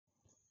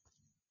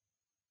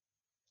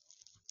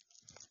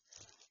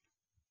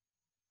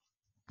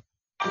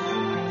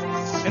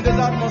In this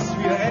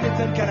atmosphere,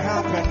 anything can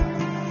happen.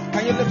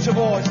 Can you lift your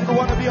voice? If you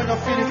want to be on your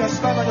feet, you can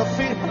stand on your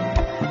feet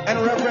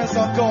and reverence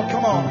our God.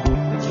 Come on.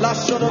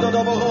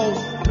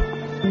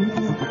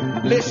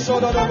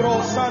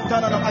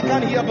 I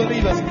can't hear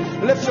believers.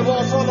 Lift your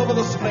voice all over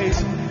this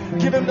place.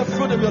 Give him the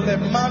fruit of your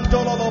lip.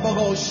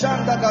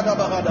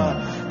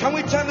 Can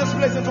we turn this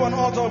place into an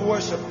altar of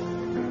worship?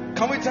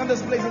 Can we turn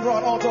this place into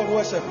an altar of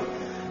worship?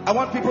 I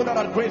want people that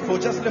are grateful.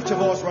 Just lift your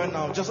voice right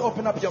now. Just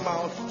open up your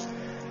mouth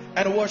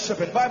and worship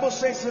it. Bible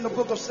says in the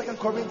book of 2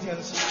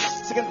 Corinthians,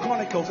 2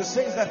 Chronicles, it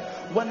says that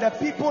when the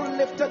people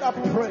lifted up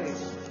praise,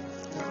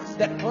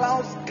 the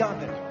clouds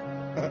gathered.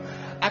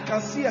 I can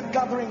see a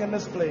gathering in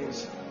this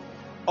place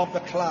of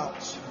the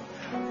clouds.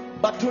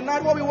 But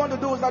tonight what we want to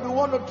do is that we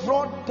want to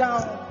draw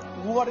down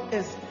what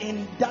is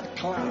in that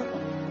cloud.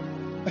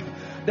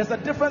 There's a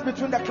difference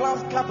between the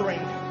clouds gathering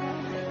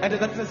and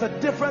there's a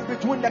difference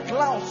between the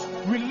clouds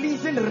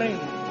releasing rain.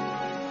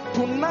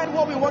 Tonight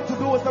what we want to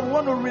do is that we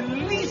want to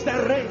release the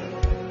rain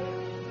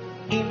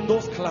in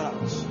those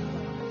clouds.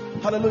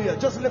 Hallelujah.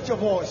 Just lift your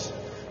voice.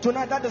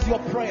 Tonight that is your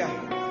prayer.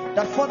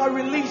 That Father,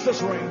 release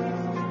this rain.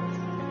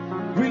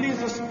 Release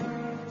this.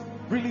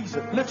 Release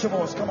it. Lift your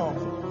voice. Come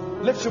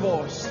on. Lift your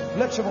voice.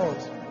 Lift your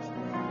voice.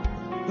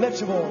 Lift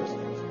your voice.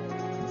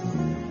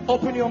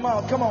 Open your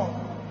mouth. Come on.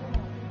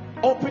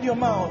 Open your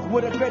mouth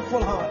with a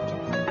grateful heart.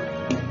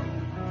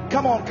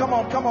 Come on, come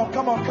on, come on,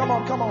 come on, come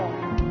on, come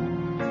on.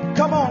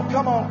 Come on,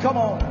 come on, come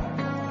on.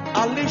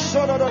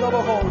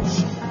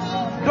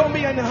 Don't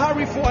be in a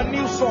hurry for a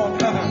new song.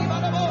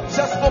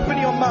 Just open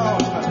your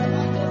mouth.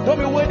 Don't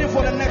be waiting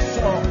for the next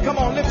song. Come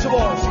on, lift your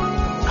voice.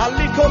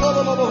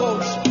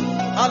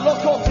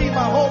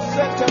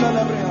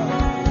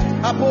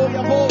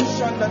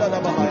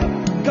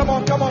 Come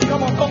on, come on,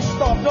 come on. Don't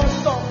stop, don't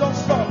stop, don't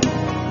stop.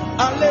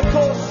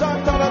 Aleko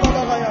Santa la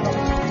Bahayana.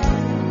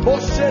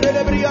 Boshere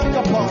de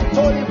Brianca Pa,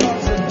 Tori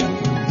Panse.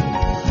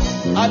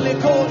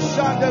 Aleko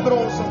Shande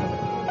Brosa.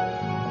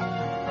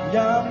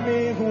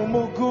 Yami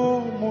Humugu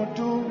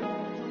Mutu.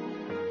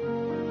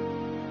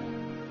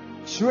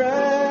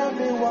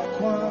 Tremi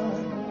Wakwan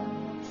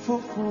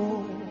Fufu.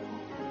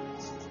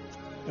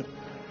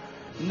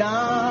 Na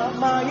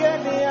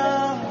Mayenia.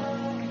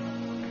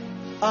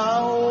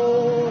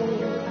 Ao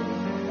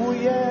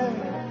Uye.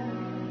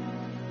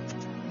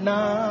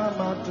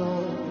 Namato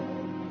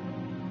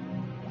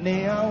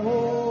Neawo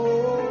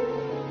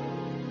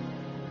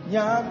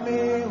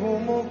Nyame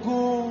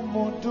Humugu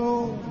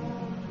Mutu.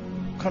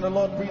 Can the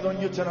Lord breathe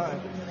on you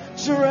tonight?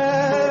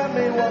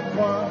 Treme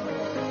Wakwa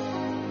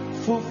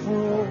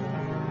Fufu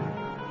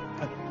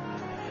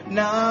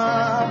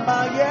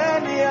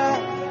Namayenia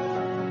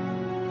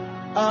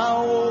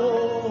Ao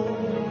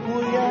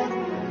Uye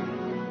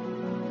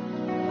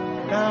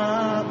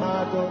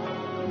Namato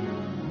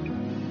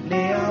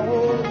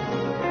Neawo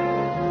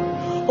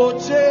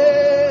Oche,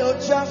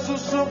 ocha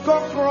susu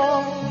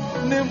kokron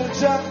ni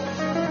mucha.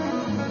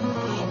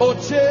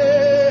 Oche,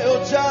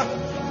 ocha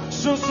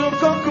susu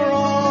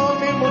kokron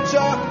ni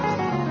mucha.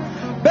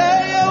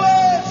 Beyewe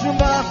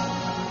chuma,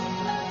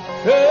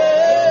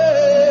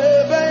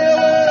 beyewe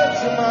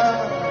chuma.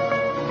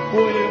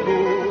 Oyebo,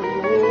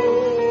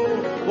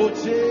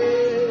 oche,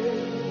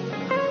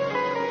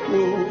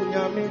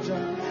 onyamija.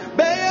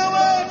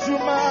 Beyewe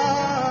chuma,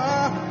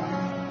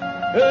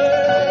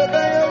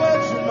 beyewe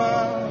chuma.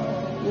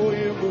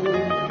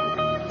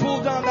 Pull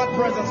down that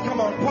presence.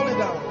 Come on, pull it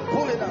down,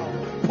 pull it down,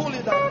 pull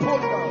it down, pull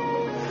it down.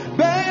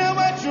 Beye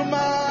what you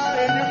mind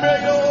and you may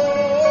go.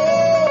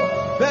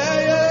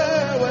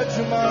 Beye what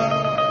you mind.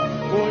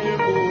 Oh, you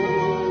go.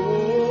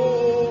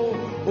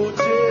 Oh,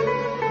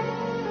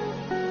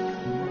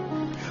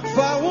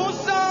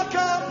 Fawusa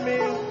me,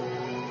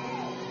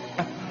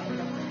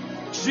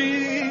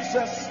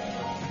 Jesus.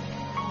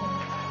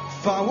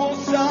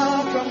 Fawusa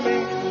me.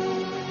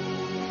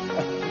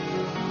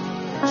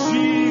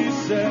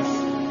 Jesus,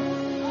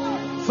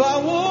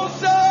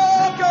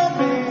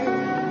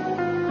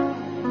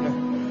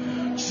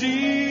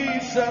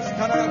 Jesus,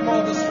 can I have more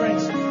of the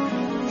strings?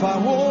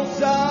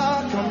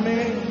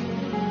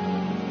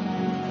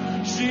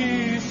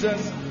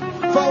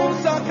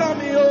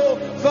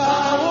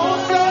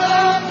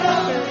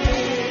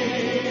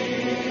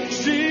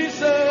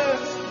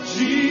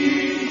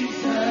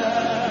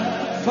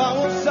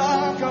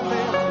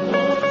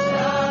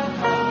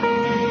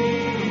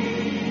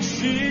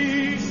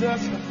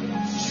 Jesus,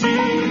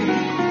 Jesus,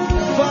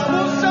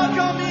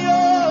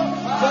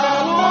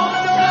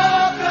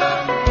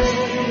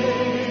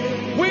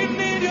 we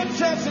need your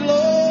touch,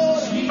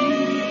 Lord.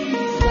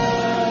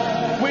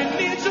 We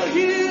need your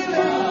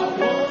healing.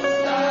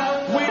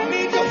 We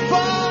need your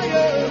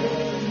fire.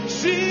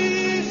 Jesus.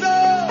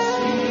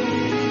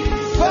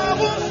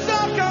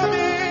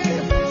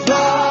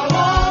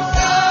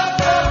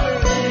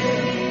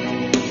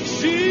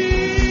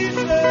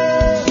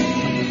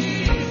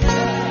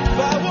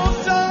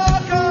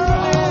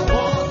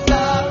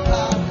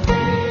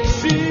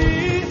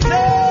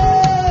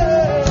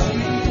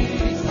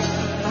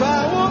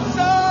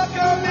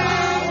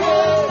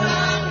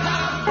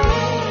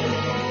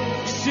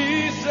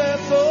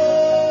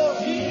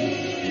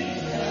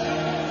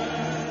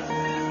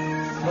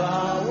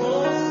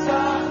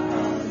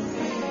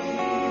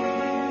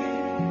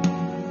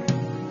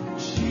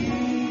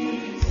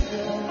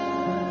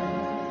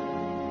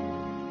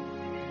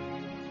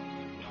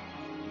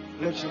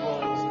 Lift your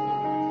voice.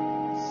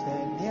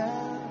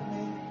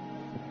 Señame.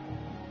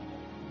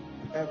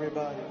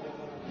 Everybody.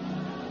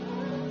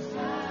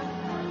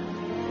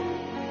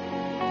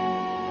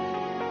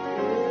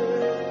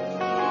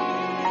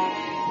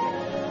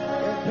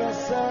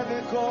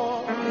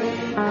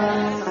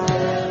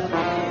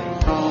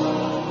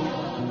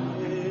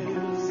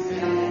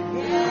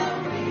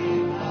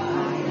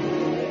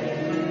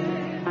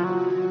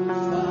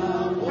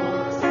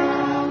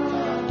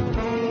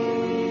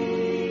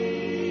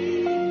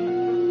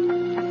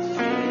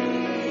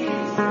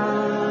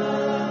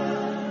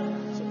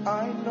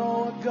 I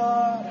know a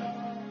God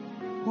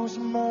whose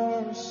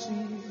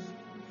mercy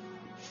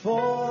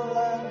full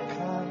and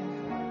kind,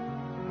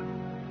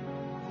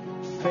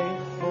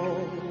 faithful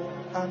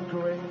and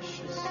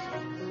gracious.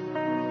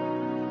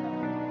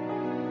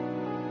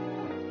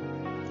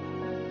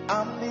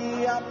 I'm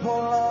the apple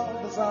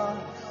of his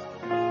eyes.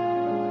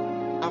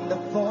 I'm the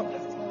thought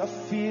that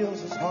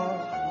fills his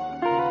heart.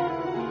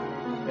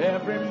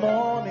 Every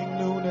morning,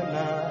 noon and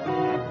night.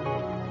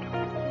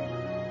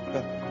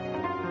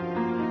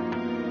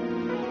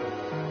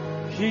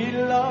 He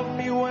loved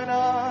me when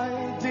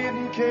I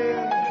didn't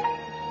care.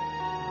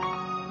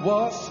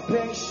 Was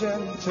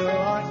patient till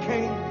I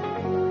came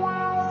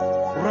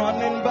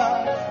running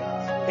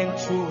back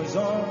into his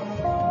arms.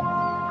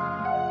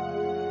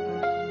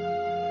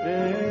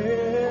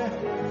 Yeah.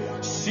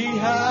 See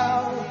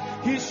how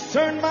he's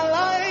turned my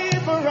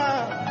life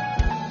around.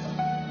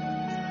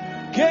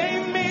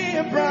 Gave me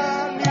a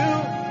brand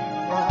new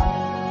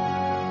crown.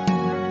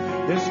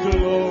 His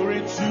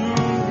glory to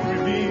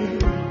reveal.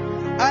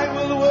 I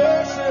will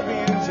worship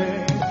him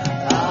today.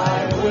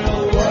 I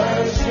will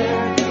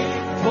worship him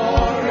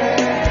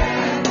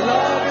forever.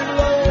 Love him,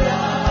 Lord.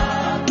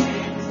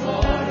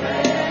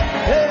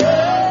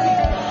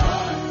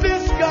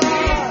 This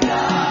God,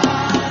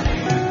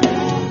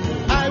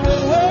 I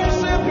will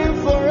worship him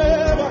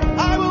forever. I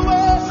will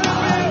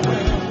worship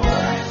him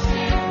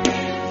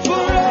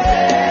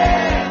forever.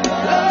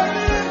 Love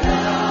him,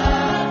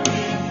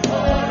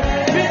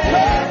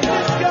 because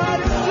this God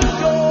is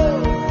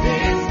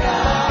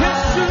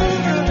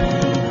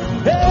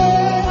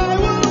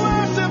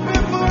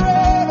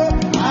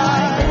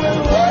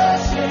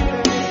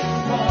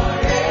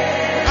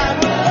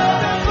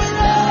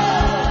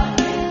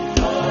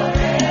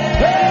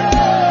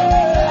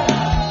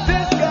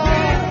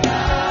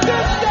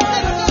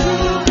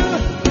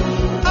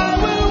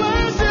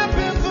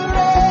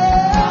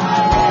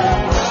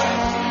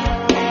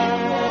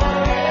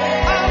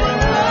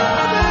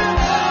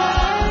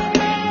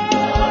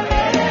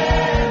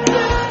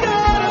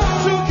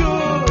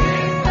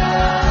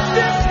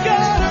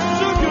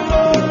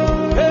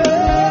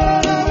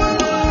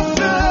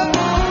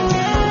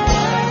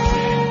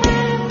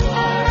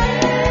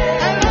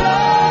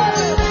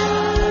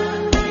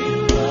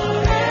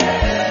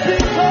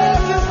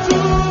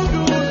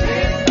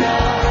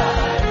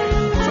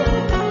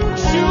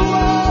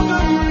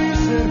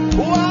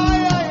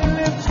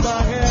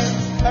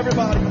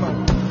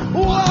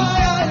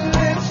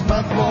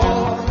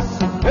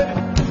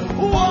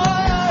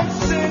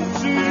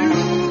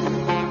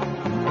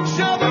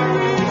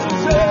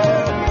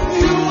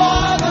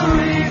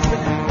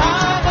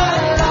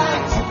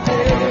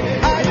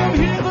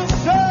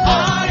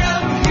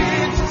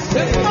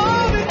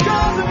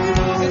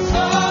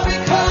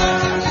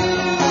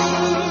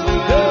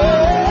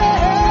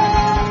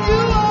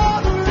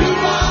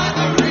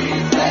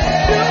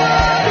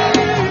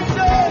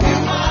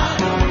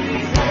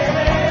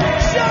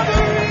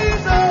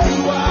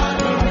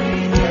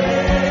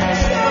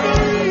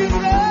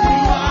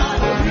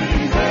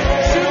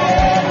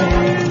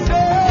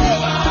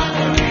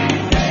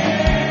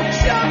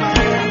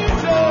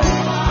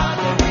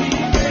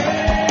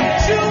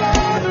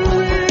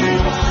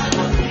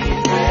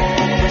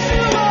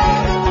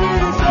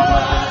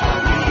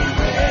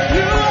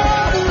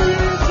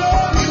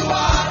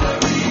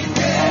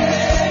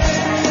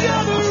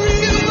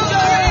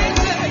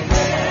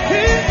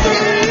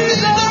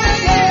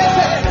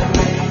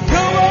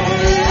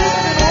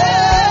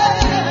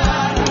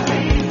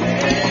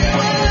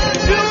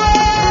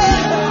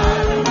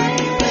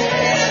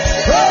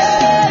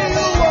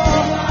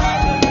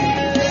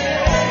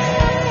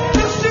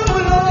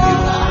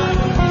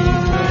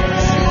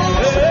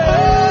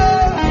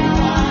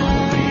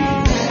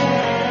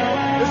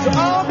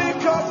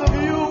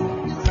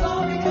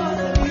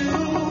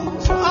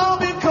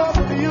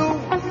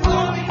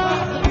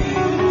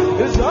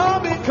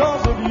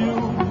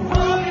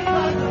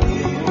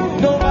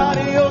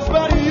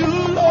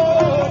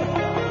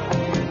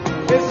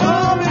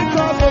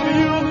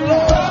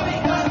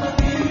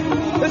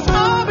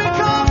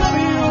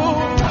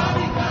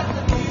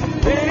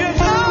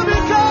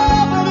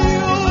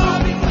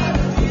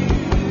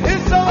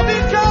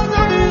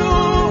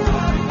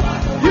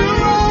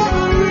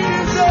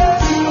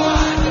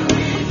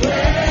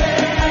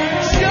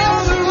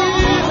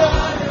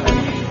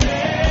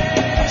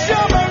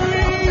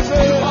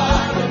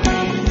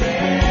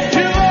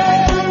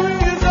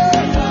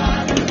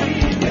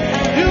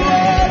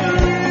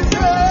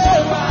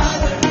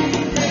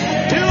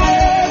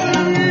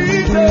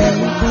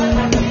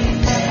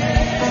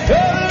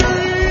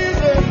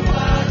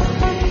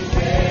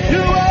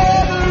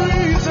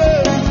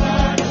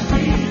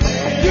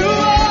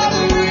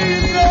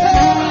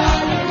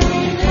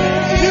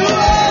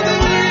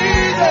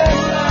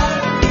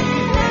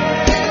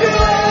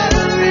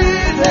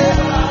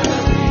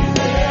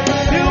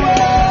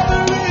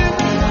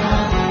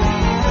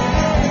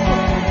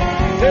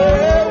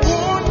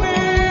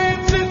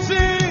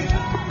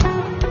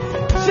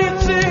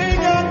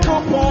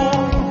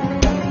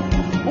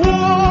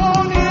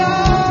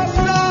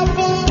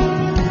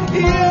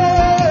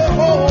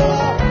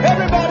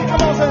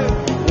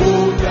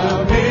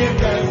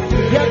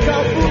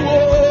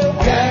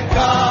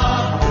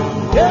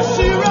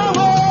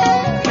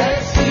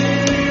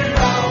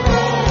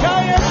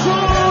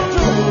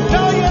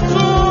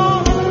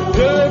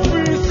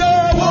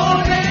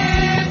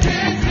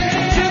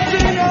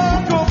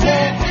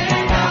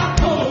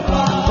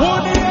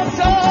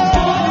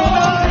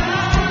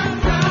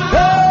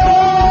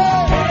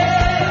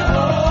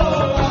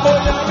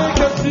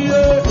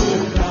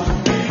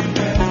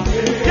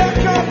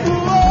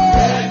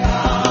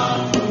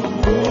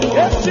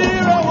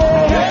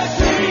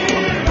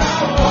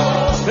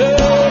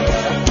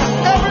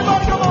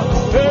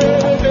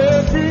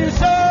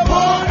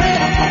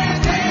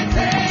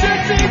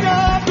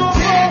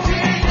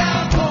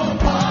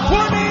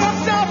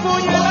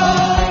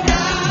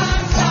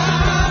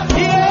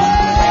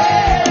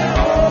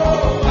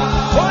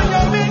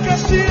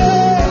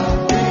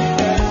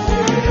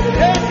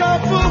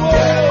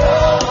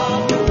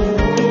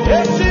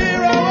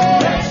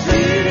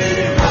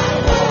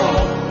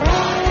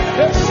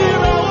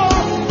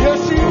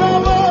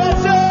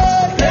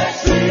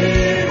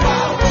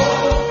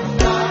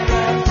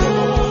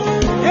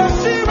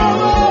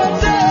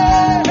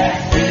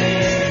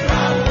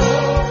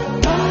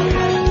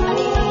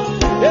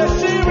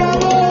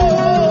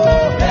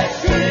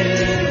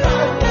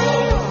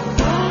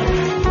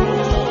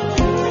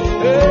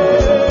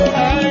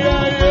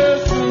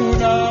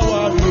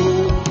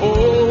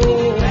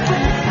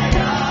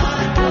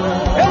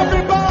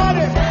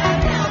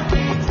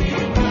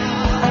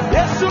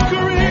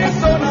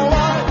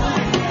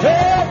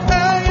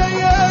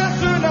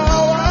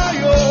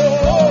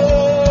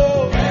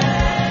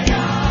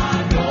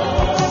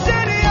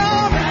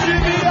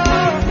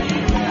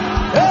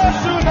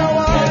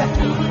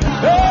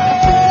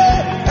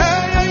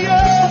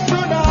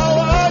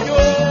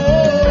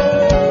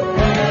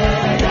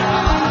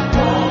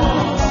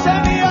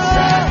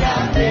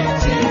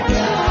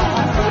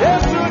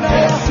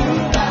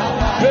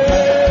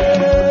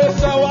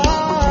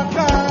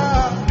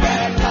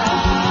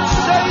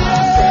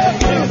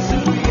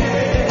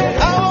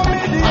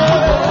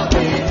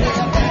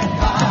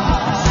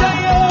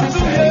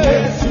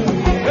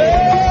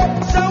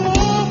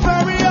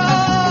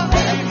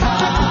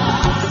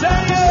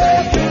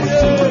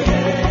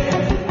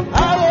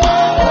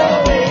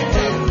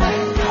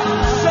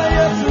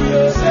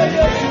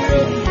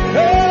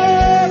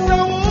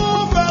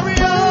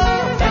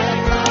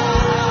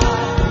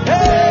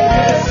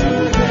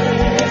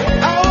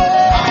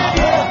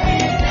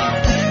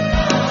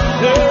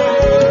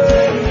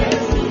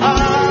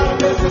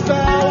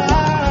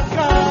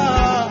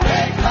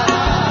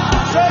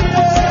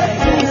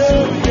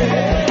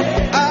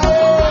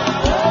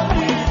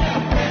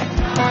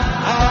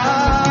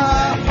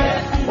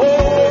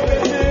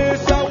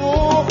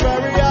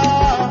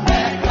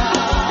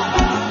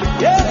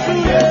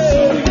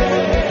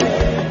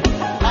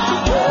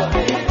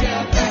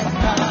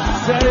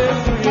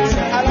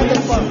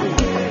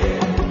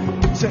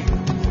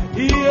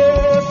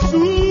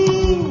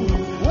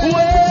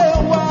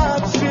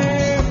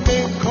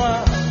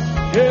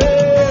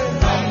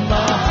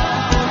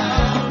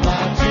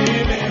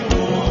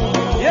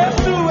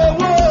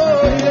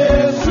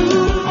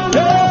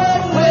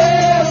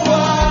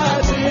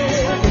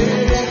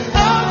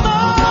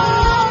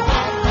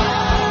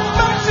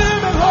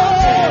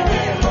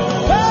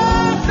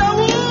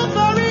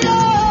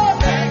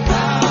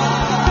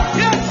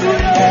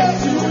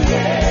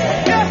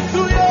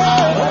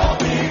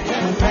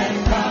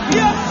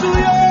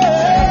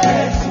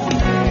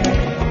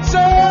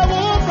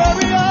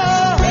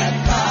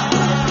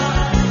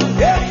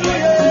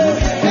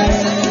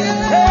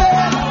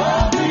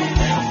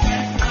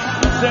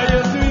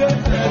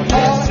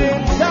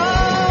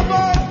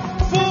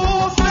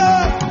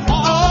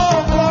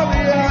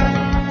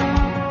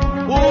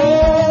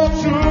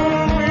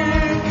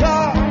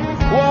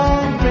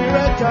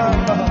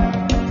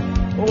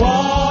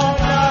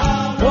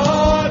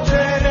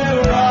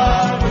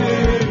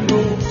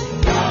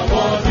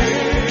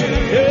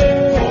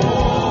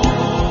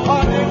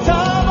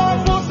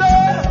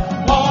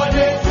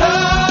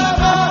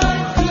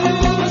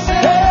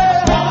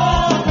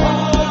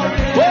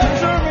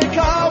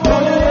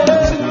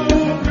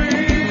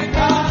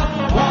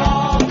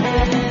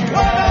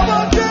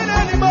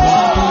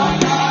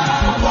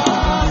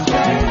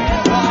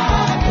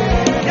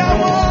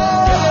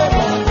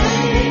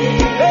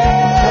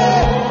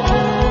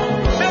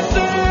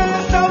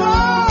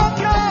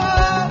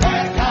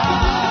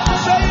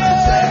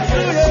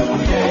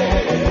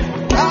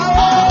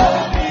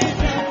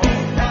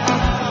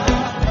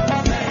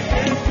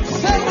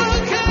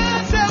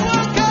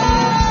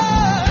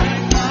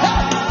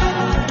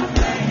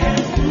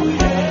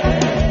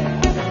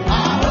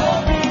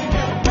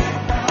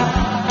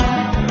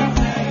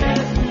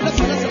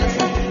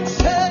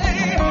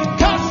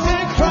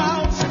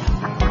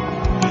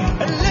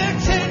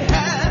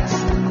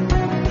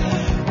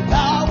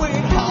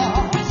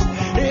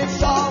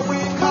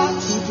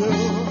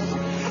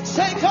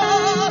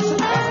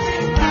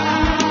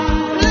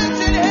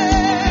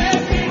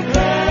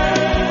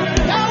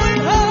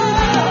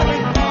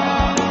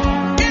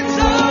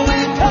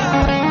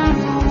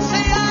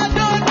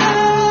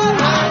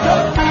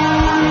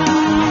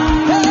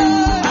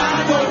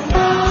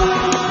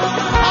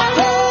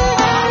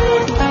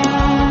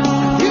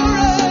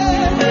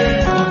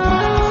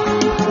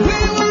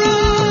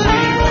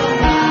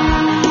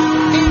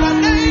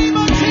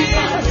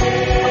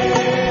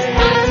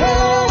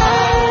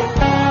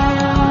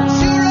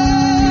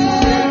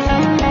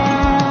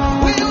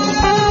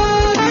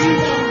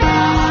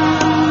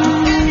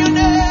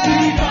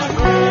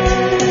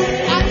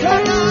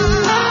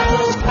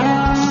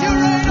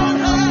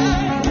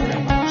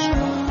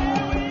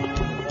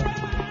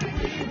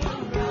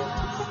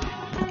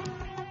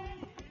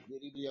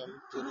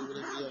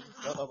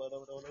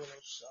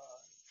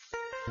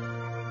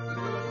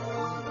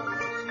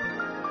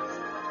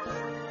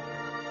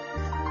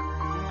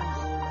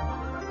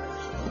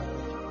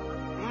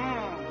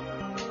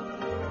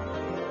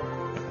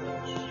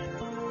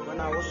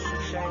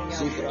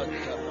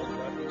Zibranta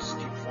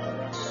Lombardiski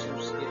Fara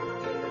Suski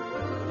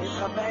In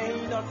the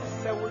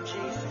name of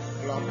Jesus.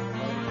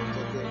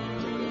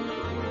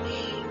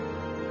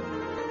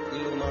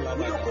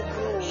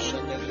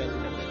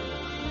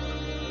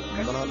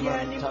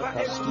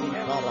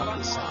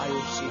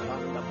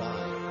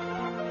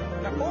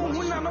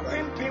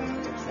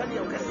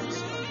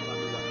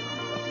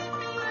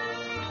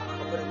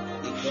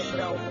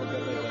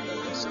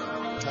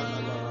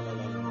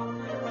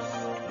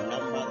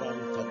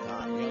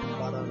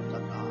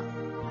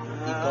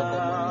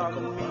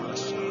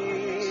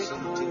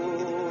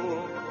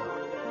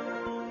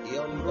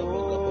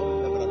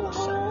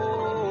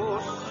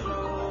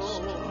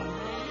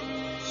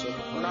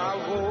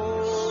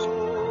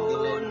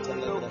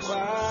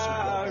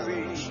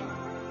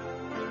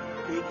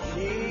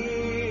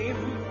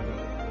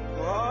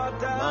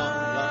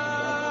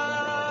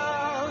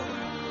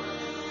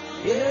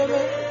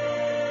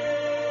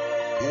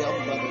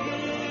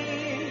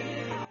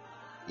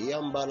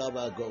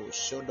 Yambalabago,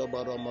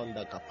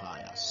 Shodobaromonda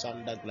Kapaya,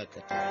 Sanda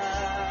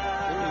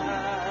Glakata.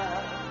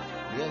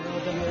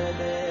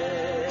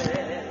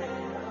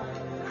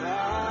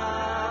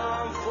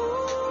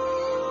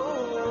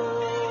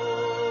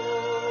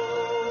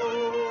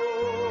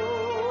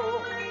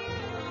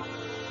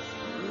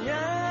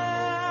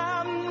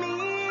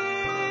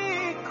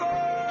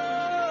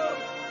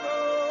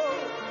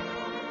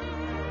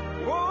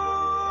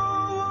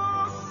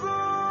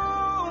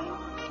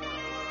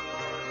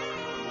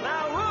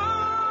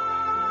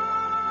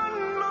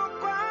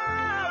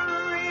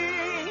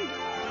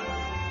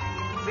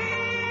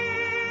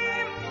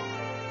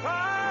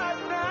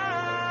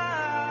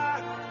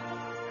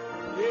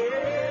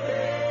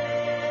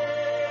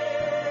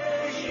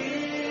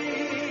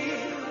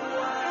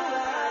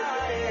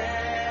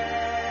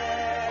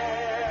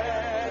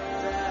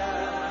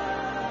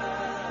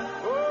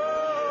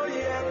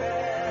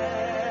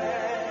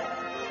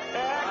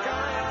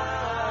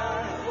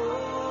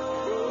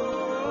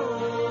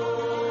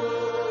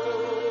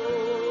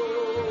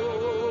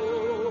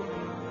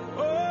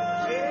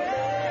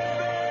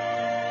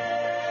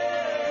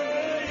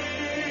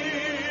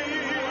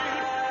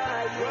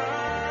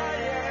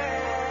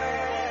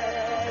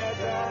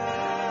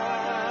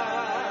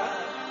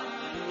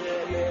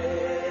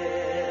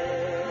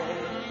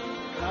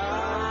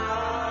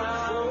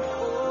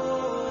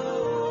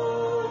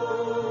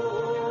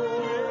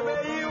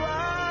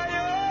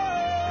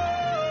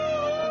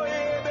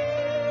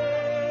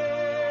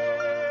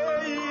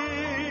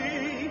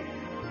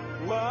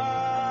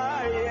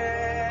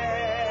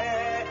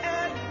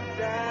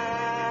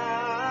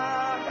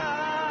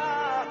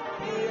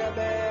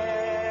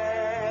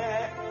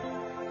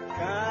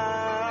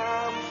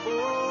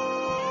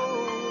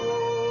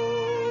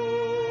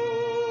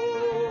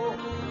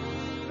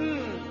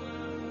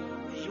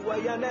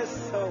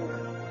 So,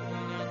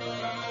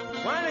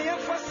 when I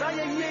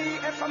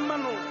emphasize a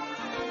mano,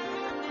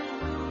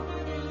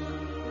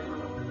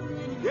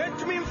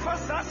 yet me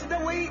emphasize the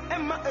way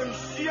Emma and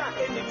Shia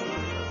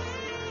anything.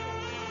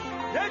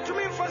 Yet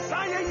me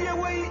emphasize the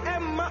way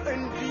Emma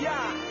and Dia,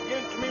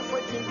 yet me for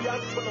India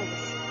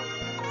Solomons.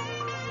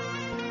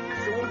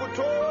 So, we go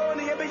to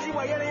the Abbey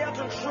Wayana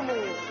to Shumo.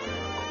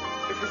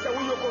 If it's a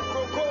way you go,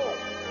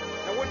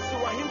 and what's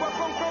what he was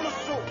from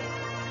Chronoso.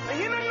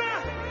 And you know.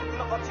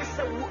 But it's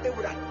a wood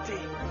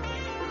day.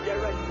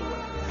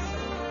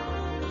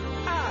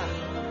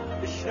 Ah,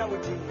 the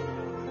shouting,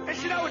 the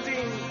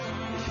shouting,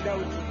 the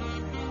shouting.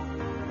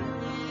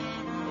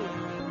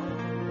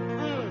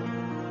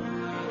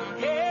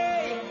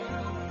 Hey,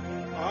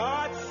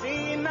 what's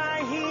in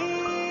my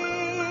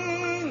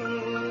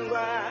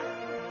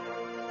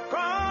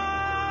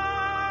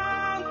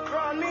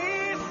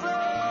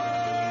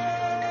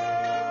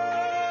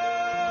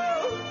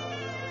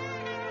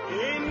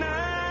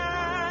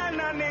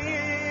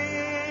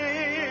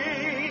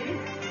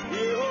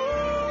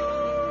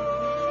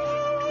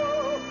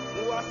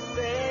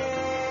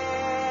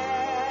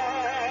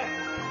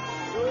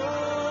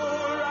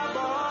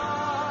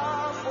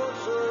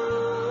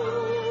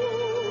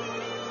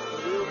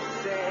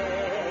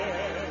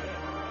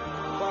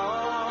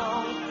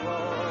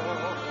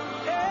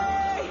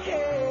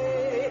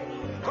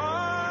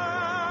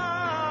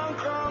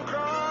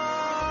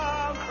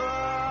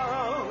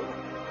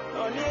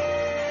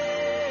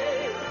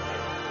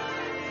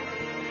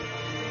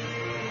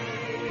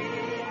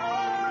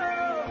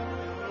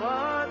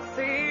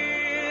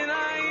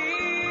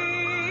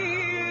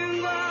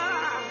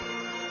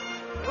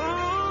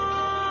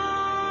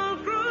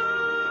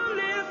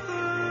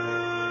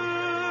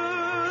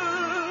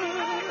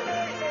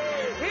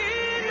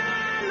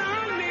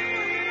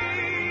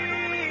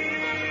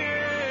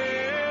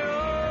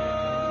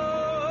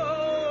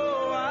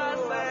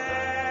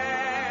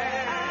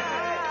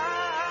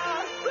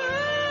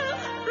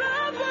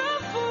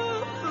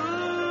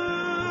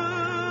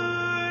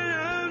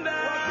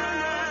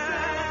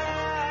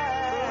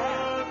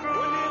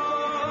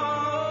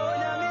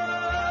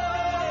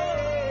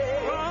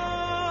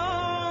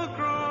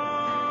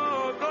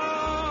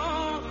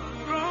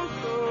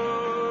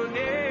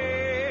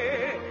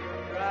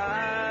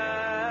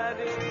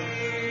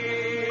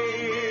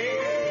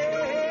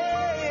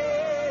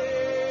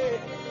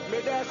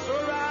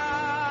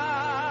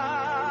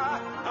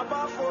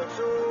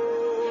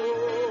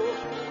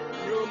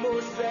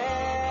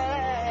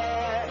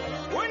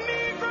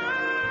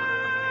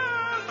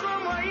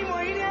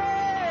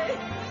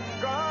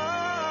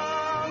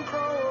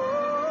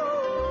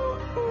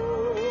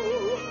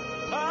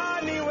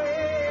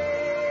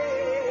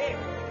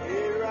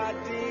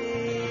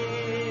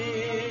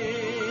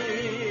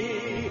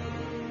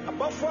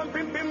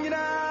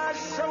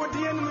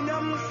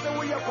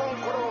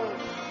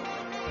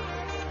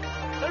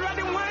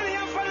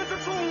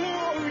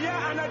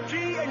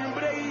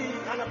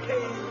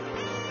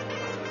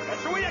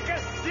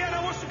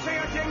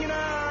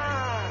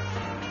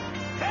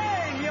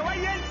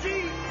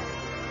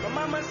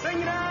Mama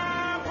singing,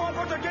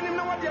 Papa, getting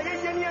no idea,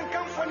 and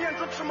come for you and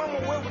touch Mamma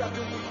well that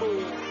you go.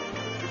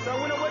 So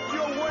when I went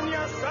your 1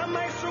 year, some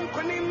my son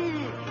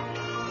Conim,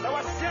 I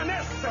was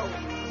Sianesso.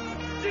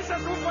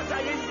 Jesus, who was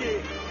I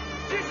in?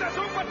 Jesus,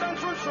 who was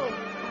on.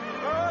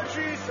 Oh,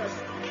 Jesus.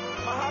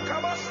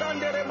 Mahakama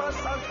Sandere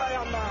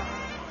Masantayama.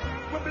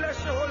 We bless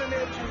your holy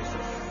name,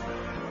 Jesus.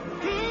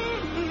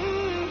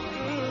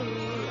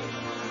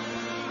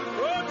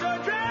 Oh,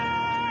 today.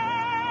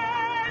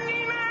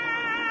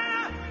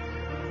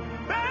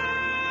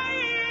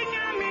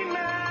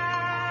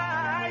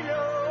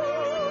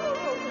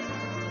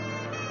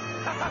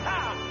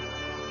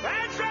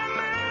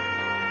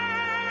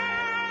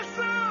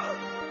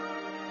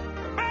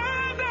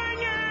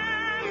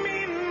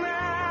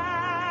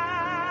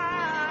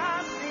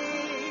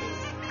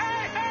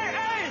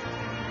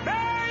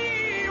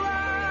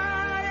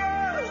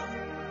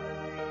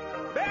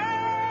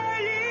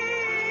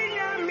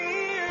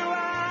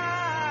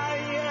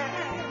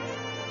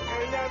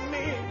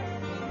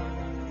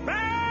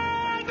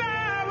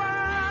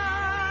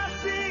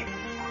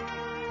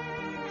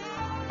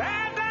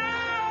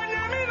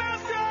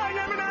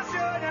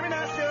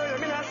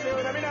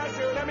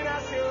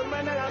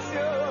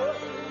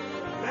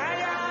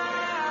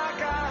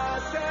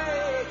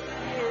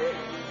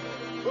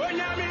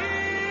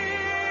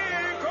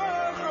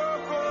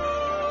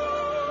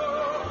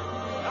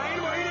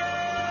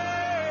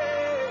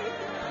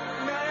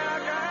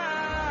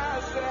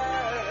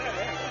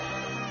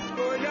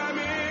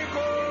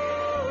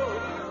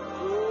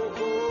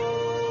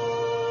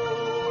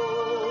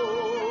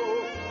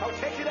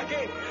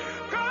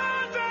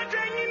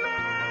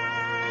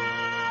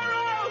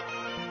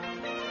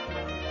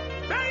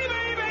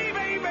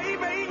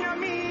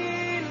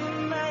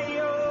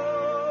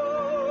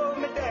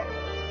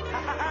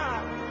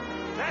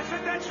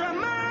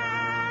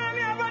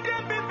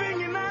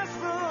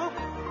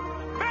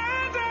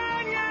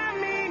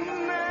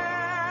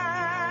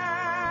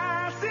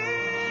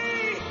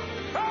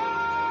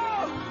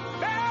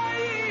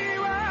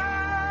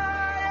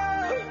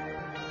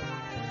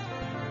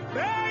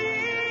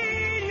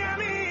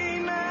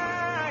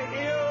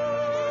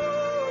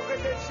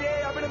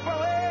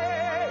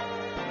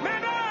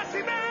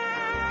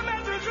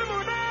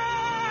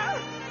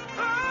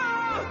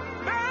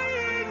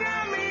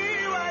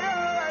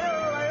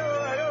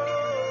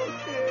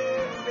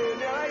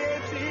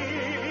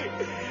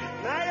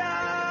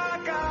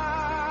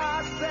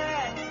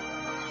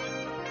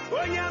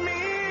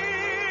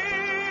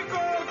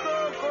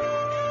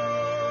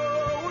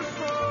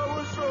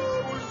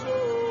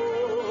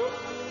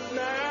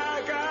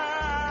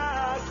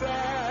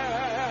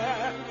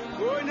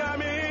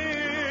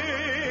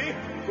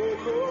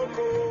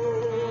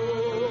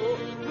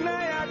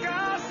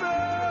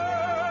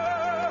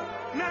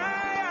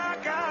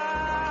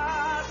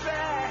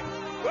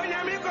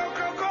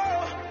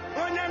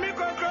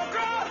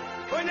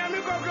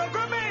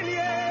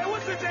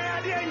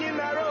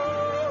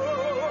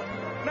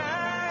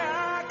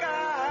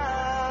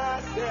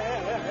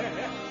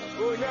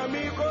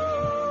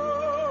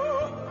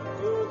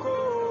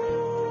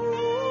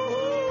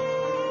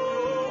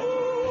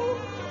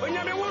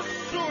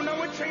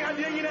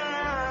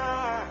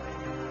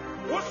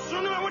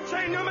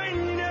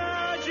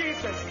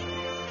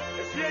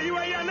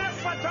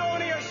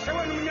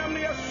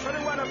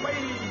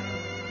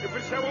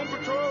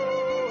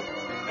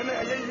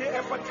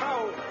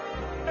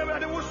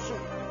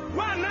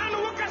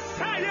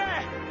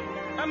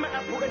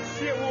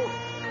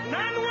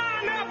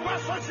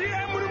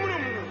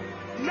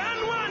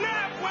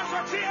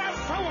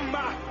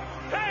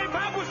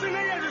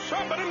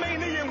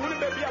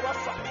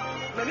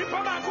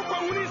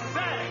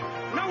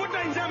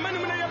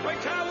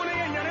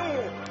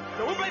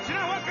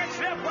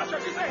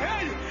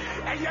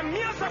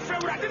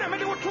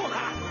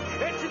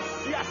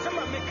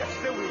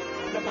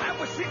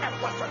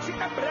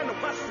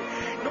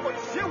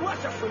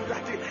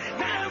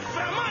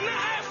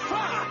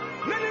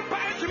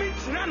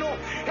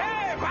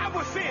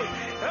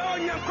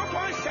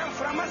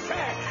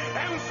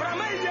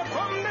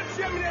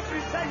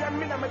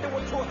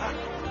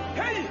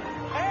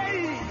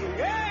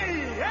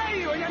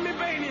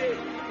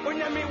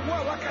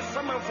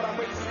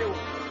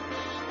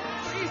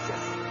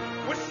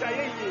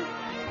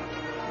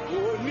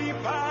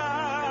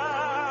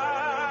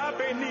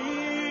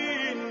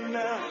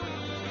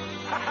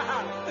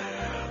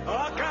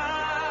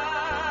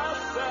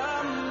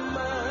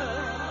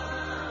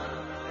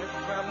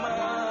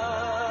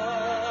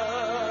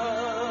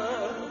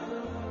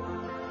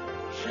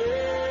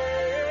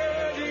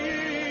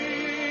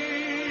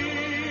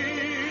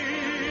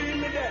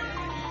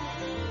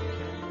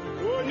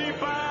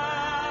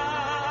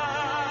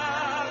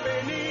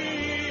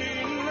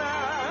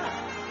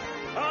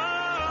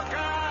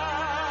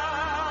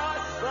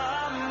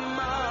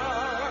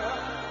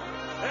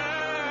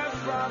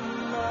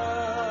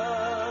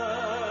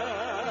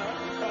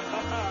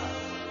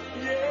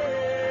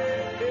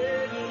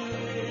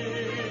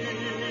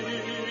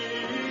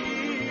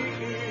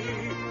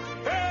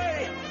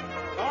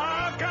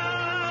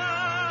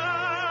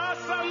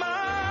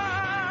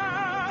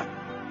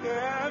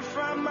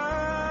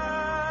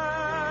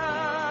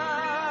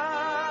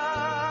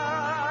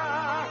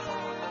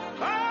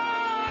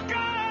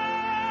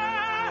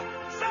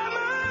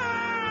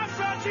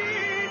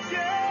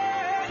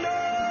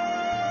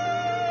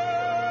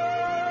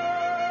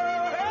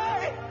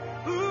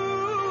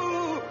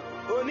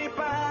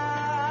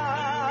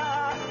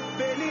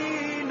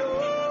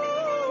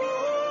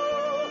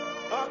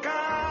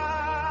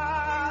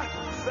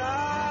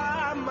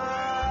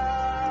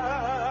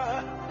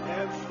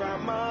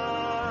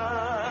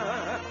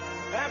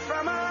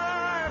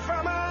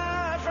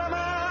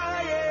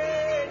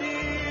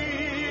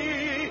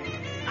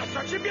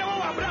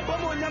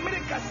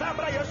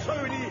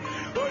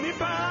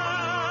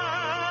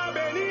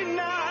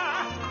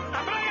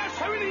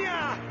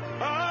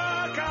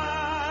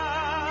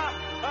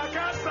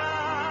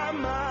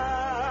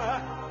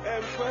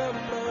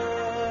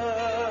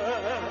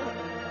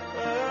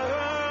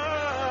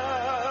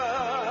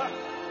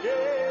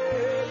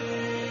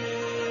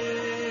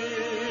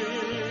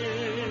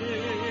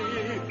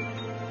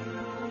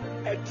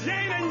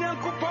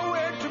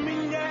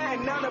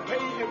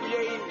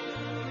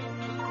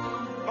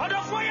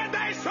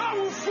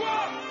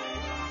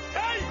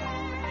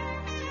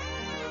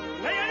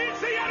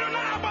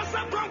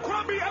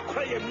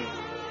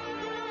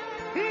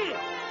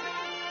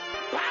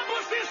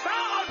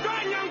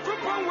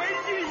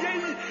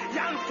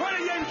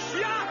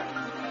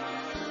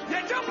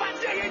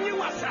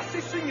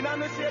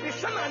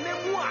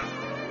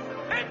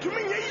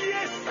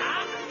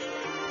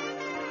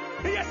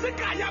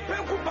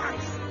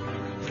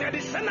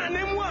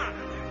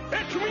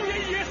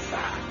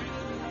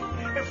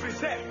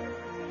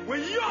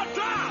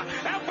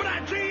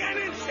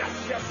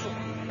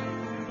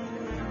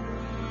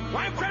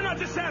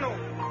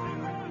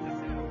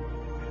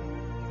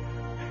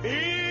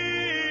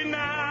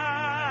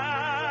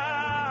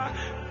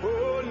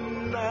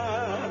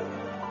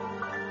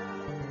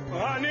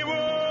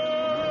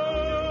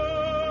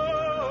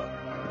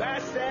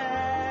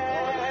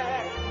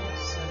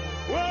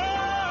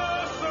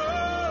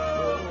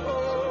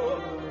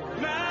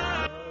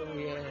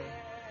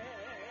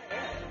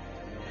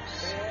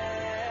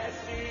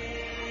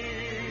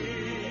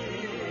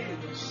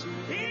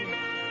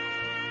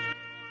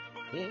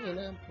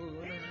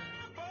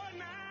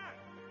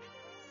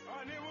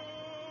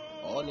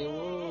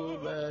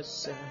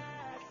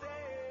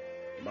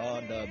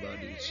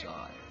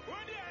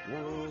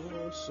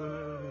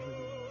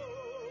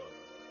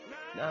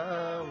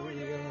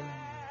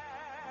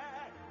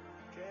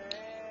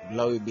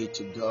 Glory be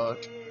to God.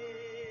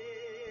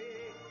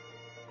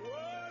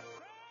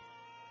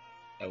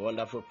 A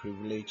wonderful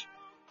privilege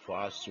for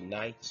us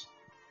tonight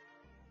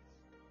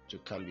to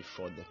come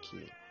before the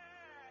King.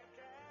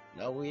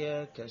 Now we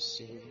are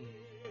Kasi.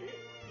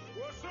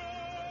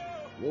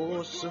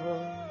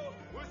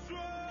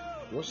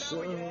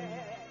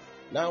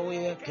 Now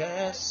we are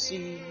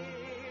Kasi.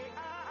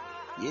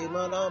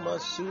 Yemana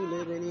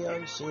Masule Beni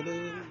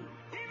Ansule.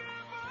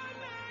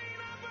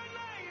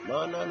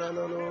 Manana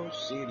no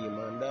Siri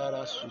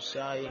Mandara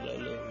Susai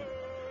Lele.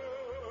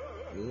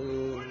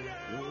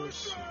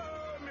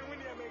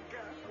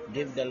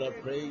 Give the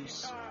Lord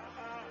praise.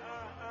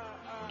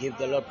 Give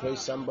the Lord praise,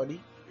 somebody.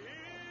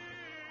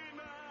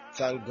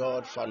 Thank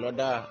God for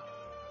another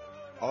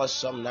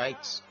awesome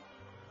night.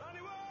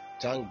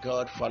 Thank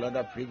God for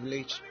another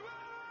privilege.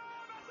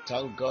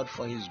 Thank God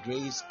for His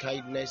grace,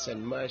 kindness,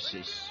 and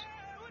mercies.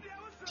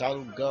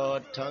 Thank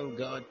God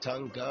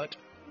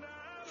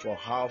for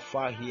how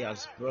far He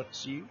has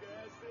brought you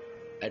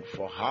and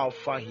for how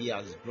far He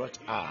has brought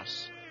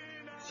us.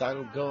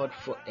 Thank God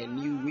for a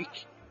new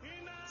week.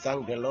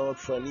 Thank the Lord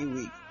for a new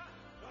week.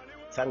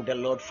 Thank the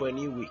Lord for a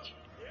new week.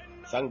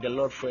 Thank the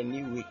Lord for a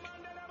new week.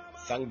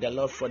 Thank the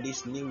Lord for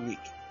this new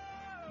week.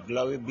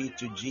 Glory be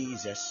to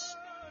Jesus.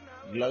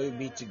 Glory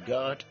be to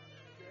God.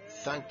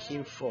 Thank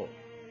Him for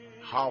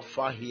how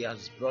far He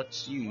has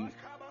brought you,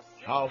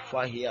 how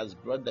far He has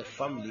brought the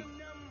family.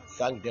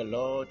 Thank the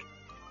Lord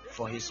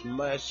for His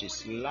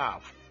mercies,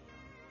 love.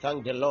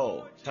 Thank the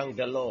Lord. Thank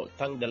the Lord.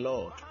 Thank the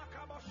Lord.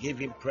 Give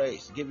Him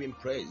praise. Give Him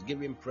praise.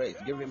 Give Him praise.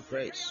 Give Him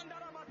praise.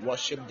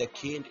 Worship the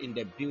King in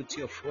the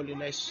beauty of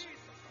holiness.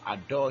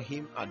 Adore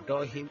Him.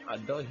 Adore Him.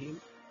 Adore Him.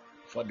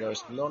 For there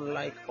is none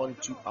like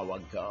unto our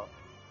God.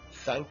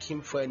 Thank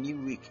Him for a new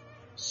week.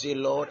 Say,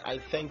 Lord, I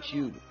thank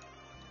You.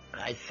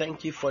 I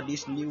thank You for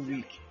this new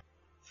week.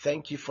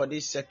 Thank You for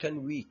this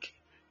second week,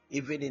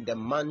 even in the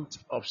month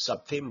of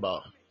September.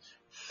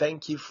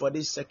 Thank You for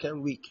this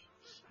second week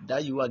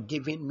that You are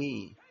giving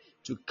me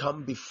to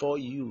come before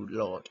You,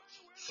 Lord.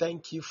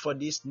 Thank You for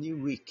this new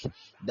week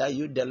that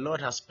You, the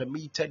Lord, has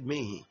permitted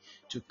me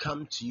to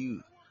come to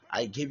You.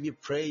 I give You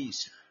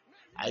praise.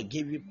 I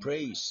give You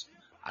praise.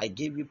 I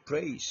give You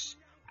praise.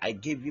 I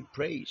give You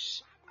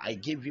praise. I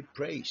give You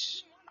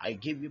praise. I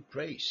give you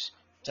praise.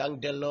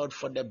 Thank the Lord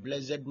for the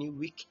blessed new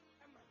week.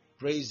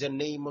 Praise the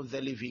name of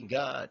the living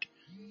God.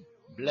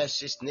 Bless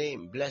his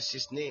name, bless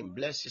his name,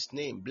 bless his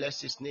name,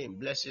 bless his name,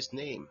 bless his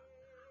name.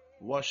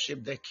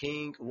 Worship the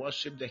King,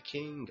 worship the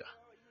King.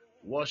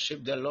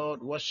 Worship the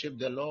Lord, worship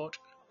the Lord.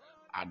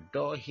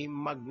 Adore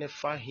him,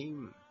 magnify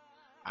him.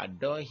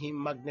 Adore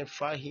him,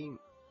 magnify him.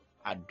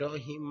 Adore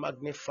him,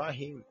 magnify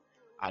him.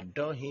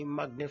 Adore him,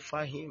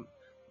 magnify him.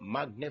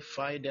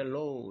 Magnify the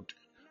Lord.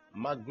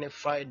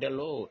 Magnify the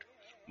Lord.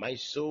 My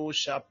soul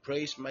shall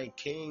praise my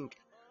King.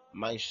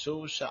 My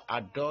soul shall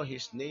adore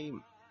his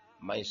name.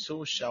 My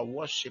soul shall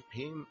worship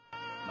him.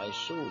 My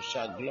soul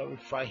shall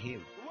glorify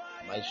him.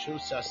 My soul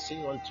shall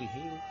say unto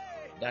him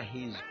that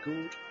he is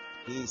good,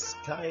 he is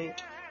kind,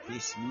 he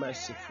is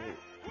merciful.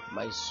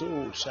 My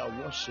soul shall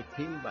worship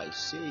him by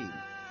saying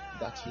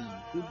that his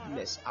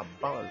goodness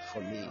abound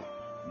for me.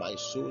 My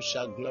soul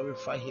shall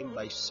glorify him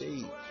by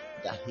saying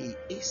that he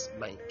is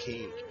my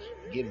King.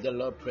 Give the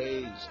Lord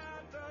praise.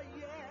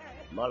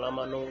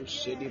 Malamano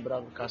Sidi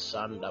Branca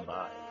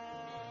Sandabai.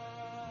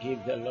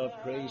 Give the Lord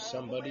praise,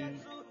 somebody.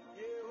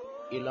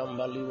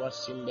 Ilambaliwa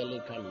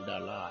Simbele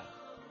Kandalai.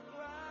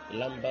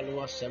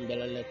 Ilambalua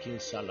Sembele Kin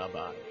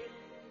Salabai.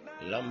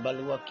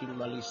 Ilambalua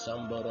Kimali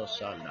Samboro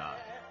Sanda.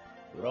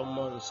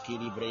 Romans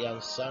Kiribrian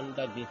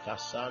Sanda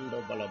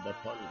Vitasando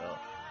Balabapondo.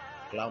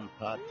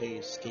 Klampate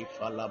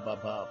Skifala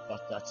Baba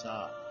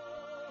Patata.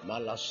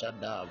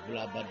 Malashada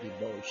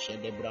Vlabadibo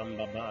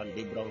Shedebrambaba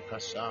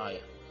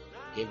Dibronkasaya.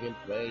 Give him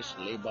praise,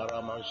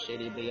 Libaraman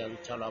Sheribrian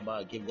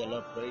Talaba. Give the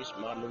Lord praise,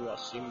 Malua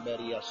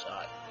Simberia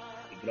Sai.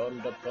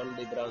 Glondo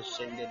Pondi Bran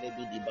Sende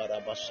Di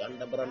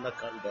Barabasanda Branda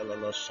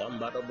Candolo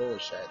Sambaro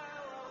said.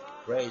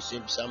 Praise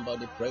him,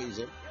 somebody praise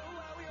him.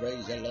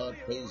 Praise the Lord,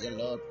 praise the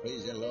Lord,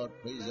 praise the Lord,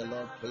 praise the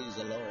Lord, praise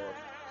the Lord.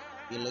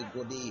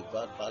 Ilegudi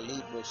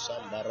Vakalibo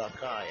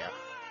Sambarakaya.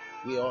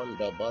 We on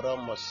the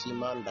Barama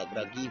Simanda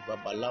Gragiva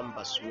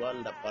Balamba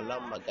Suanda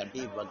Palama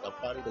Gadiva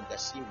Gapando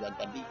Gasiva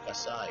Gadika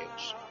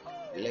Sayos.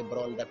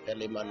 Lebronda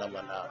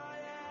Pelemanamana.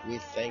 We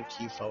thank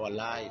you for our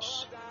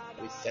lives.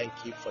 We thank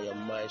you for your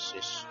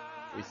mercies.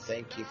 We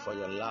thank you for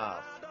your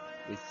love.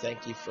 We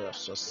thank you for your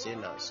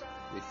sustenance.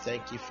 We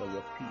thank you for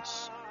your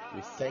peace.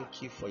 We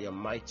thank you for your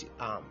mighty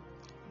arm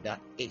that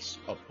is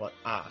upon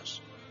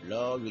us.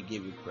 Lord, we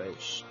give you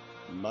praise.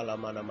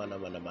 Malamana mana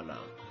mana mana.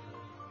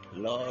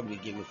 Lord, we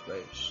give you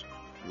praise.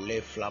 Le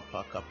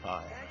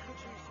flapakapaya.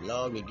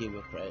 Lord, we give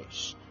you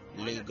praise.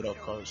 Le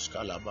grokons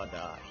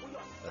kalabadai.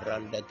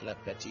 Randa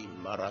Glapeti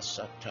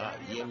Marasata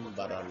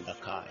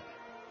Yembarandakai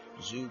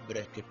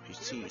Zubreke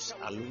Pisis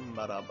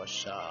Alumbara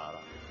Bashara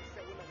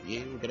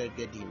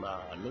Yengregedima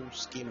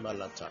Lumski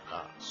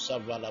Malataka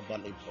Savala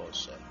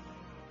Balipose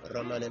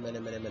Ramane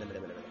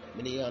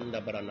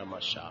Minianda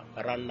Branamasha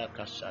Randa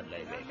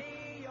Kasadleve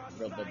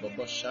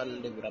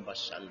Roboboshande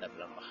Grabashanda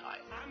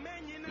Blamahai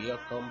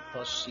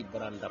Yokomposi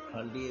Branda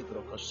Pandi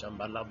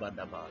Grokosambala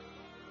Badaba.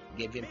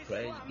 Give him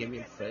praise, give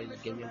him praise,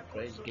 give him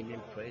praise, give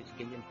him praise,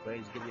 give him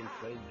praise, give him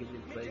praise, give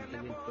him praise,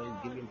 give him praise,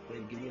 give him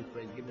praise, give him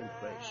praise, give him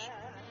praise.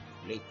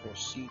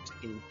 Lekosit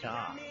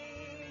inta,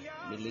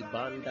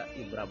 milibanda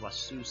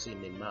ibravasus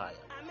nemaya,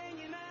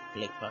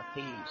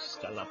 lepatis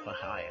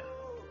kalapahaya.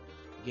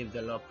 Give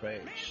the Lord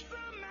praise.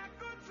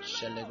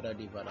 Celebrate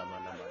divana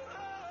manamana.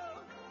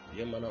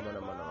 Yamana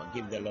manamana.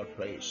 Give the Lord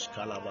praise.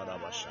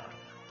 Kalabarabasha.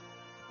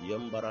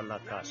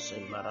 Yombaranaka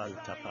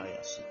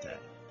semarantapaya sita.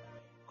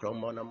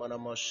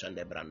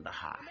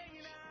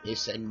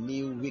 It's a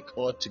new week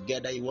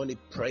altogether. You want to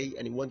pray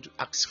and you want to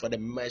ask for the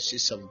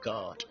mercies of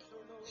God.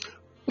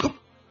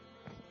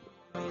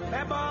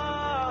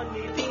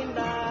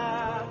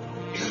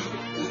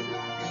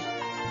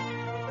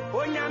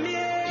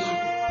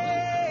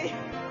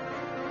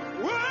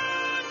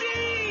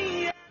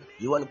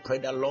 You want to pray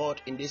the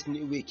Lord in this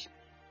new week.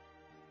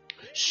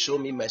 Show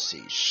me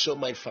mercy, show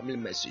my family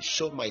mercy,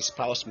 show my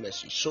spouse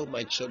mercy, show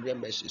my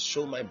children mercy,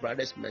 show my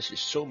brothers mercy,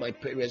 show my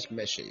parents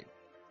mercy.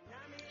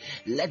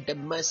 Let the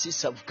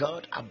mercies of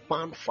God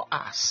abound for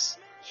us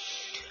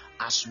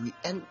as we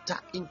enter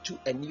into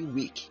a new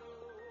week.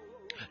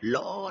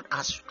 Lord,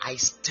 as I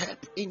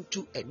step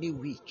into a new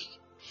week,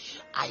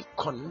 I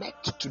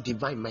connect to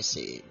divine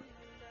mercy.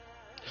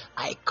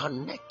 I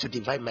connect to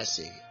divine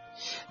mercy.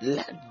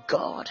 Let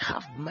God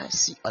have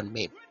mercy on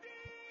me.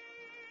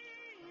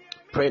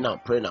 Pray now,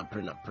 pray now,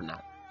 pray now, pray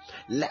now.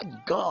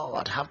 Let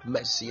God have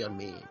mercy on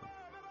me.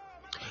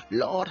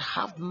 Lord,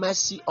 have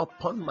mercy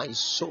upon my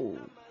soul.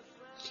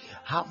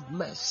 Have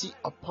mercy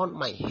upon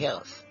my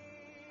health.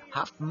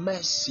 Have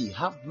mercy,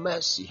 have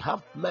mercy,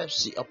 have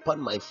mercy upon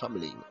my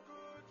family.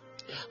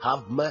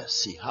 Have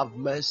mercy, have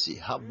mercy,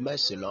 have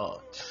mercy,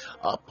 Lord,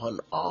 upon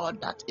all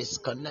that is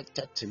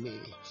connected to me.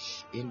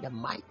 In the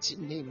mighty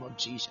name of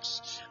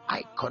Jesus,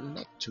 I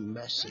connect to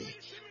mercy.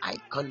 I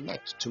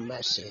connect to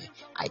mercy.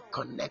 I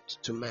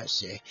connect to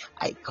mercy.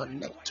 I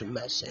connect to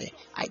mercy.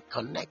 I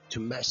connect to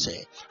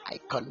mercy. I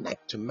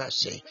connect to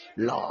mercy.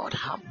 Lord,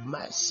 have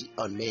mercy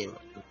on me.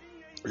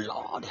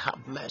 Lord,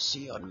 have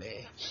mercy on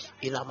me.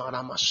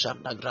 Ilamana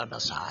Mashanda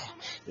Gradasai.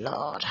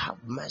 Lord, have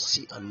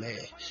mercy on me.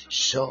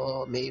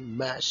 Show me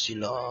mercy,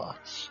 Lord.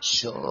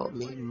 Show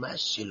me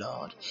mercy,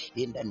 Lord.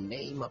 In the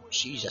name of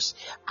Jesus,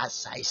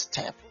 as I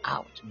step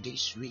out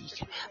this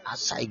week,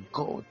 as I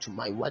go to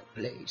my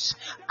workplace,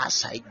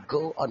 as I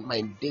go on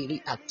my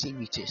daily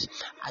activities,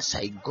 as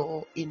I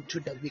go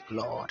into the week,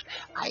 Lord,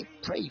 I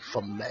pray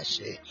for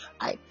mercy.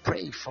 I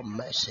pray for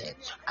mercy.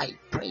 I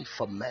pray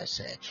for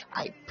mercy.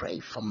 I pray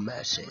for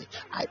mercy.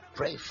 I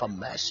pray for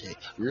mercy.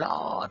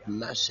 Lord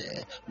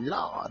mercy.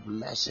 Lord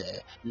mercy.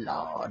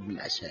 Lord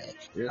mercy.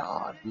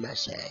 Lord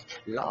mercy.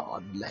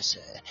 Lord mercy.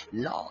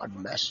 Lord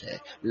mercy.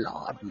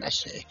 Lord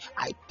mercy.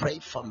 I pray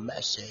for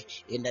mercy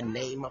in the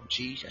name of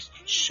Jesus.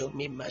 Show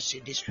me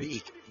mercy this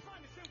week.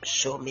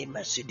 Show me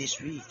mercy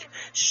this week.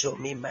 Show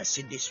me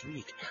mercy this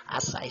week.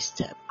 As I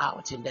step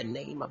out in the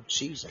name of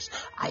Jesus,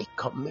 I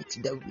commit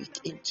the week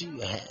into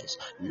your hands.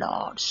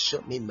 Lord,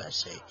 show me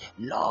mercy.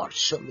 Lord,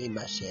 show me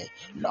mercy.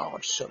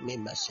 Lord, show me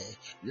mercy.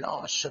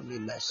 Lord, show me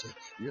mercy.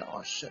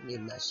 Lord, show me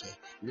mercy.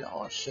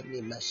 Lord, show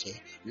me mercy.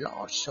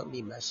 Lord, show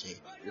me mercy.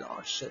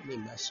 Lord, show me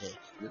mercy.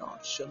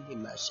 Lord, show me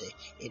mercy.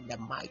 In the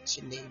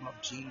mighty name of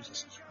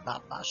Jesus,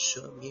 Baba,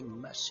 show me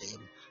mercy.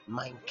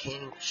 My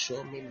King,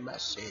 show me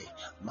mercy.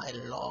 My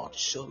Lord,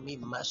 show me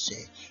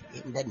mercy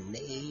in the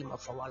name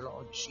of our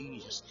Lord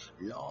Jesus.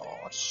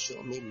 Lord,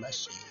 show me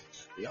mercy.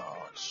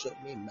 Lord, show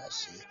me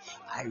mercy.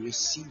 I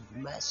receive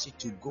mercy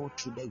to go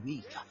through the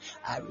week.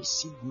 I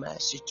receive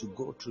mercy to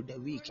go through the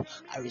week.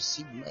 I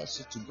receive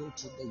mercy to go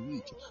through the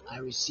week. I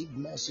receive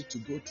mercy to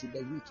go through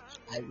the week.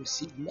 I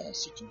receive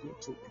mercy to go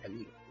through the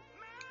week.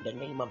 In the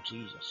name of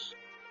Jesus.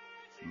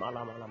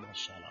 Mala mala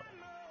mashallah.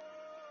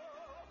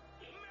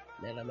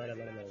 Mela mela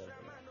mela mela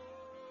mela.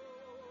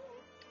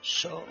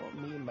 Show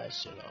me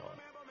mercy, Lord.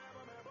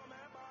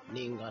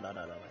 Ninga da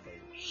da da da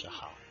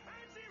shaha.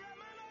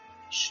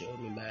 Show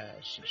me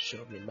mercy,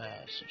 show me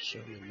mercy, show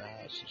me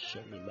mercy,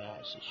 show me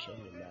mercy, show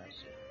me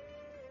mercy.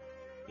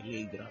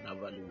 Iligra da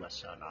valu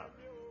masala.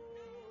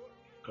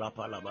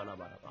 Klapa la bala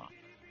bala ba.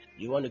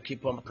 You want to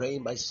keep on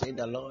praying by saying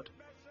the Lord,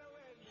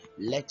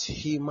 let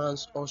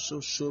humans also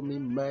show me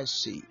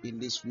mercy in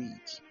this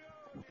week.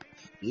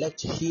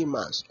 Let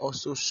humans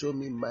also show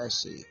me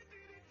mercy.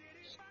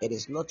 It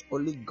is not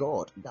only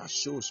God that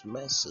shows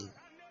mercy,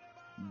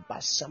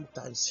 but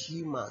sometimes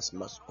humans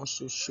must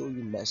also show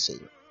you mercy.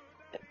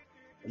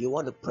 You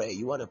want to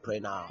pray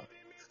now.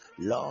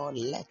 Lord,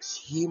 let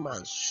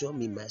humans show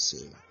me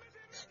mercy.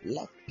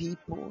 Let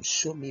people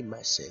show me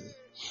mercy.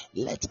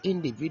 Let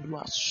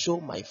individuals show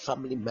my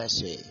family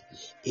mercy.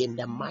 In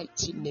the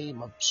mighty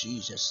name of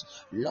Jesus,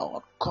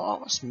 Lord,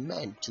 cause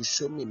men to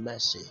show me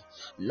mercy.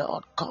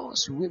 Lord,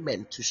 cause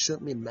women to show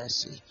me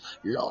mercy.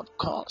 Lord,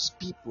 cause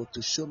people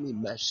to show me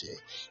mercy.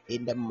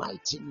 In the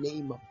mighty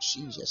name of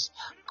Jesus,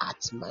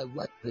 at my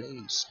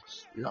workplace,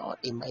 Lord,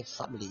 in my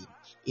family,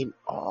 in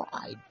all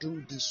I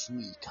do this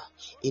week,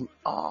 in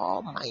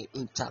all my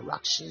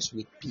interactions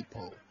with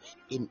people,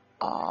 in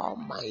all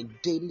my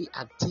daily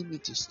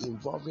activities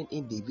involving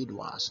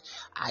individuals,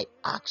 I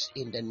ask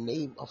in the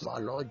name of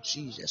our Lord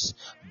Jesus,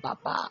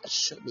 Baba,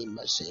 show me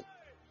mercy.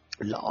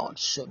 Lord,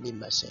 show me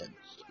mercy.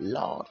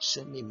 Lord,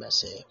 show me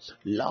mercy.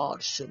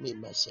 Lord, show me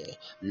mercy.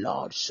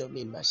 Lord, show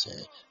me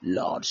mercy.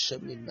 Lord, show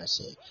me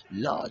mercy.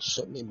 Lord,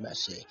 show me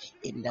mercy.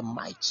 In the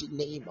mighty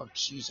name of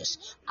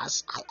Jesus,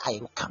 as I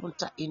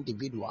encounter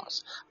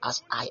individuals,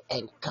 as I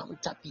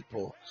encounter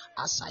people,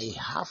 as I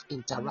have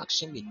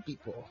interaction with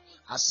people,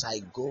 as I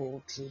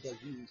go through the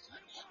week,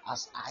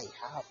 as I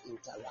have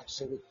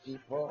interaction with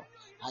people,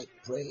 I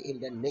pray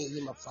in the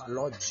name of our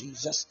Lord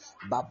Jesus,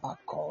 Baba,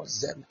 cause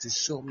them to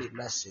show me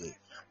mercy.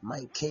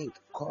 My King,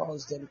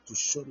 cause them to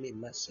show me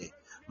mercy.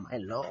 My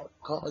Lord,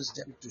 cause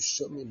them to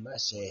show me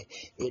mercy.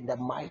 In the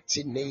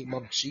mighty name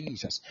of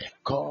Jesus,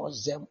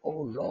 cause them,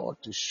 oh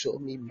Lord, to show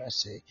me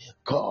mercy.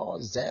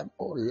 Cause them,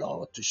 oh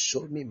Lord, to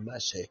show me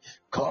mercy.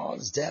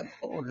 Cause them,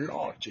 oh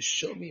Lord, to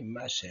show me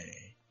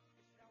mercy.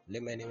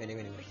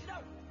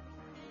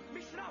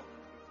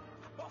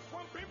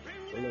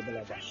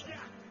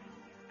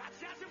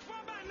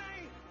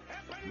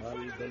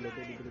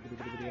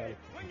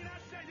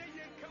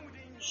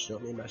 Show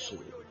me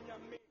mercy.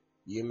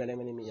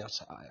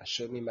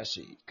 Show me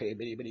mercy.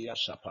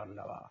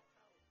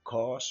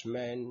 Cause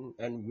men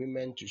and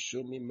women to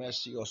show me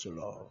mercy also,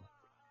 Lord.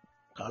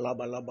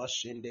 Kalabalaba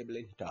shinde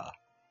blinta.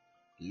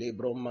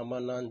 Libro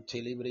mamanan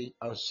telibri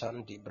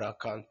ansandi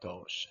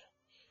bracantos.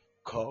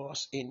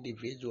 Cause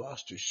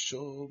individuals to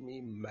show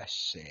me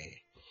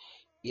mercy.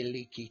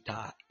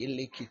 Ilikita,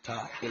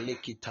 ilikita,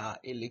 ilikita,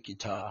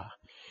 ilikita.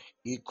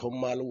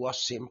 Ikomalwa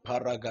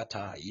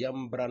simparagata,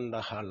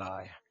 yambranda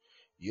halaya.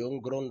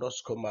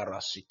 Yongrondos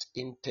komarasit,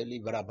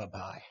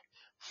 intelibrababai.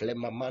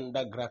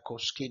 Flemamanda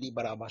grakoskidi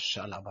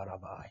barabashala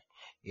barabai.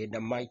 In the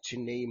mighty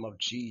name of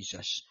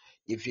Jesus,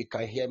 if you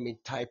can hear me,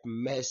 type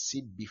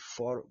mercy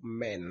before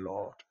men,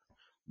 Lord.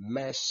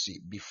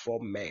 Mercy before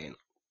men.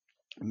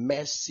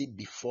 Mercy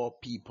before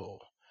people.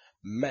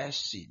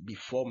 Mercy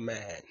before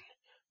men.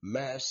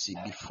 Mercy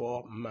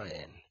before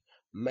men.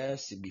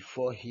 mercy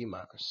before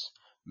humans,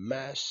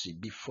 mercy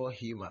before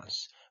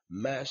humans,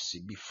 mercy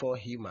before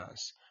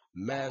humans,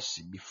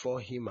 mercy before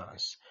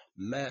humans,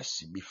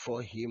 mercy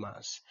before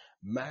humans,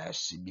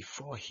 mercy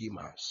before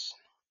humans.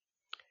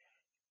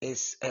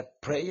 It's a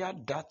prayer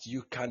that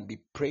you can be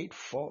prayed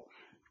for,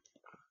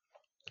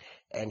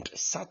 and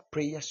such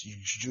prayers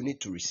you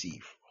need to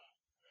receive.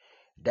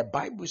 The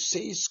Bible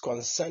says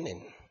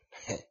concerning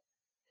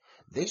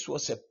this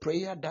was a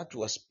prayer that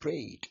was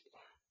prayed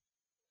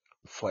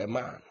for a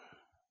man.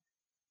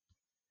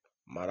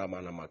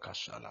 Maramana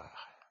makashala.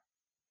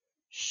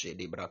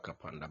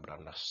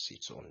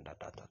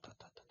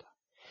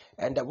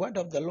 And the word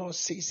of the Lord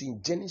says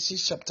in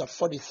Genesis chapter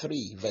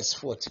 43 verse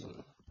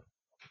 14,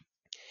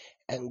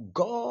 and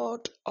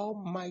God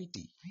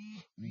Almighty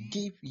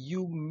give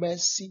you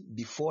mercy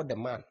before the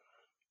man,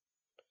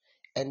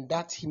 and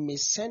that he may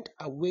send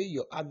away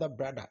your other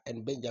brother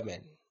and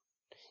Benjamin.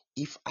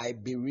 If I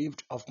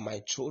bereaved of my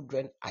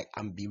children, I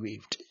am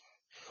bereaved.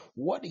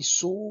 What is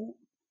so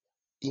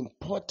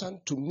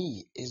important to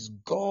me is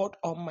God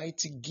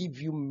Almighty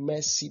give you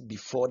mercy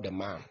before the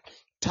man.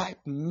 Type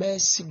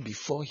mercy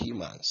before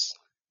humans.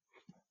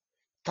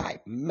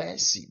 Type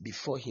mercy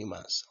before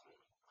humans.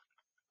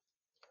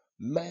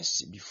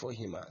 Mercy before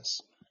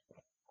humans.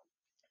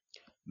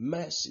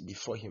 Mercy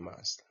before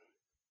humans.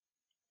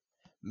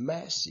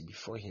 Mercy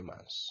before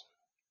humans.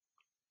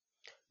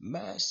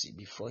 Mercy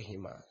before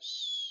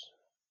humans.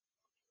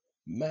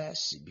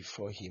 Mercy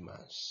before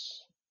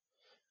humans.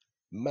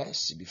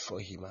 Mercy before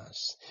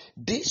humans.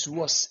 This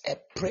was a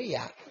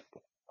prayer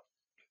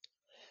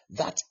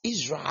that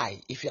Israel,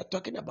 if you are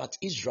talking about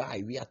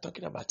Israel, we are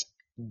talking about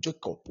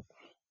Jacob.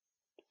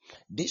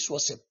 This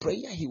was a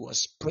prayer he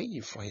was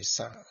praying for his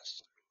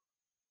sons.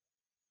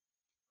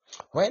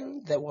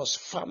 When there was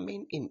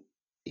famine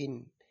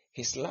in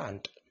his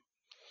land,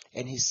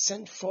 and he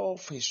sent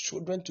forth his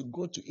children to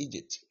go to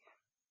Egypt,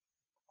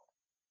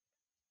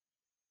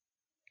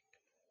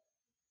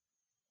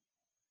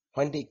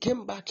 when they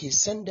came back, he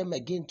sent them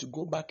again to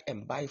go back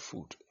and buy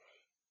food.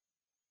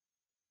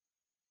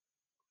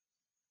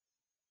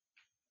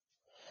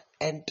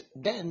 And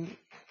then,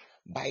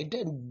 by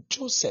then,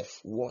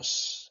 Joseph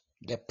was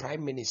the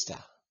prime minister.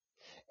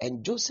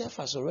 And Joseph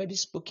has already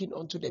spoken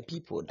unto the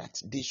people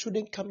that they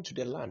shouldn't come to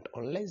the land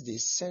unless they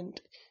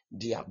send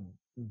their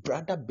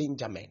brother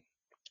Benjamin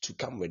to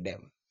come with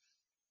them.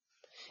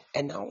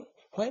 And now,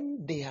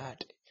 when they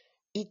had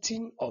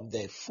eaten of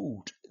the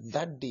food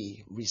that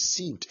they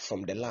received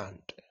from the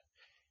land,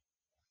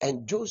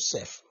 and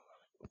Joseph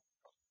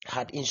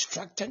had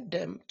instructed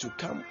them to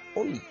come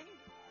only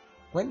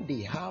when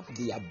they have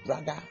their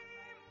brother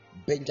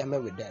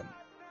Benjamin with them.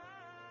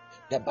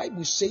 The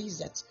Bible says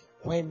that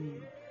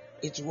when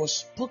it was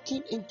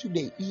spoken into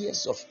the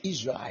ears of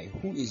Israel,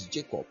 who is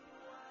Jacob,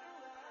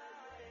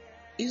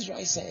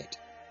 Israel said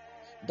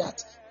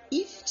that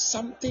if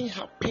something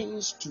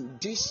happens to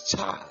this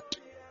child,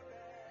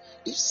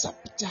 if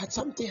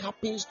something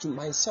happens to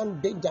my son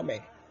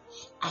Benjamin,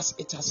 as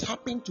it has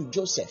happened to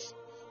Joseph,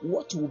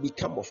 what will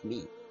become of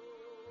me?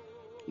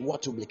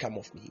 What will become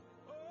of me?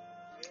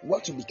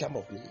 What will become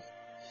of me?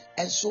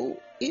 And so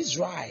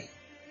Israel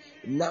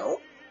now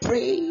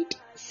prayed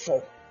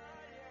for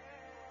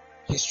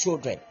his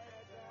children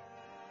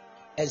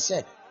and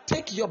said,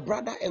 take your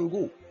brother and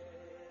go.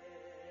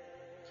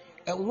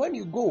 And when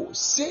you go,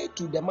 say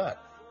to the man,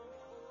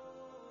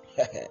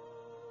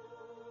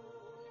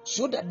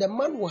 so that the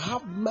man will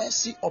have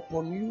mercy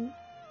upon you,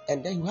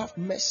 and then you have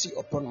mercy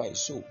upon my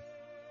soul.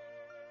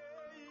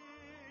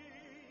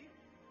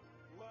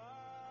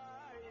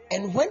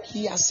 And when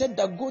he has said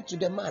that, go to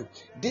the man,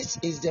 this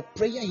is the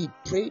prayer he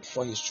prayed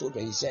for his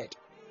children. He said,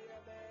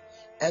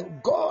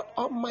 and God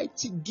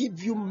Almighty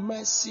give you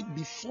mercy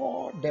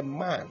before the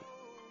man.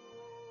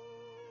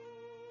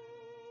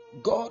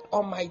 God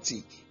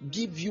Almighty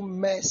give you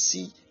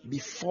mercy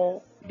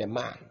before the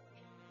man.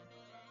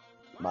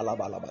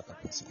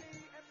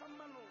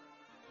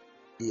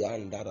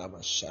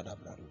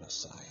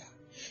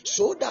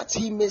 So that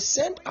he may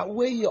send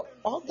away your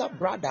other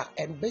brother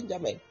and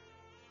Benjamin.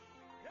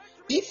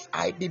 If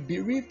I be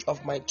bereaved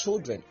of my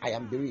children, I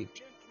am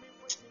bereaved.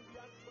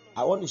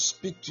 I want to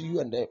speak to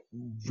you and then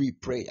we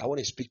pray. I want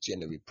to speak to you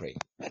and then we pray.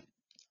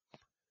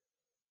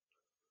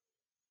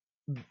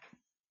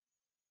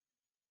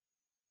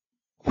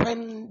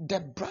 When the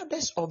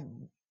brothers of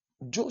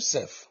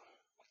Joseph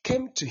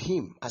came to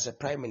him as a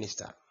prime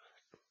minister,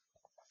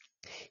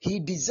 he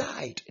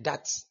desired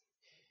that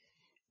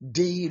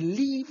they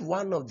leave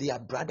one of their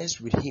brothers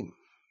with him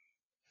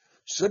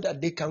so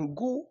that they can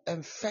go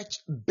and fetch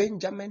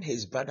Benjamin,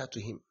 his brother, to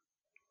him.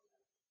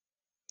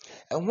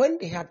 And when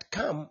they had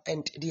come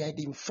and they had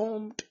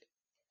informed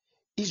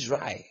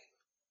Israel,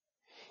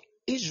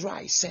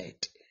 Israel said,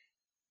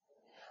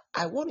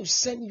 I want to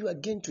send you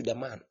again to the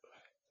man.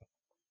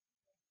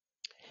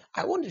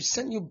 I want to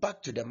send you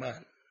back to the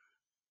man.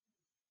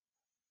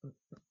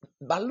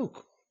 But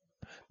look,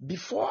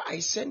 before I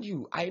send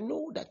you, I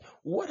know that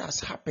what has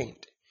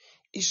happened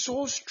is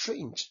so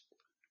strange.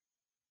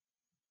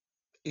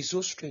 It's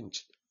so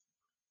strange.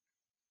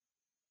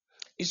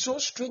 It's so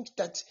strange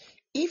that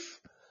if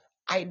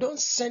I don't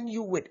send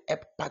you with a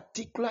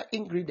particular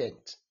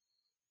ingredient,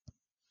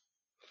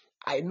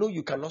 I know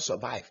you cannot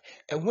survive.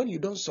 And when you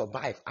don't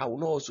survive, I will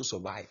not also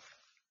survive.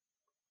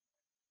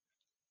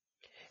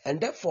 And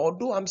therefore,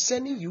 although I'm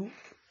sending you,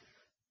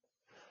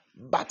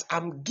 but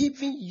I'm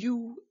giving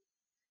you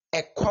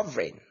a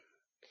covering.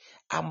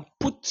 I'm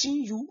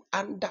putting you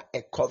under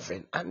a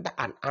covering, under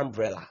an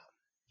umbrella.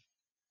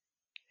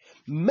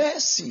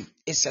 Mercy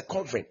is a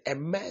covering,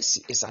 and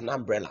mercy is an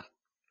umbrella.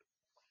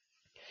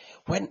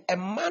 When a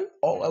man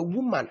or a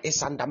woman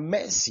is under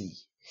mercy,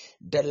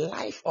 the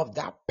life of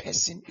that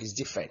person is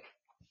different.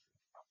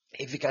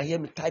 If you can hear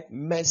me, type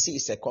mercy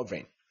is a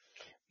covering.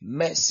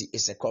 Mercy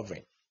is a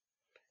covering.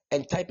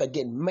 And type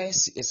again,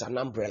 mercy is an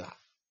umbrella.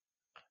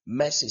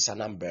 Mercy is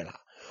an umbrella.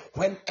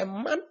 When a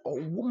man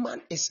or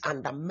woman is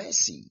under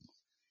mercy,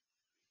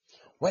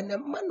 when a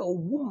man or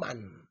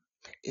woman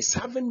is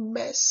having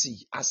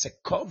mercy as a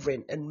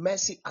covering and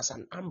mercy as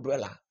an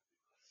umbrella,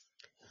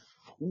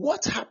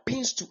 what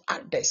happens to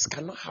others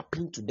cannot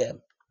happen to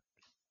them.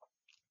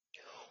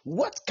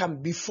 What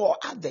can befall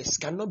others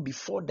cannot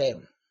befall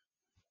them.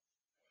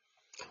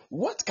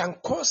 What can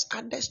cause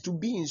others to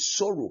be in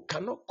sorrow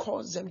cannot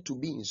cause them to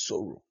be in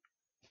sorrow.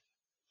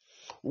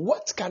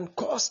 What can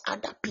cause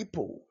other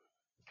people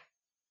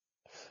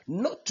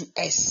not to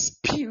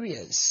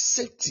experience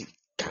safety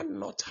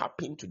cannot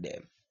happen to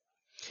them.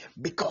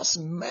 Because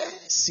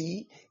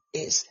mercy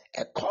is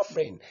a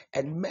covering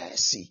and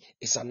mercy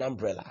is an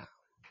umbrella.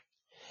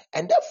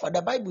 And therefore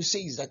the Bible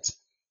says that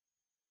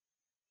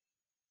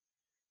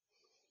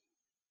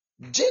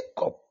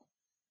Jacob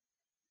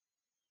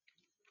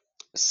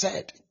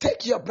said,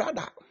 take your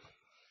brother,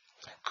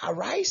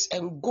 arise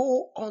and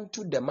go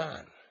unto the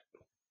man,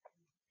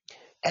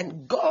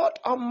 and God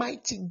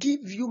Almighty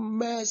give you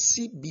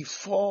mercy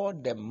before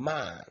the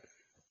man.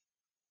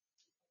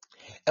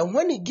 And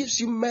when he gives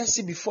you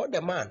mercy before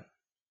the man,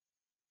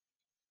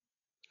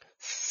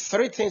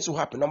 three things will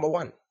happen. Number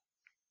one,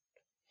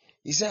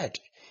 he said,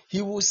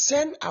 he will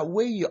send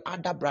away your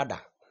other brother.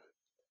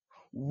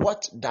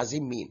 What does it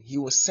mean? He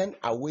will send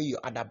away your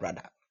other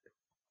brother.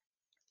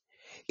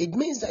 It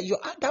means that your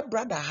other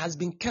brother has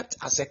been kept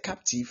as a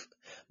captive,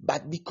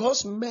 but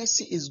because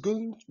mercy is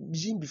going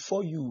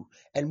before you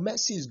and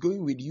mercy is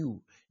going with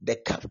you, the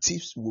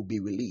captives will be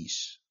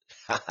released.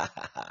 The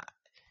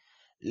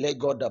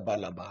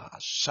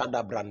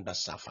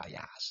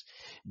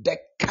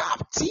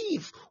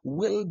captive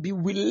will be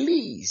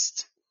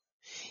released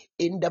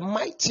in the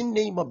mighty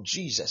name of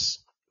Jesus.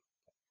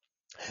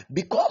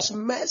 Because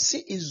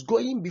mercy is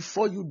going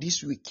before you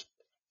this week,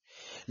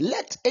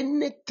 let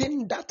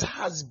anything that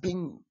has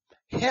been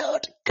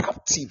held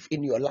captive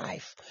in your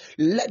life,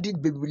 let it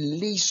be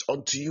released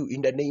unto you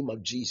in the name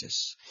of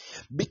Jesus.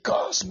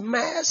 Because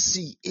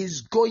mercy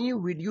is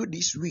going with you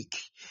this week,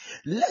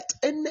 let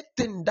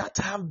anything that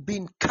have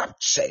been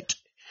captured,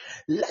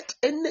 let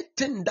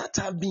anything that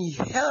have been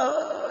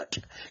held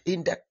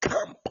in the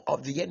camp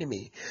of the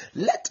enemy,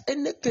 let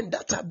anything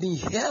that have been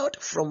held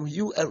from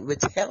you and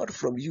withheld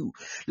from you,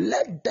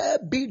 let there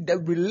be the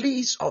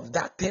release of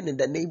that thing in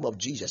the name of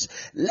Jesus.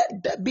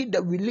 Let there be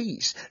the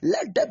release.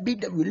 Let there be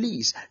the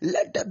release.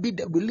 Let there be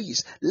the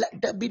release.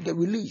 Let there be the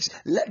release.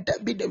 Let there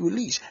be the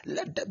release.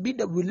 Let there be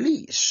the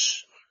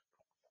release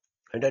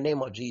in the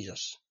name of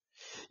Jesus.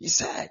 He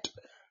said,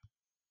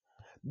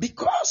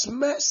 because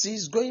mercy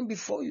is going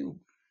before you,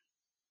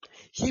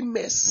 he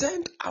may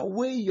send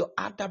away your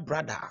other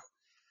brother.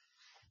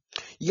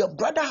 Your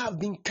brother have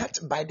been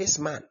kept by this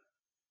man.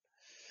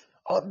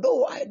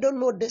 Although I don't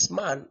know this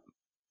man,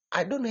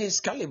 I don't know his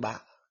caliber,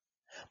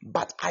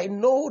 but I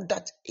know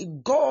that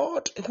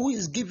God who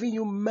is giving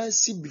you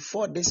mercy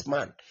before this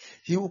man,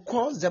 he will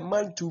cause the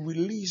man to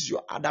release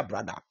your other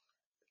brother.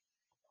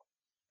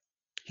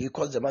 He will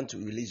cause the man to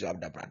release your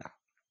other brother.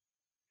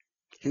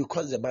 He will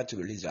cause the man to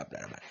release your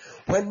brother.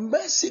 When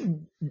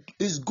mercy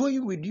is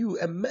going with you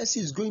and mercy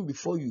is going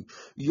before you,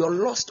 your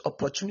lost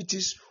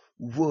opportunities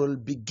will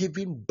be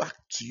given back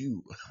to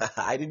you.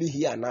 I didn't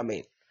hear an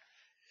amen.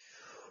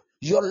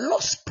 Your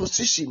lost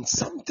position,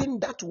 something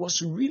that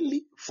was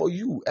really for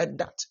you and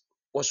that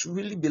was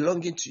really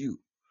belonging to you.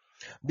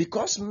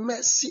 Because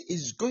mercy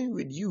is going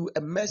with you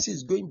and mercy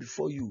is going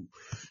before you,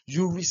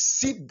 you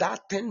receive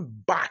that thing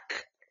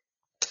back.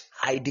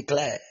 I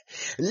declare,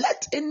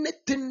 let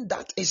anything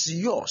that is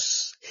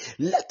yours,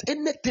 let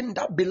anything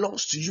that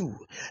belongs to you,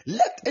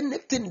 let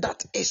anything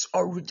that is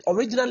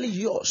originally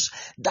yours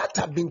that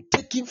have been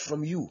taken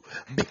from you,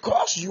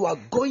 because you are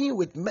going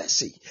with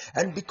mercy,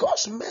 and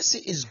because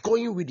mercy is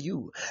going with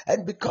you,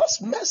 and because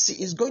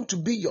mercy is going to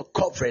be your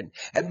covering,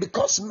 and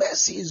because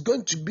mercy is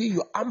going to be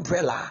your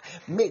umbrella,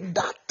 may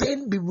that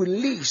thing be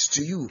released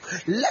to you.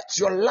 Let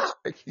your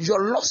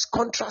lost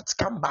contracts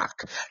come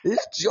back.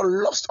 Let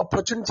your lost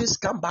opportunities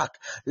come back.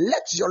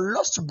 Let your your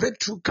lost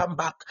breakthrough come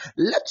back.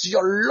 Let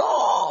your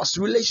lost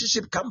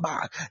relationship come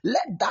back.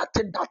 Let that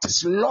thing that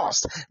is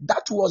lost,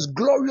 that was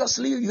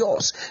gloriously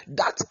yours,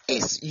 that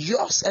is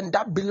yours and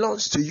that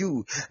belongs to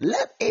you,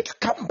 let it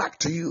come back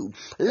to you.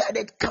 Let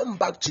it come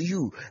back to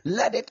you.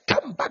 Let it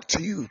come back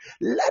to you.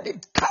 Let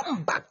it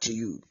come back to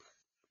you.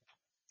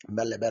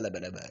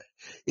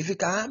 If you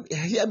can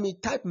hear me,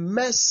 type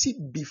mercy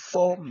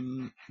before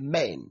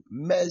men.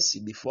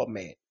 Mercy before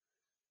men.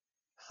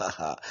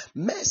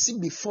 Mercy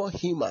before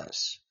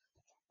humans.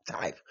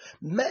 Type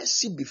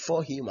mercy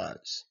before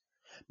humans.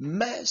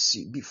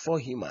 Mercy before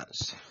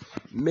humans.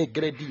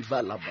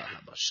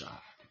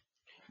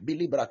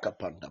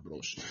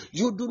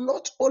 You do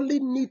not only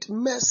need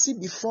mercy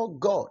before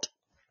God,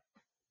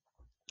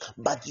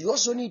 but you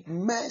also need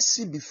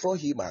mercy before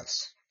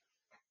humans.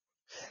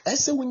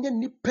 Ese unye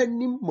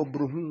nipenim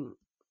mobruhu.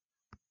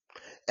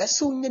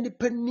 Ese unye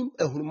nipenim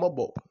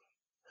ehumobo.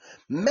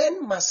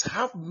 Men must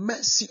have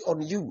mercy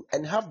on you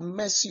and have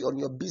mercy on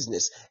your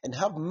business and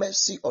have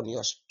mercy on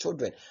your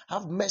children,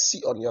 have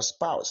mercy on your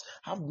spouse,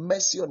 have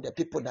mercy on the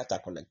people that are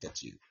connected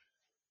to you.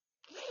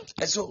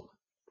 And so,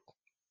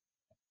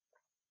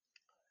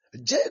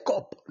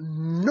 Jacob,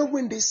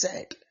 knowing this,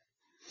 said,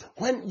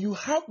 when you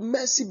have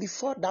mercy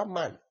before that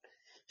man,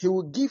 he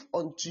will give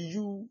unto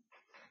you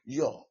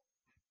your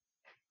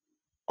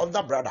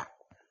other brother.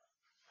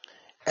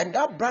 And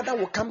that brother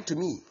will come to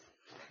me.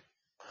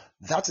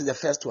 That is the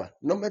first one.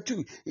 Number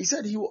two, he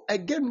said he will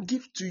again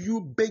give to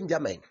you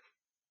Benjamin.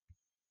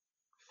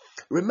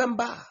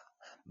 Remember,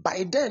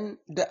 by then,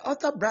 the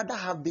other brother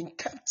have been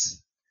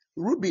kept.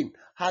 Reuben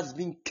has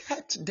been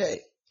kept there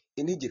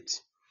in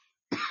Egypt.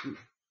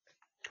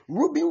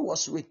 Reuben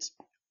was with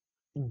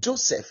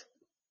Joseph,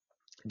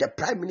 the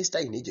prime minister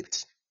in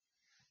Egypt.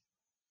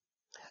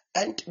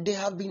 And they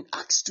have been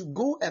asked to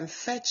go and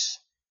fetch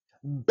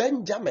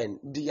Benjamin,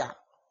 their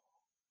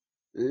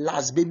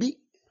last baby,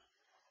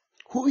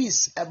 who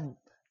is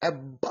a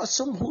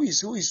bosom who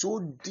is so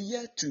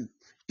dear to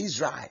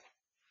Israel.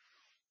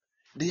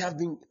 They have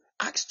been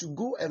asked to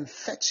go and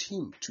fetch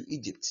him to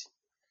Egypt.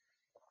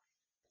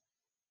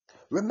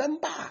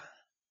 Remember,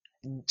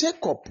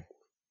 Jacob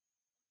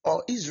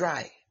or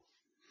Israel,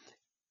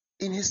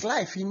 in his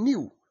life, he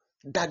knew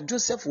that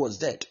Joseph was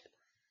dead.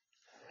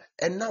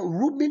 And now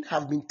Reuben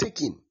have been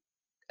taken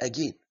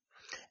again.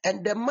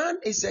 And the man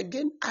is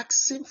again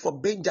asking for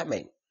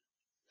Benjamin.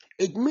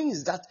 It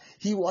means that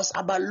he was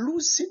about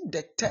losing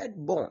the third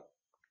born.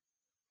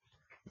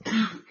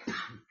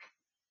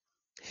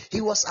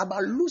 He was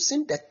about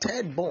losing the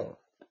third born,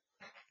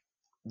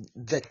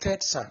 the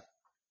third son.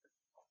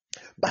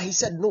 But he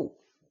said, no,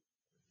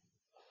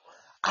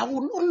 I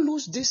will not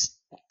lose this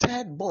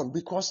third born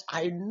because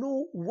I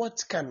know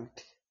what can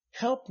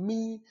help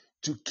me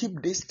to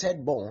keep this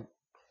third born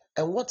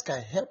and what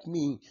can help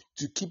me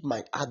to keep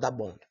my other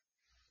born.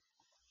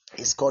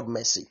 It's called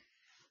mercy.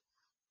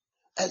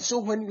 And so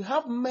when you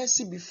have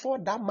mercy before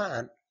that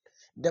man,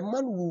 the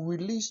man will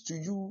release to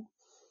you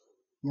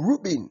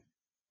Reuben,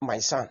 my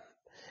son,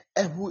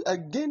 and who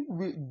again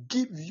will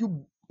give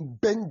you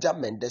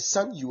Benjamin, the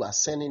son you are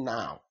sending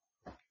now.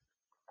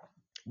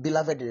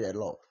 Beloved in the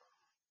Lord,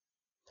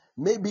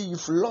 maybe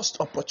you've lost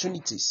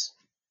opportunities.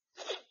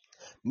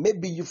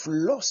 Maybe you've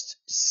lost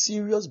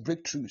serious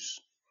breakthroughs.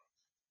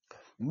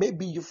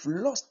 Maybe you've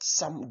lost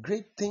some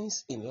great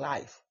things in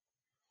life.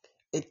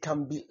 It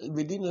can be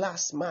within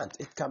last month.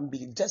 It can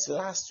be just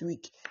last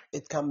week.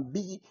 It can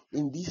be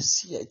in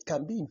this year. It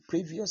can be in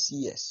previous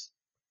years.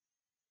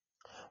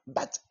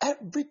 But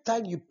every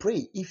time you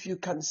pray, if you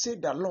can say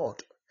the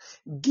Lord,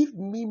 give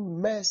me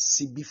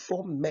mercy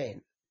before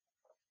men,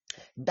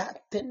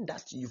 that thing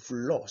that you've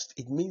lost,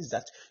 it means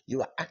that you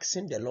are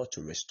asking the Lord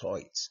to restore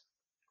it.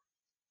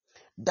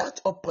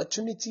 That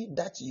opportunity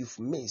that you've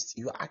missed,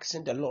 you are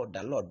asking the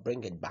Lord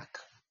bring it back.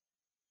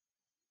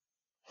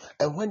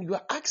 And when you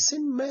are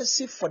asking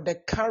mercy for the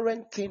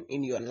current thing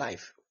in your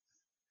life,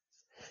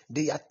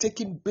 they are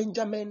taking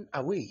Benjamin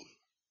away.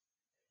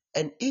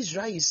 And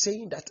Israel is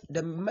saying that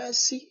the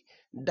mercy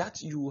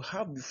that you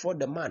have before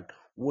the man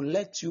will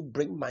let you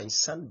bring my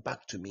son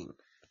back to me.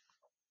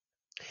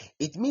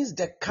 It means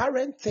the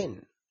current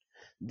thing,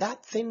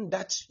 that thing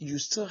that you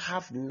still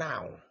have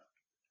now,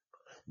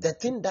 the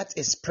thing that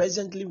is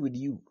presently with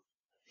you,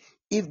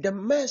 if the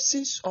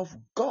mercies of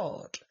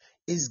God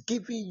is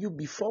giving you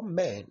before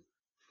men,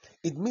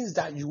 it means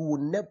that you will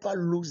never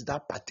lose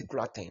that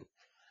particular thing.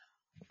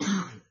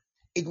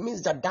 It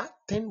means that that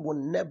thing will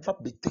never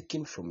be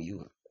taken from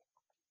you.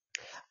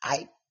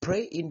 I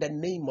pray in the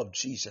name of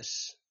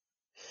Jesus.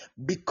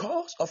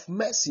 Because of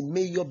mercy,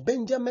 may your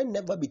Benjamin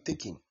never be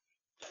taken.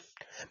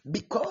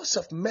 Because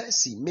of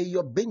mercy, may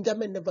your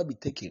Benjamin never be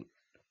taken.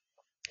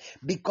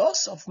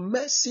 Because of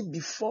mercy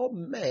before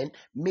men,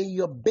 may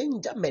your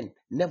Benjamin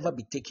never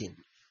be taken.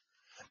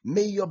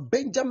 May your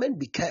Benjamin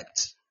be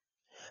kept.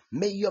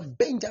 May your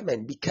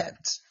Benjamin be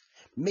kept.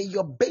 May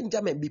your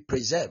Benjamin be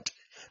preserved.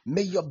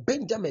 May your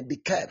Benjamin be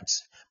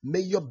kept.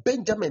 May your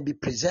Benjamin be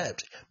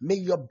preserved. May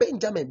your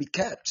Benjamin be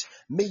kept.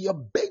 May your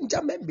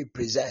Benjamin be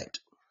preserved.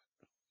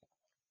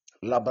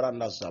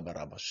 Labranda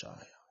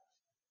Zabarabashaya.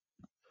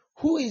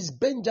 Who is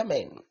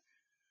Benjamin?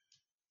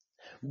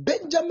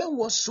 Benjamin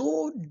was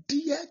so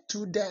dear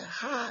to the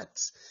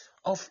heart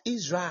of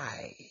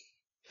Israel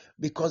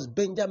because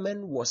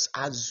Benjamin was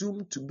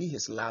assumed to be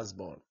his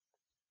lastborn.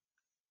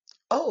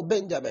 Oh,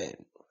 Benjamin.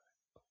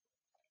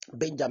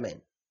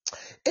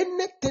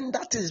 Anything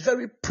that is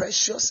very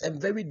precious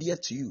and very dear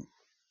to you,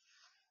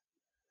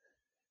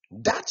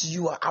 that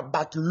you are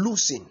about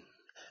losing,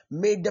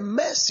 may the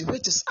mercy,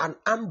 which is an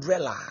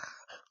umbrella,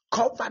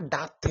 cover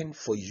that thing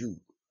for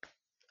you.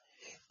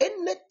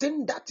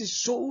 Anything that is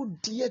so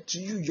dear to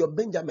you, your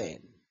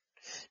Benjamin,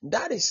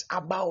 that is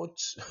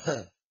about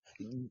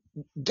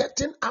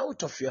getting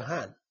out of your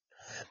hand,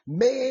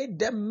 may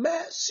the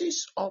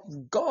mercies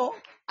of God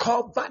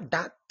cover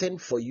that thing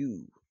for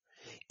you.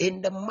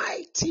 In the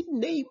mighty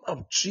name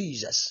of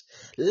Jesus,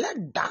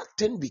 let that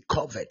thing be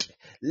covered.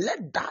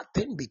 Let that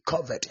thing be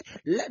covered.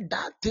 Let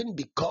that thing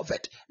be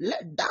covered.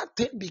 Let that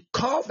thing be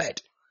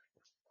covered.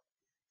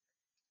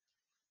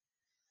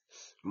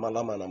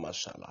 Malamana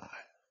mashallah.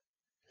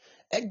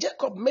 And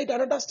Jacob made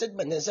another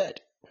statement and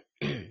said,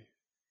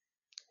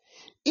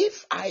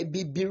 if I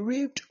be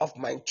bereaved of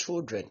my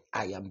children,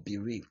 I am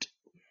bereaved.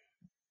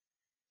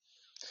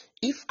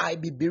 If I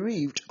be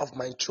bereaved of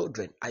my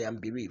children, I am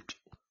bereaved.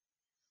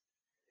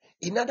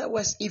 In other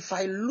words, if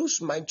I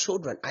lose my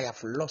children, I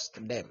have lost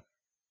them.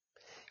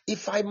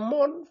 If I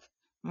mourn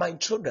my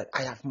children,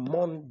 I have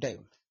mourned them.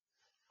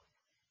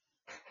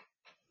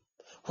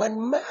 When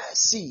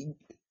mercy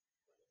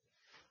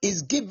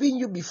is given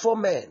you before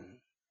men,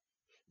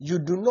 you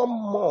do not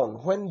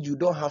mourn when you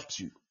don't have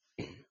to.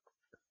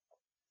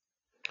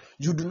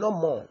 You do not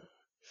mourn.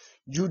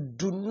 You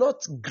do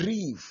not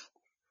grieve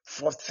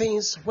for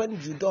things when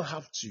you don't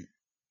have to.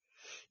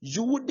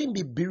 You wouldn't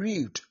be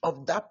bereaved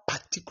of that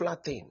particular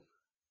thing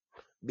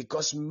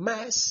because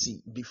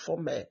mercy before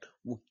men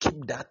will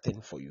keep that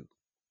thing for you.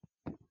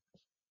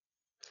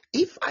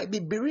 If I be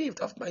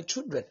bereaved of my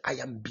children, I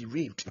am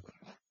bereaved.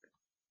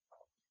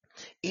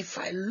 If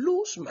I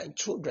lose my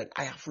children,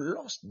 I have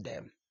lost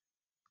them.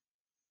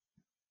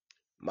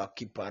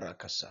 Makipara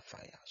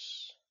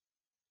kasafayas.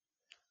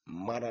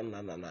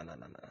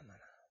 Maranananananana.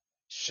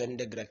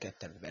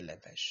 Shendegreketen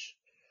velevesh.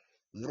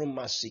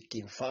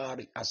 Vrumasikin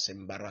fari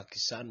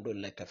asembarakisando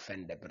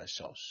lekefende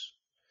bresos.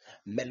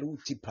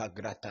 Meluti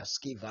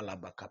pagrataski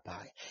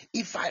valabakapai.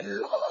 If I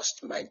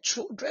lost my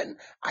children,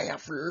 I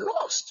have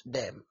lost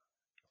them.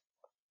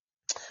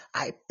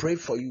 I pray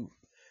for you.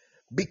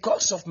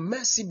 Because of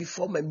mercy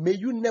before me, may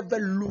you never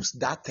lose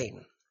that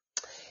thing.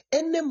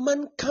 Any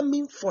man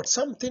coming for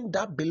something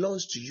that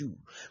belongs to you,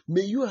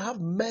 may you have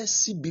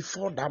mercy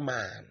before that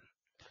man.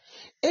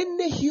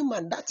 Any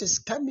human that is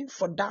coming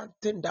for that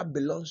thing that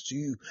belongs to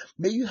you,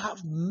 may you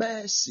have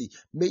mercy.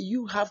 May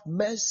you have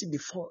mercy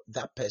before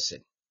that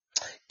person.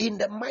 In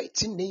the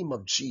mighty name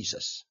of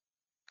Jesus.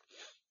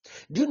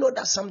 Do you know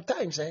that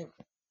sometimes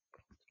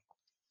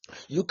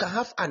you can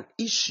have an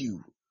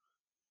issue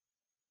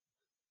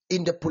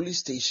in the police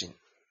station?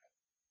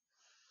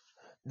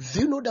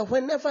 Do you know that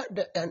whenever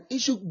an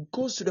issue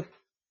goes to the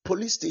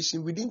police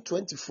station within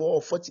 24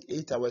 or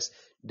 48 hours,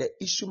 the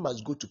issue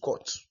must go to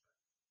court?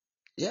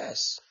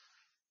 Yes.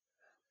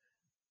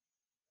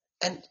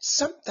 And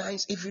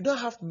sometimes if you don't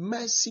have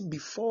mercy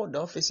before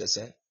the officers,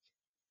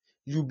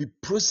 you'll be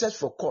processed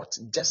for court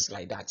just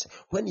like that.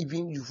 When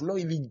even you've not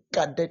even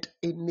gathered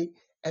any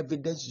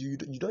evidence, you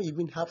don't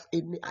even have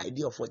any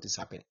idea of what is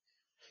happening.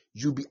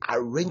 You'll be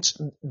arraigned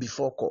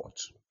before court.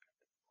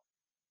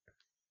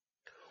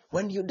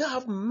 When you don't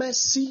have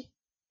mercy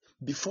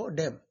before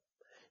them,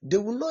 they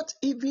will not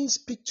even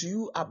speak to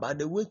you about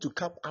the way to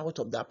come out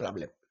of that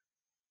problem.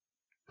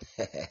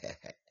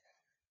 It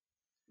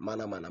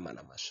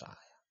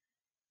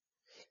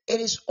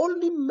is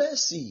only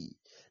mercy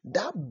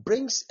that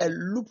brings a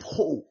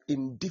loophole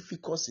in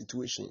difficult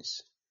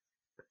situations.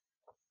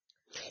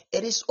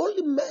 It is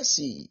only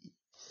mercy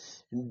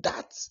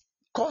that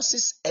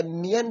causes a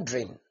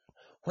meandering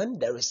when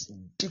there is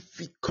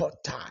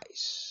difficult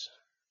ties.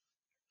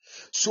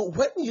 So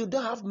when you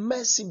don't have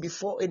mercy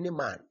before any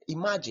man,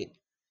 imagine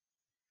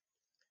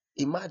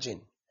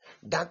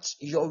that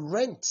your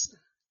rent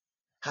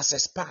has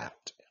expired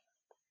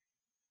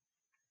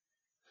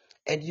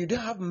and you don't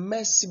have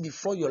mercy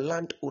before your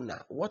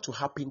landowner. What will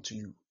happen to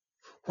you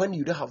when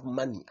you don't have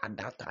money at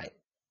that time?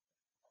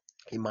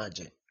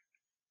 Imagine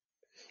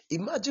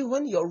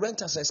when your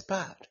rent has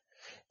expired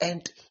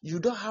and you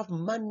don't have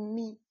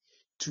money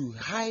to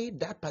hire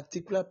that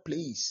particular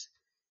place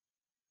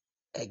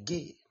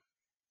again.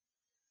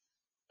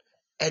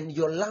 And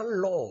your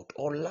landlord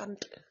or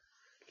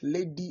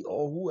landlady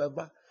or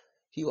whoever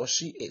he or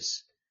she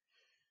is,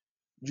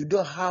 you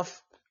don't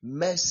have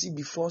mercy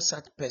before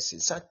such person.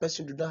 Such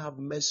person do not have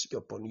mercy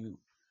upon you.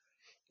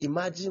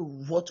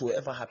 Imagine what will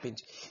ever happen.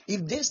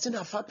 If this thing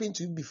have happened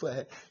to you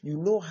before, you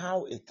know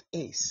how it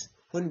is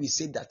when we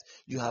say that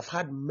you have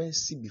had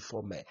mercy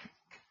before men.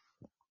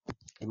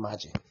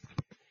 Imagine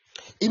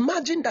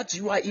that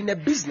you are in a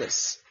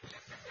business,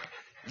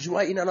 you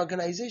are in an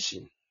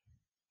organization,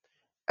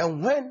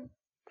 and when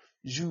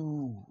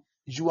you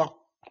are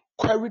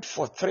queried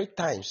for 3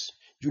 times,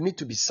 you need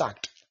to be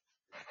sacked.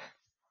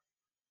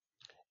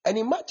 And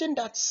imagine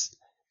that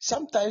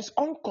sometimes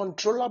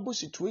uncontrollable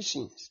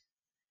situations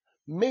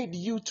made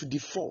you to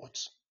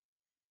default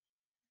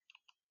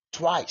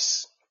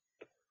twice,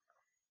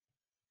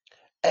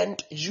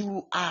 and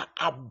you are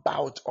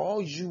about,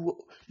 or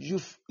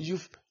you've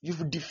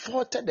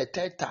defaulted the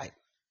 3rd time,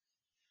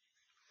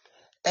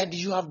 and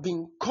you have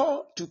been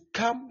called to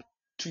come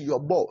to your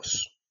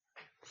boss,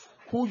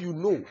 who you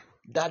know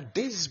that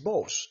this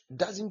boss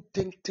doesn't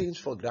take things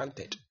for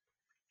granted.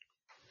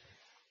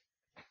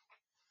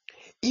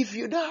 If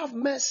you don't have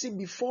mercy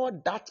before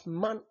that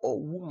man or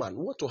woman,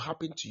 what will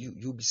happen to you?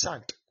 You'll be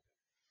sacked.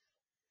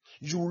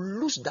 You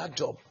lose that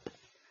job.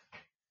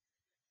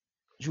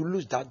 You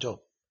lose that job.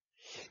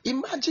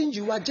 Imagine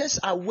you are just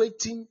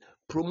awaiting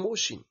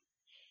promotion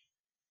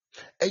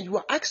and you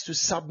are asked to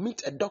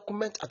submit a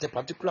document at a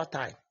particular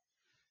time.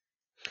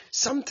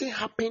 Something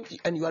happened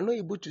and you are not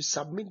able to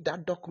submit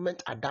that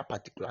document at that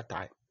particular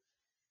time.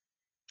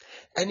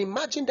 And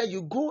imagine that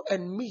you go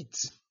and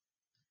meet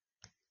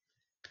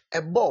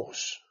a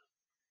boss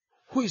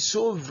who is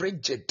so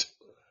rigid,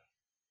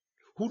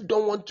 who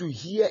don't want to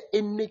hear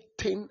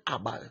anything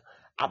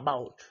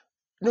about.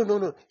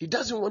 No. He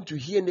doesn't want to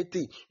hear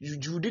anything.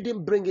 You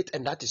didn't bring it,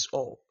 and that is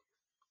all.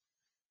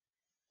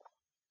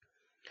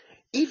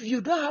 If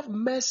you don't have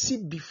mercy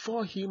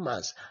before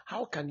humans,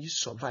 how can you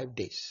survive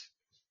this?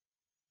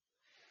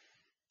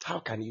 How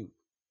can you?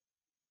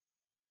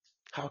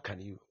 How can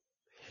you?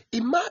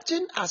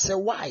 Imagine as a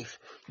wife,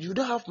 you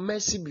don't have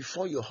mercy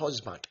before your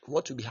husband.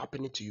 What will be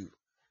happening to you?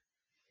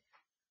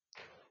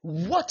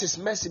 What is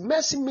mercy?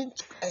 Mercy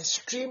means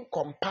extreme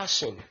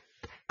compassion.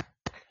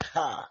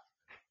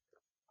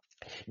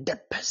 The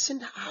person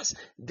has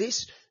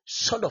this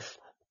sort of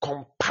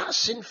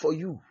compassion for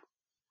you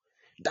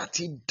that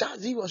he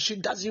or she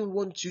doesn't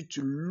want you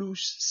to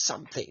lose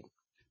something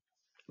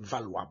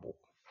valuable.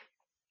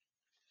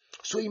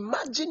 So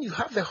imagine you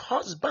have a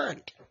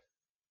husband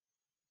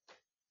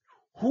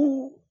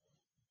who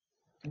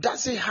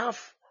doesn't have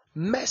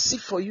mercy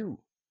for you,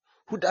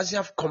 who doesn't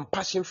have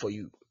compassion for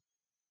you.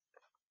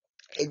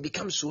 It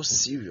becomes so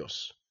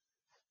serious.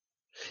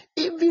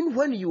 Even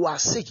when you are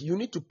sick, you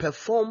need to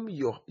perform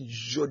your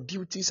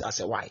duties as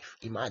a wife.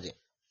 Imagine.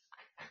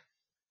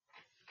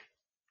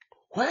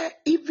 Where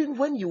even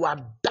when you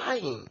are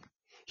dying,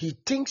 he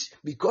thinks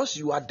because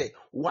you are the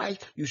wife,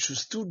 you should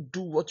still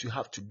do what you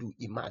have to do.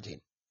 Imagine.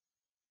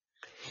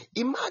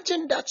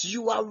 Imagine that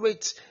you are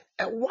with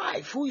a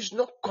wife who is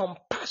not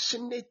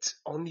compassionate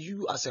on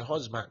you as a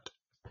husband.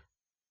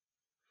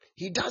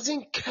 He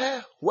doesn't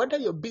care whether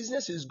your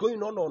business is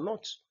going on or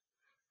not.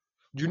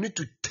 You need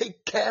to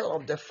take care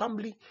of the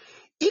family.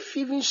 If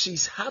even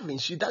she's having,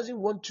 she doesn't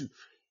want to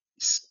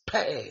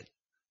spare,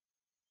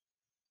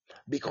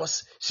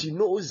 because she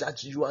knows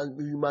that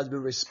you must be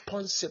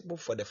responsible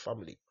for the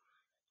family.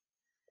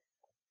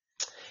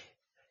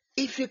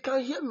 If you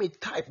can hear me,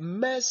 type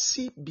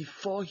mercy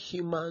before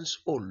humans,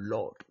 oh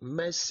Lord.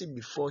 Mercy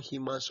before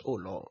humans, oh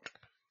Lord.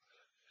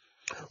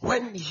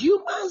 When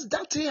humans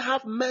that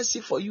have mercy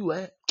for you,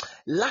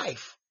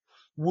 life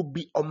will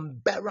be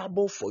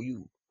unbearable for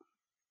you.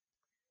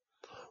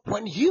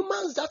 When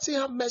humans that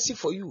have mercy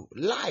for you,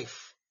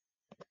 life,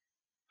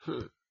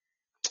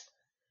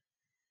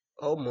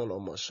 oh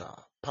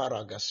monomosha,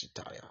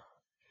 paragasitaya.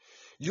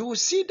 You will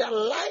see that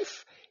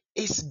life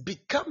is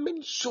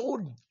becoming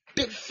so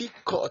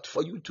difficult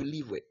for you to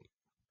live with.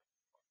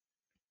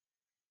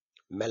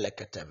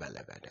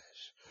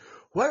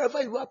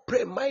 Wherever you are,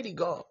 pray, mighty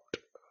God,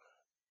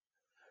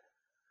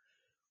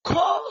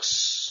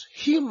 cause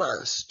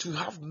humans to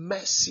have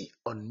mercy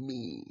on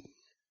me.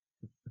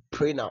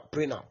 Pray now.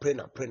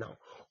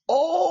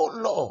 Oh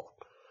Lord,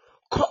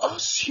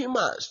 cause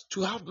humans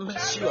to have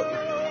mercy on me.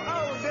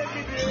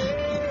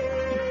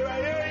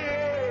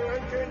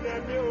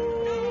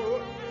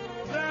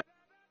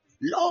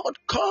 Lord,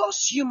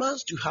 cause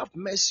humans to have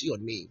mercy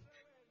on me.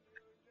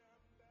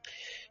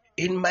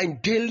 In my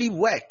daily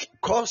work,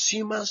 cause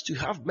humans to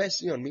have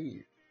mercy on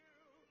me.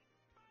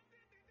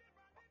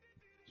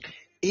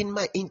 In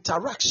my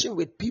interaction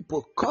with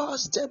people,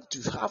 cause them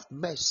to have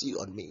mercy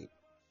on me.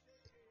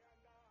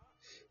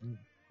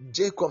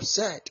 Jacob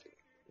said,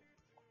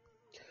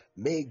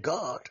 May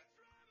God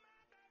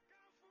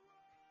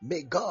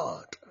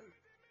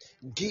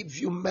give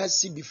you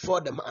mercy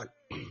before the man.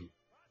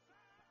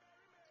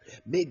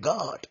 May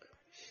God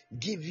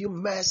give you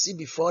mercy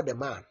before the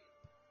man.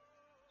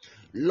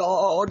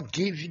 Lord,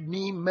 give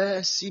me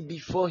mercy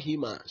before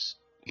humans.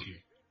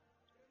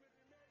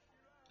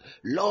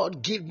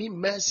 Lord, give me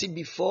mercy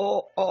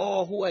before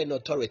all who are in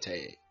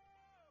authority.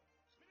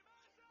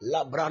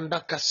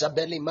 Labranda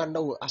kasabeli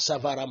mando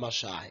asavara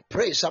mashai.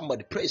 Pray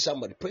somebody.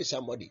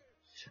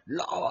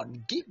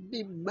 Lord, give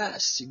me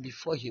mercy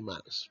before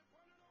humans.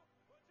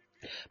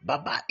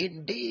 Baba,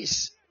 in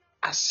this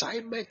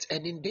assignment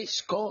and in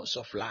this course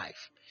of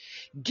life,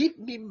 Give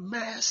me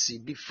mercy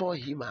before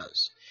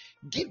humans.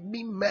 Give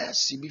me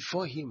mercy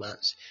before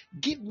humans.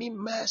 Give me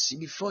mercy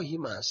before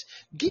humans.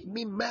 Give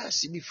me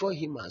mercy before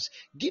humans.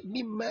 Give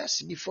me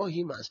mercy before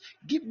humans.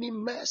 Give me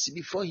mercy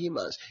before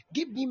humans.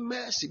 Give me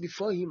mercy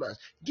before humans.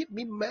 Give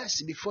me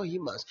mercy before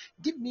humans.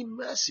 Give me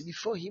mercy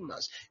before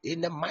humans.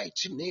 In the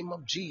mighty name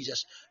of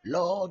Jesus,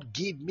 Lord,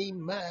 give me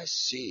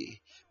mercy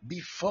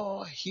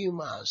before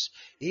humans.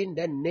 In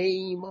the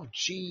name of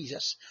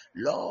Jesus,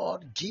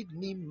 Lord, give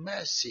me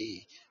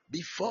mercy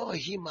before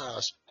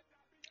humans.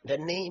 The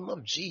name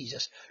of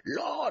Jesus,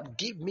 Lord,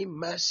 give me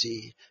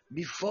mercy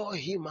before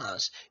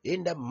humans.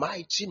 In the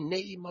mighty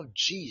name of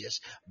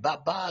Jesus,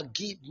 Baba,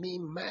 give me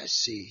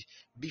mercy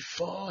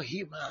before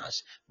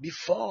humans,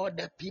 before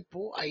the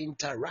people I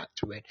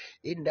interact with.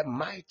 In the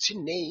mighty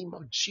name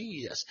of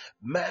Jesus,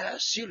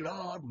 mercy,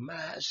 Lord,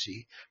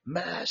 mercy,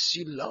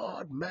 mercy,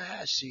 Lord,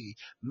 mercy,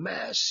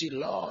 mercy,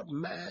 Lord,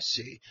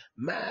 mercy,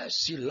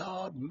 mercy,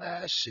 Lord,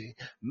 mercy,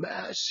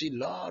 mercy,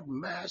 Lord,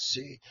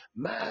 mercy,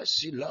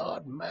 mercy,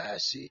 Lord,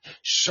 mercy.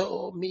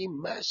 Show me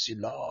mercy,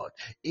 Lord,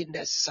 in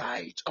the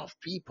sight of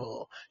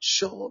people.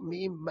 Show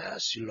me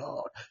mercy,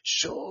 Lord.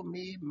 Show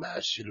me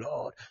mercy,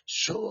 Lord.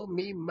 Show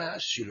me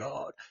mercy,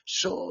 Lord.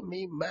 Show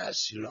me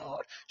mercy,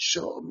 Lord.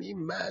 Show me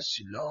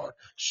mercy, Lord.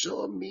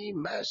 Show me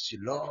mercy,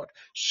 Lord.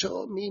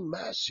 Show me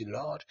mercy,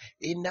 Lord.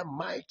 In the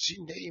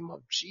mighty name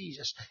of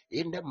Jesus.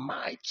 In the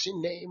mighty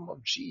name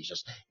of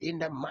Jesus. In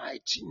the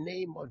mighty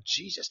name of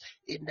Jesus.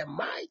 In the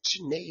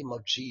mighty name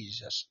of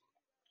Jesus.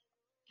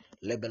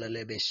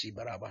 Lebelelebe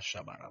shibaraba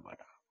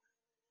shabarabada.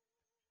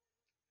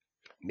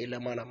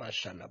 Milamana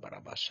mashana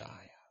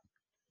barabashaya.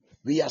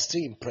 We are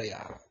still in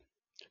prayer.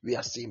 We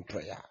are still in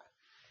prayer.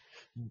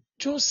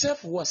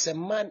 Joseph was a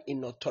man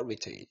in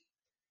authority,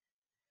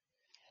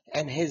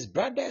 and his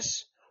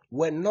brothers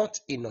were not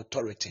in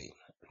authority.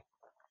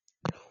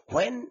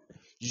 When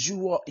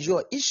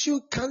your issue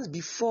comes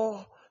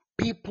before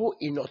people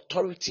in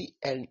authority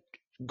and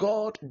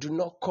God do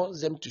not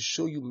cause them to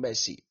show you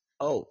mercy.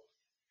 Oh.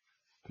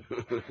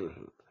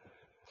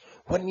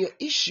 When your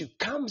issue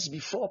comes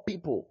before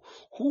people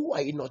who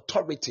are in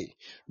authority,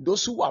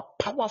 those who are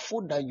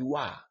powerful than you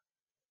are,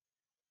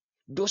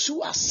 those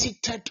who are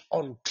seated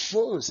on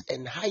thrones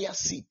and higher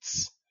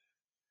seats,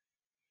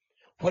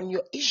 when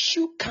your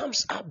issue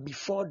comes up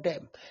before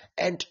them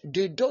and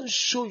they don't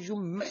show you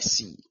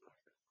mercy,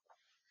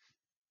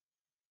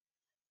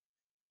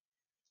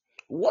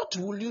 what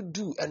will you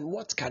do and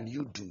what can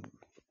you do?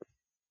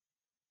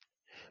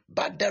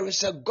 But there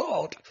is a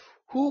God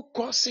who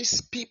causes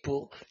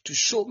people to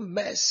show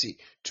mercy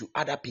to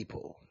other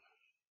people.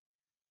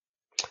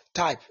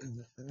 Type,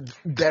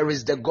 there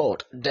is the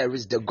God, there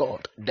is the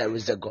God, there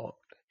is the God.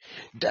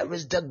 There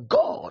is the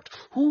God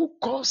who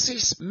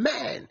causes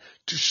men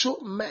to show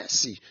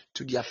mercy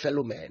to their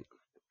fellow men.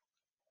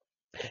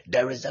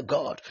 There is a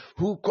God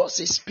who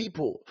causes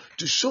people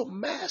to show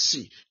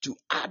mercy to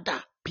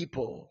other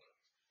people.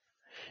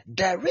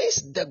 There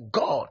is the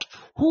God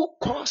who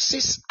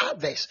causes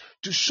others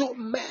to show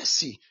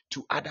mercy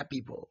to other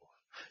people.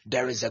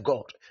 There is a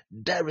God.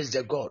 There is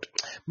a God.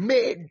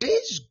 May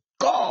this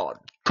God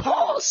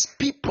cause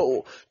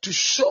people to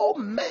show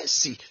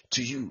mercy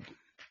to you.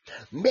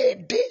 May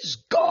this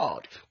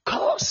God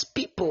cause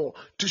people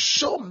to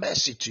show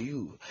mercy to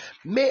you.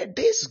 May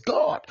this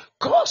God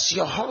cause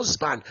your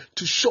husband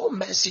to show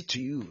mercy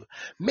to you.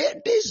 May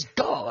this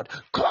God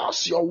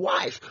cause your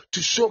wife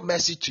to show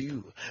mercy to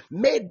you.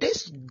 May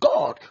this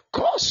God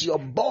cause your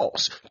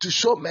boss to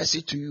show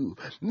mercy to you.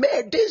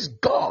 May this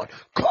God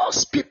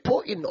cause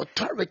people in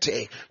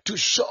authority to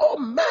show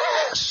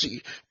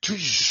mercy to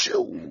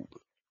you.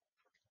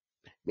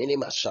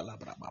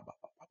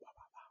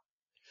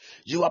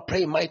 You are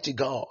praying, mighty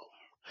God.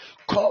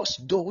 Cause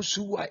those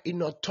who are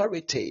in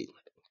authority,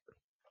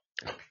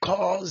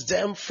 cause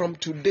them from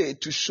today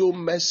to show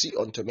mercy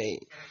unto me.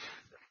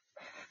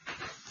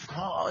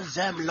 Cause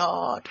them,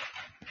 Lord,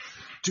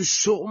 to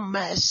show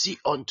mercy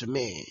unto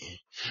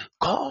me.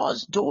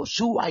 Cause those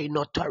who are in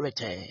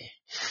authority.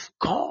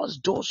 Cause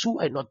those who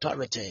are in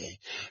authority,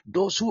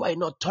 those who are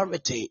in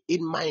authority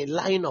in my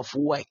line of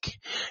work,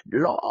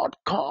 Lord,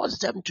 cause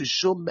them to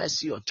show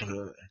mercy unto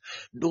me.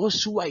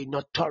 Those who are in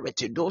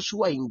authority, those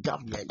who are in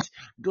government,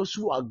 those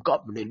who are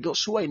governing,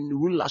 those who are in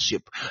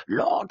rulership,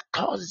 Lord,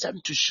 cause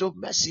them to show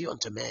mercy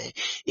unto me.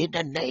 In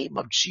the name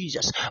of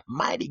Jesus,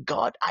 mighty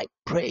God, I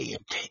pray.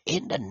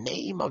 In the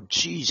name of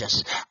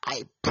Jesus,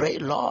 I pray,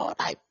 Lord,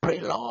 I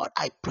pray, Lord,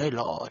 I pray,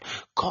 Lord.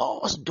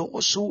 Cause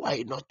those who are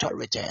in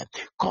authority,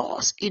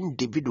 cause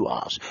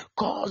individuals,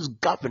 cause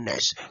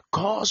governors,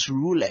 cause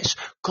rulers,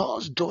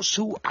 cause those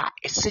who are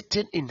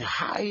sitting in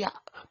higher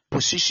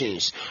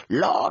positions,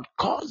 Lord,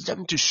 cause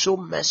them to show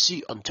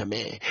mercy unto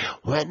me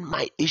when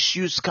my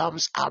issues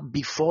comes up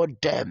before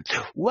them,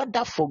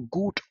 whether for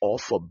good or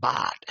for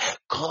bad.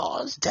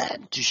 Cause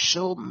them to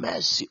show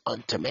mercy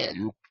unto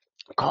me.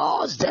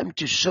 Cause them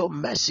to show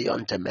mercy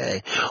unto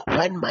me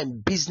when my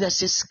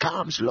businesses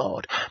comes,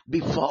 Lord,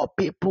 before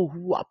people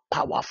who are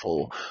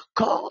powerful.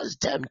 Cause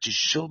them to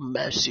show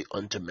mercy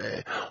unto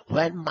me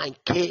when my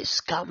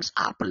case comes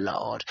up,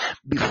 Lord,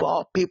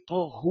 before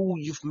people who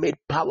you've made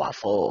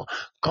powerful.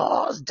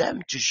 Cause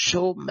them to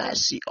show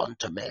mercy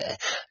unto me.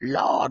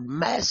 Lord,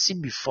 mercy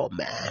before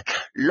men.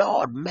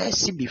 Lord,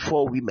 mercy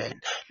before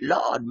women.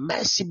 Lord,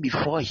 mercy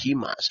before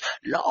humans.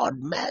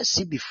 Lord,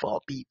 mercy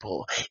before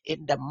people.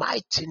 In the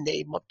mighty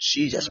name of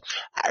Jesus,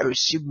 I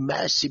receive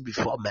mercy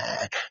before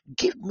man.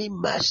 Give me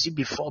mercy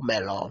before me,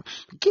 Lord.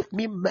 Give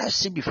me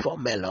mercy before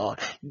me, Lord.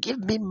 Give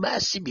me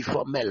mercy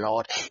before me,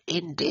 Lord.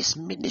 In this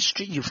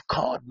ministry you've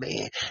called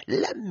me,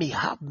 let me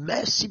have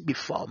mercy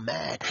before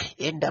man.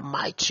 In the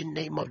mighty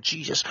name of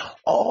Jesus,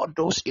 all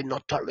those in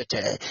authority,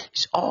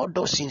 all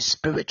those in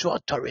spiritual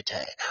authority,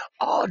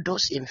 all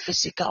those in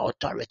physical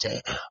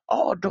authority,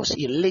 all those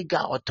in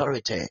legal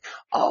authority,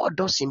 all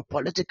those in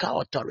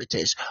political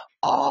authorities,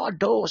 all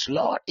those,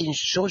 Lord, in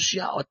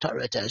social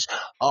authorities,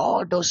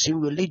 all those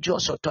in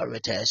religious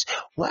authorities,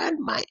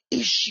 when my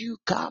issue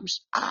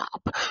comes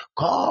up,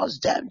 cause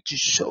them to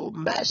show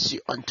mercy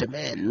unto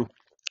men.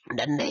 In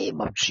the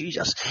name of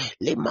Jesus,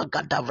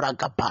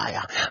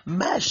 Limagadavrangabai,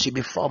 mercy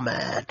before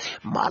man,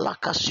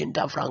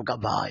 Malakasinda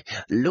Vrangabai,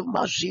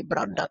 Luma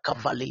Zibranda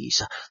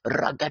Kavalis,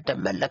 Ragada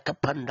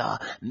Melekapanda,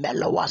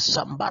 Melowa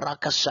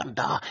Sambaraka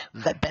Sanda,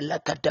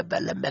 Vebeleka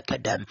Debele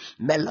Mekedem,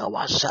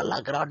 Melowa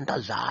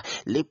Salagrandaza,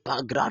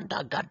 Lipa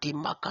Granda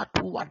Gadima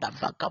Katua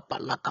Davaka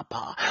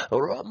Palakapa,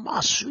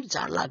 Roma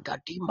Suzala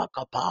Gadima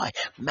Kapai,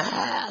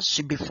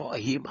 mercy before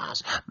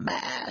humans,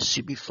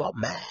 mercy before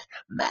man,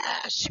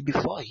 mercy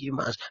before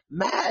humans,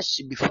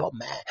 mercy before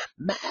man,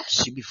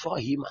 mercy before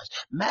humans,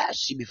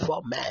 mercy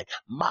before man.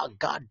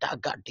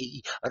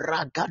 Magadagadi,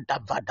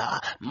 Ragadavada,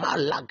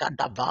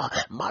 Malagadava,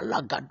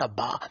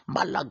 Malagadaba,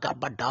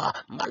 Malagabada,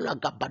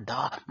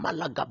 Malagabada,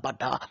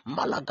 Malagabada,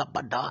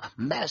 Malagabada,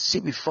 mercy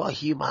before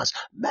humans,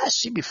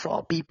 mercy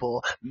before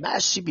people,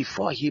 mercy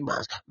before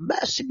humans,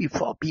 mercy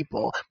before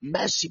people,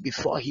 mercy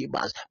before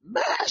humans,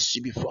 mercy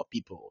before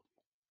people.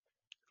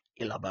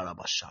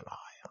 Ilabarabashala.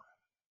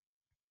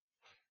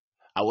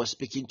 I was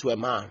speaking to a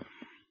man.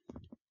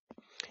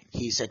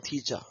 He's a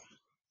teacher,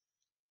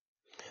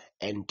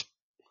 and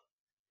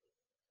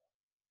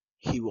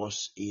he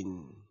was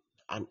in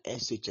an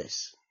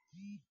SHS.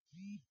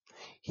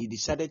 He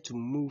decided to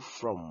move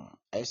from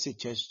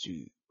SHS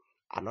to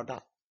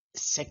another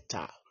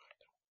sector,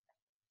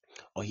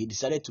 or he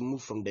decided to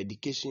move from the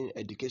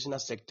educational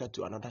sector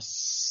to another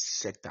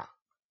sector.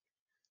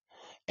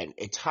 And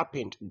it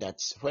happened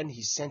that when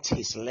he sent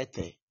his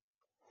letter,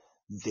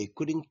 they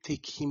couldn't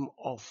take him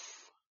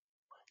off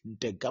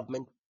the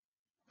government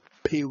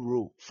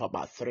payroll for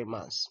about 3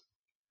 months.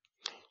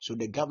 So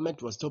the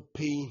government was still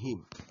paying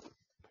him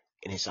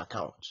in his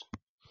account.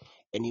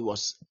 And he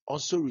was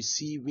also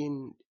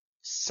receiving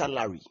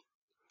salary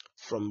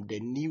from the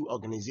new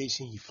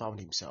organization he found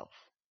himself.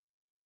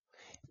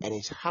 And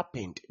it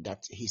happened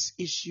that his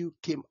issue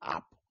came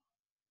up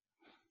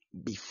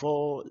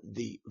before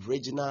the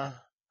regional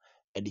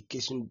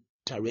education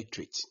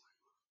directorate.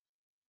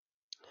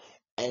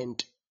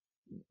 And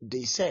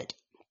they said,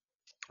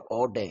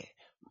 or the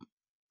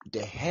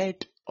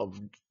head of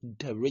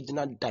the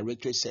regional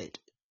directorate said,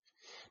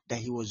 that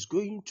he was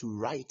going to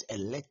write a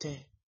letter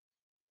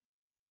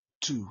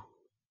to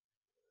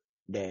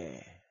the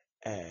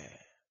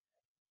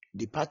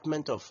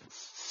Department of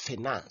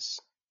Finance,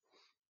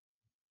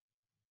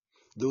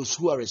 those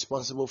who are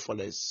responsible for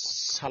the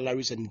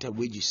salaries and the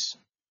wages.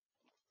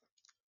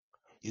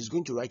 He's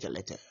going to write a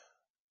letter,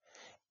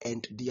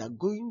 and they are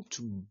going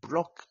to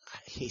block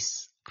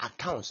his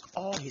accounts,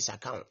 all his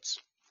accounts,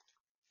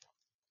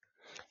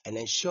 and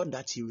ensure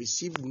that he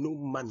received no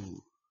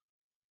money,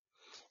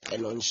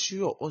 and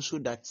ensure also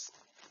that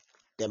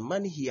the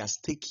money he has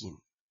taken,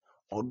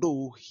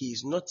 although he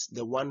is not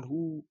the one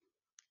who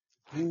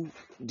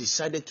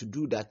decided to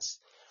do that,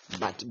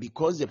 but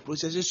because the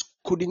processes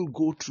couldn't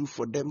go through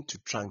for them to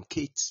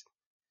truncate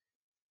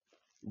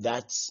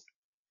that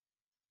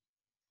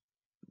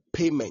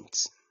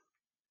payment,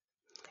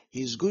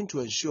 he is going to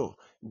ensure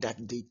that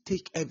they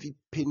take every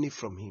penny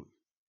from him.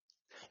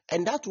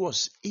 And that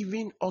was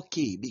even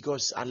okay,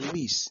 because at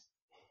least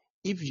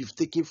if you've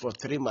taken for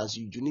 3 months,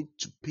 you need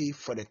to pay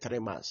for the 3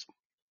 months.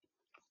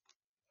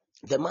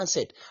 The man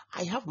said,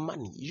 I have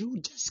money.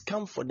 You just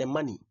come for the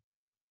money.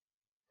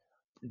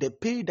 The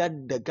pay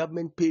that the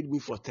government paid me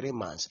for 3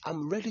 months,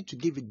 I'm ready to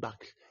give it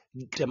back.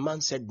 The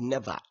man said,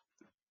 never.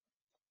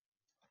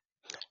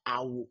 I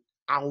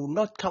will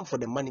not come for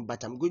the money,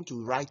 but I'm going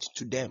to write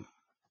to them,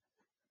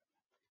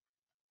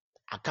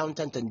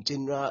 accountant and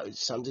general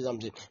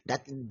something,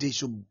 that they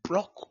should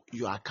block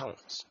your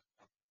accounts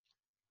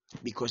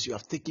because you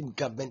have taken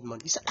government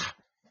money. He said,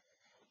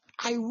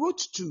 I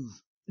wrote to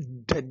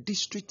the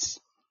district,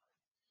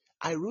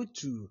 I wrote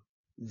to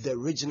the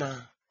regional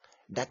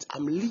that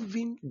I'm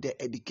leaving the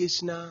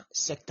educational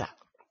sector.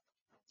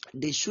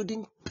 They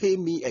shouldn't pay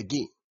me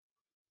again.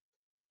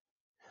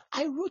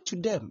 I wrote to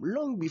them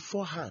long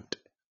beforehand.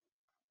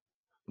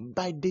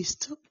 but they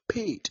still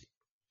paid.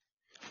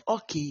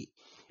 Okay,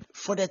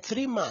 for the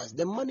 3 months,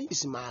 the money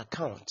is in my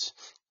account.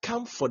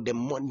 Come for the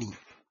money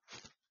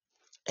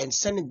and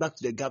send it back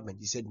to the government.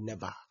 He said,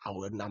 never.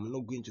 I'm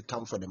not going to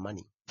come for the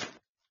money.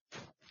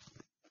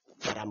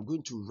 But I'm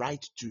going to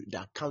write to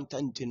the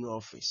accountant general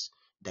office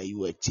that you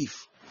were a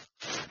thief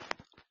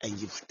and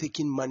you've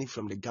taken money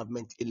from the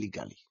government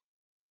illegally.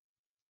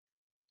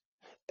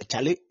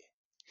 Charlie,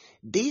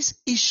 this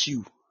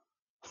issue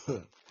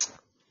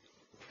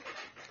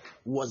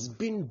was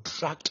being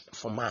dragged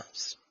for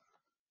months.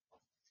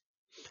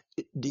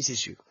 This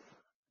issue.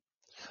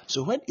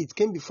 So when it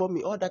came before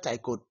me, all that I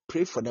could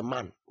pray for the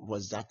man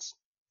was that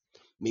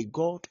may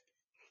God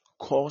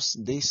cause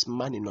this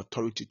man in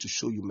authority to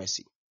show you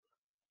mercy.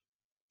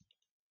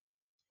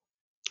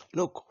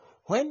 Look,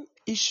 when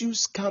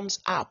issues comes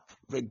up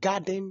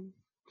regarding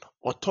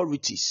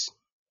authorities,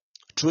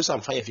 throw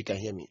some fire if you can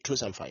hear me, throw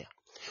some fire.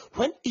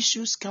 When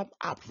issues come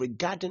up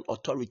regarding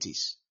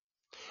authorities,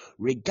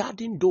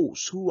 regarding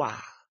those who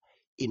are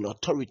in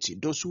authority,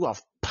 those who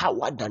have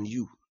power than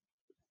you,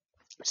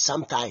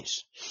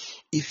 sometimes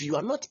if you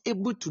are not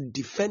able to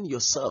defend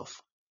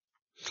yourself,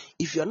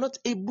 if you are not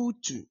able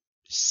to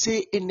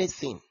say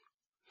anything,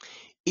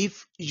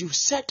 if you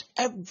said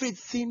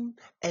everything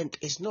and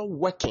it's not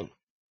working,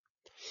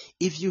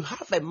 if you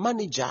have a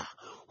manager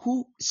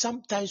who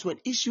sometimes when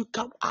issue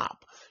come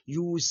up,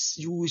 you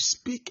will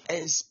speak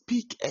and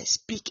speak and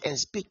speak and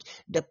speak,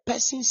 the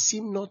person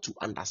seem not to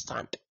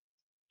understand.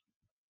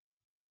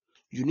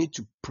 You need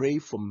to pray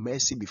for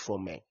mercy before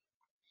men.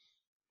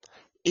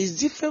 It's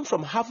different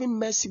from having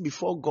mercy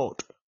before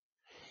God,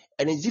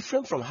 and it's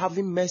different from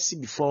having mercy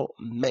before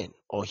men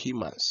or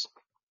humans.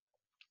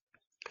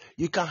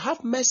 You can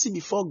have mercy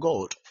before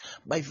God,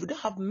 but if you don't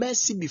have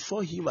mercy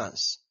before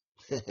humans,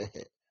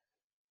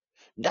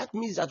 that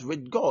means that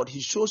with God,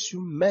 He shows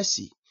you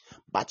mercy,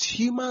 but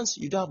humans,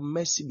 you don't have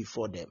mercy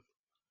before them.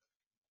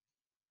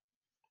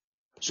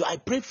 So I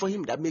pray for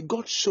him that may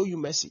God show you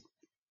mercy.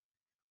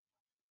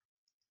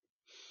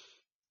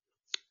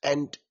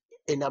 And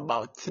in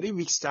about 3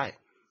 weeks' time,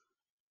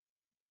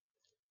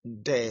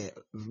 the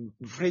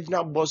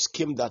regional boss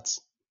came that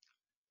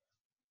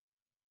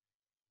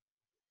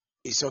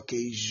it's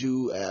okay.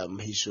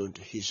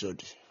 He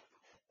should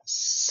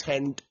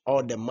send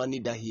all the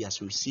money that he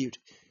has received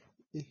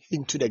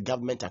into the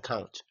government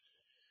account.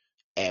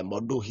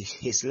 Although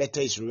his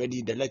letter is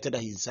ready, the letter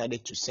that he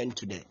decided to send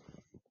to the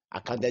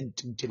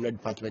accountant general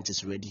department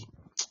is ready,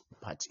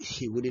 but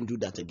he wouldn't do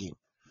that again.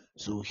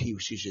 So he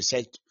should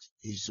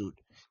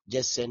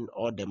just send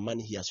all the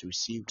money he has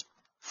received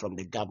from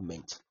the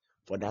government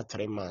for that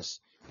 3 months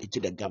into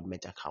the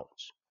government account.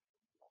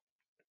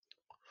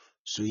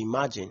 So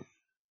imagine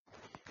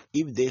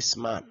if this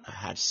man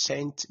had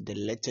sent the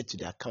letter to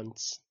the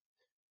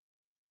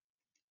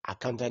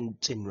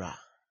accountant general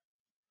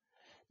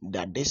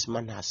that this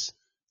man has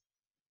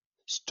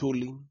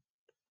stolen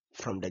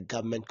from the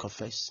government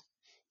coffers,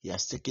 he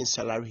has taken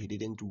salary he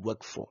didn't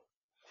work for,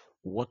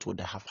 what would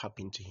have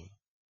happened to him?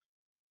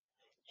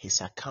 His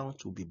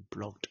account will be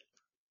blocked.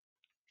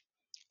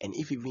 And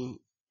if even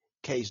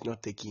care is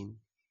not taken,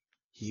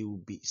 he will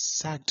be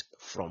sacked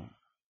from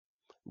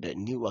the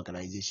new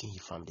organization he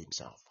found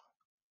himself.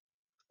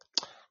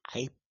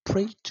 I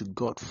pray to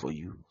God for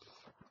you.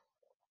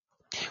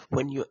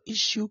 When your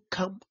issue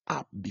come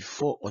up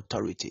before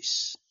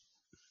authorities,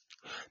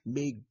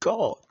 may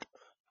God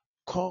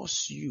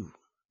cause you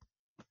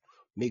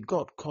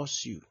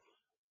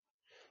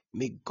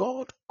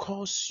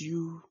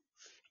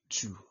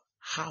to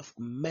have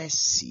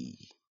mercy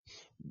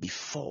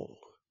before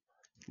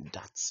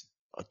that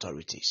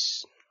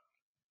authorities.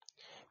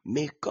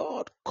 May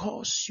God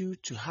cause you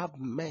to have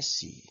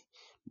mercy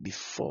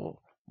before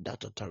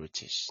that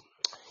authorities.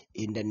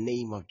 In the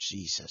name of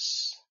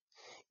Jesus.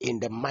 In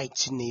the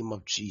mighty name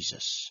of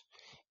Jesus.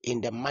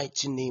 In the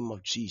mighty name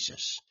of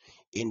Jesus.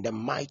 In the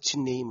mighty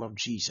name of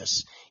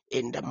Jesus.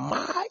 In the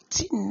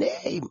mighty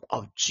name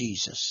of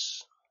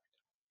Jesus.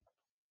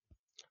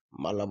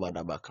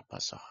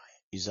 Malabadabakapasai.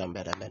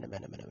 Izambeda mene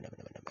mene mene mene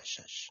mene mene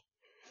meshash.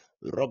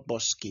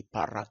 Roboski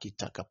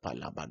parakitaka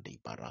palabadi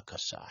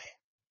barakasai.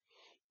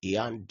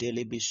 Ian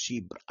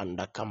delibisibr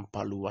anda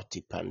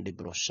kampaluati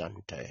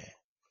pandibrosante.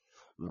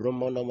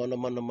 Romana mana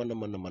mana mana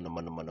mana mana mana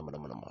mana mana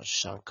mana mana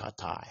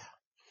shankataya.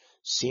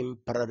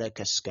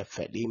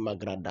 Simpradekeske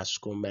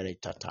magradasko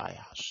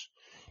meritatayas.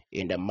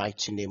 In the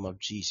mighty name of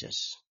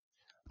Jesus.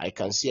 I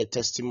can see a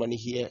testimony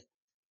here.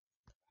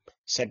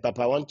 Said,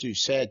 Papa, I want to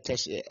share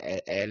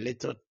a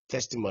little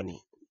testimony.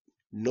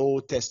 No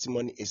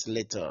testimony is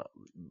little,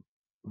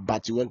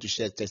 but you want to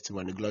share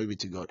testimony. Glory be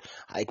to God.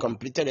 I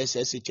completed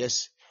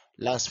SSHS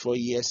last 4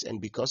 years,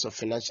 and because of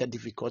financial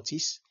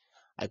difficulties,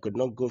 I could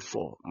not go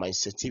for my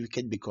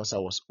certificate because I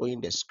was owing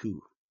the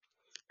school.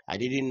 I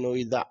didn't know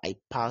either I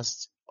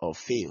passed or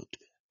failed.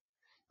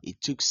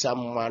 It took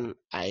someone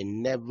I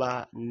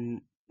never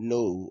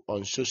know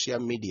on social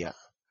media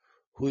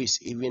who is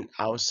even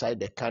outside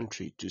the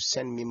country to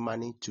send me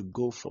money to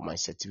go for my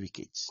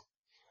certificates.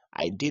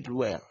 I did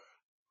well.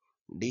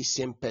 This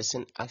same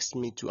person asked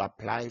me to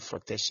apply for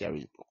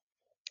tertiary.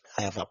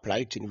 I have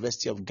applied to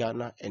University of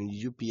Ghana and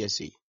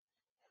UPSA,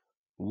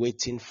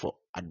 waiting for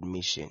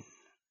admission.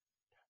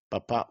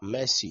 Papa,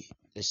 mercy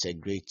is a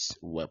great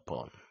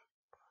weapon.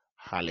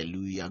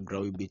 Hallelujah.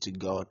 Glory be to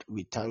God.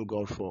 We thank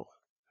God for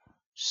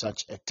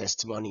such a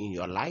testimony in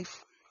your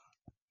life.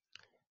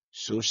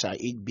 So shall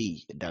it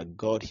be that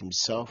God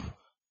himself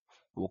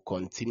will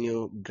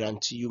continue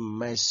granting you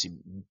mercy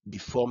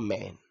before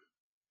men.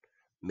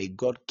 May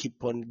God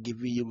keep on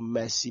giving you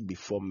mercy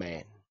before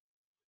men,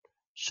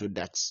 so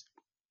that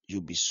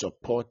you'll be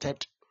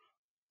supported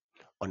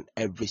on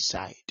every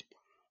side.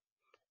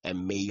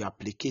 And may your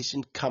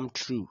application come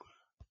true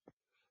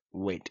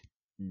with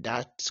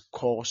that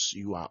course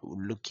you are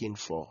looking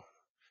for,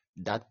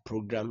 that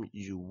program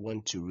you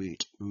want to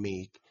read.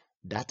 May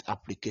that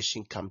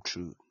application come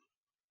true.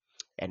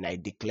 And I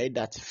declare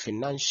that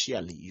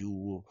financially you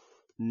will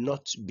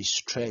not be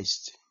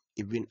stressed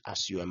even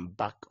as you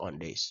embark on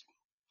this.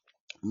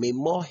 May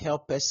more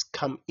helpers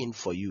come in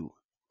for you.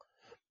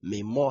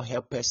 May more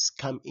helpers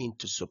come in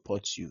to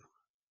support you.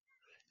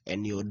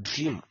 And your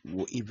dream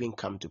will even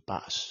come to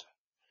pass.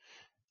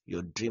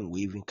 Your dream will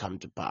even come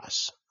to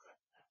pass.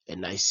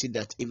 And I see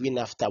that even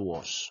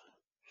afterwards,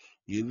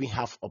 you even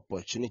have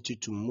opportunity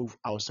to move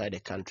outside the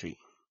country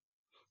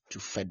to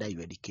further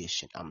your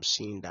education. I'm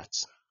seeing that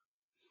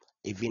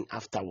even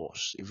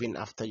afterwards, even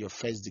after your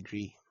first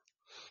degree,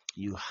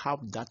 you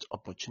have that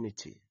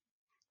opportunity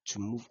to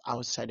move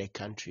outside the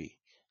country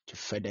to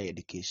further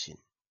education.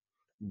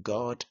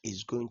 God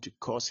is going to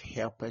cause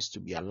helpers to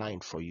be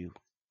aligned for you.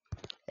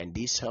 And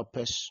these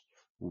helpers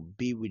will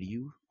be with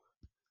you.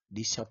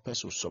 These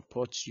helpers will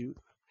support you.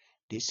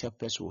 These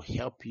helpers will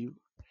help you.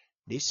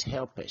 These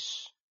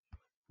helpers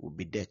will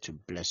be there to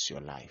bless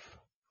your life.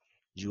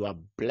 You are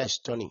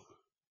blessed, Tony,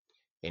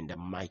 in the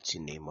mighty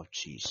name of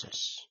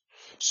Jesus.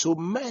 So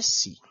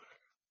mercy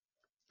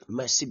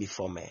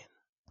before men,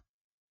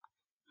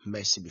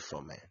 mercy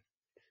before men,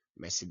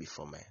 mercy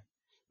before men,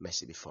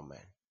 mercy before men.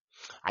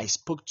 I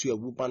spoke to a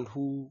woman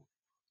who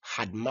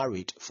had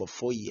married for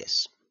 4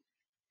 years,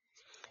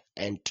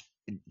 and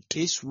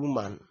this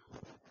woman,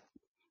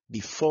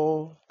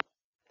 before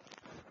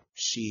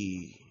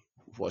she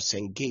was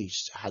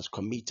engaged, has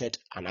committed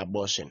an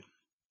abortion.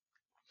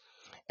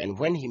 And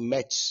when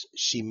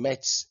she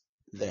met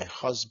the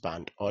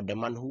husband or the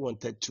man who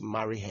wanted to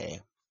marry her,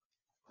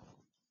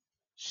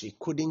 she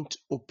couldn't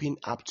open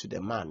up to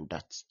the man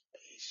that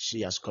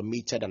she has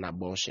committed an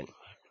abortion.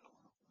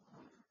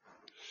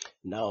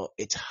 Now,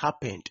 it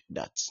happened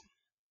that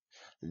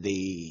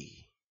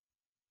they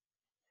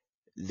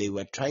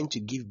were trying to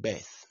give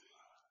birth,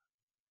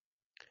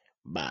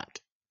 but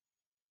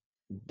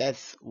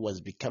birth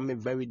was becoming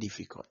very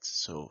difficult.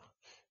 So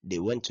they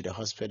went to the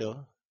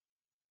hospital,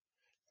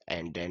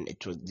 and then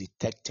it was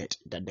detected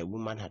that the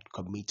woman had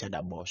committed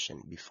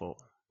abortion before.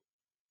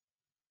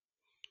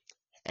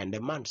 And the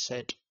man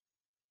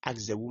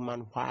asked the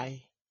woman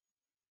why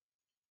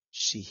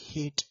she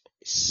hid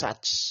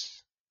such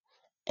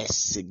a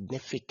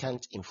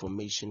significant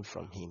information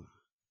from him.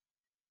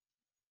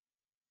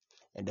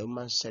 And the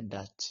woman said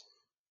that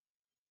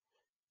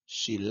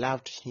she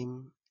loved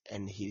him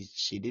and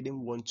she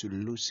didn't want to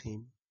lose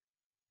him.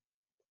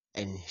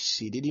 And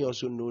she didn't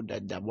also know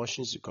that the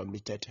abortion she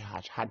committed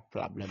had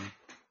problem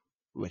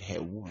with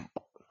her womb.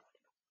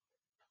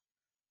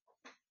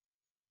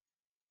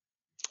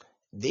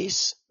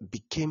 This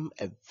became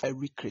a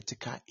very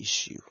critical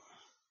issue.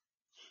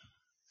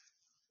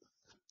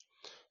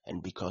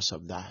 And because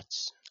of that,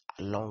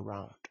 along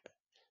round,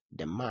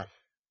 the man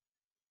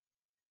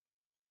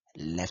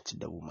left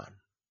the woman,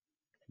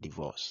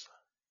 divorced.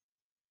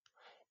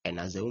 And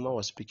as the woman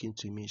was speaking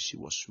to me, she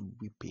was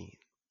weeping.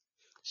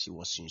 She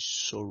was in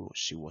sorrow.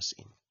 She was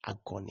in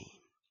agony.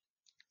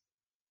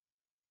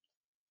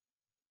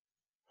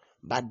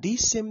 But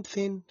this same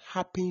thing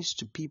happens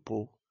to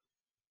people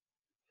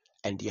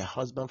and their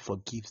husband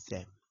forgives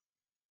them.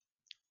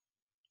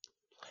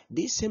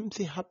 This same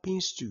thing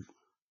happens to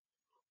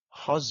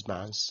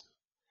husbands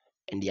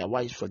and their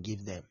wives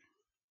forgive them.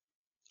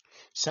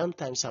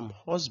 Sometimes some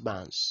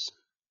husbands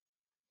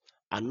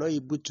are not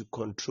able to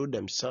control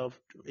themselves,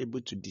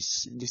 able to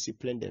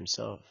discipline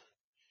themselves.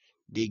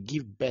 They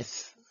give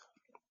birth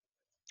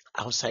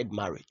outside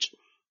marriage,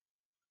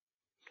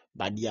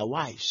 but their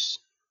wives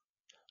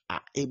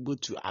are able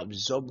to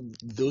absorb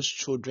those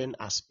children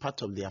as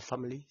part of their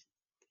family,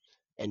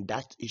 and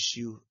that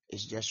issue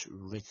is just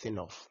written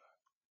off.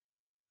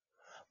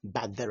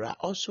 But there are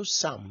also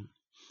some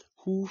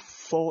who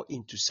fall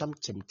into some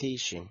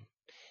temptation,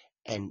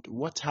 and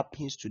what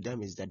happens to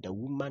them is that the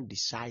woman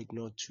decides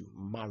not to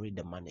marry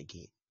the man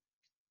again.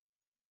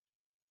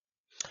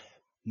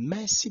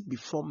 Mercy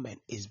before men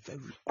is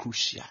very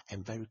crucial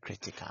and very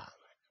critical.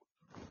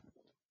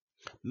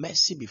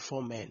 Mercy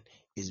before men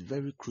is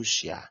very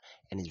crucial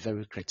and is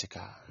very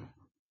critical.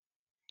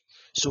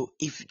 So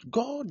if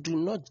God do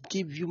not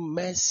give you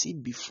mercy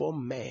before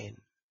men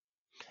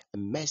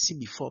and mercy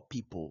before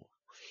people,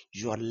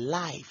 your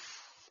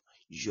life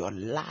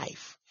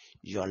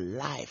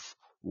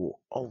will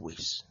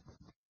always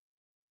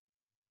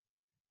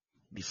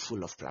be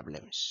full of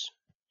problems.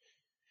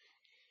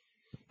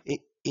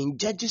 In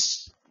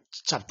Judges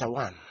chapter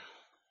 1,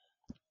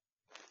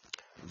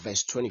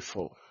 verse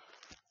 24.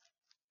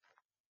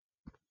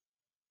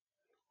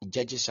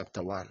 Judges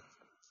chapter 1,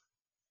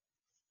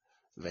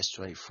 verse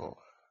 24.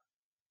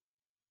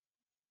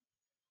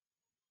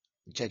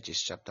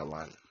 Judges chapter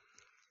 1,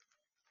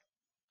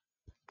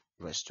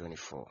 verse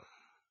 24.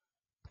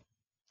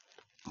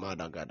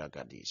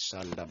 Madagadagadi,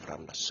 Sanda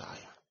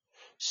Brandasaya.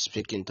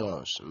 Speak in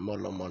tongues.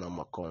 Molo mono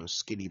makon,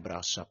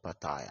 skidibra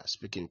sapataya.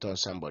 Speak in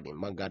tongues, somebody.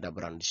 Magada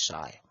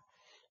Brandisaya.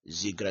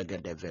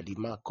 Zigrega de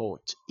velima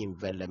coat,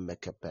 invele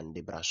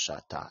mekependi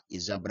brashata.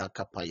 Izabra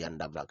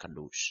kapayanda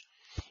vakadush.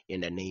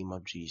 In the name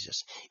of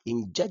Jesus.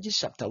 In Judges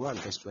chapter 1,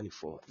 verse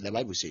 24, the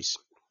Bible says,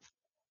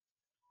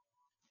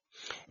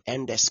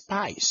 and the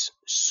spies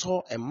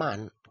saw a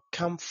man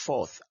come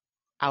forth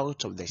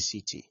out of the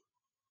city.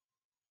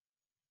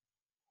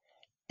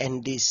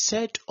 And they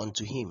said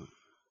unto him,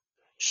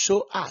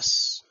 show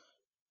us,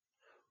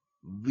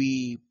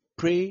 we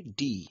pray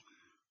thee,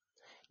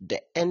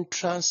 the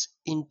entrance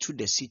into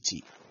the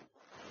city,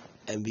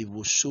 and we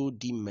will show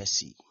thee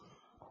mercy.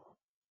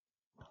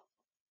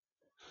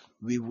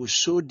 We will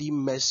show thee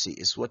mercy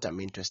is what I'm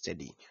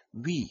interested in.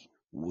 We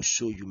will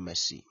show you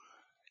mercy.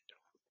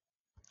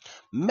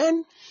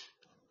 Men,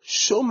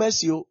 show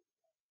mercy.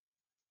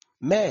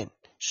 Men,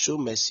 show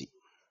mercy.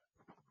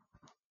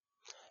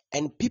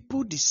 And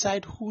people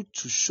decide who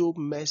to show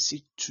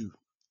mercy to,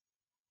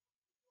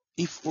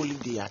 if only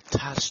they are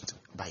touched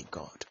by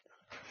God.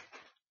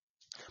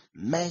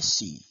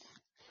 Mercy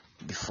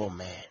before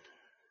man.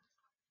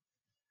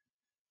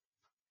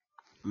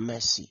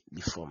 Mercy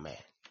before man.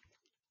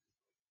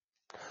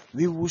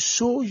 We will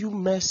show you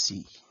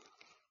mercy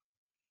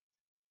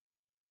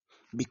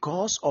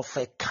because of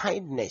a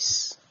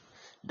kindness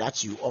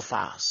that you offer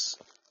us.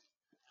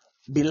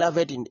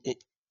 Beloved,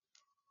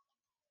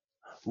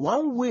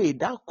 one way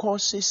that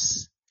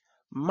causes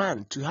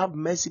man to have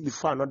mercy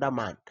before another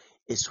man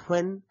is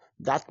when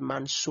that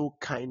man show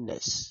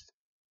kindness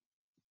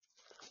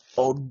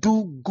or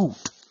do good.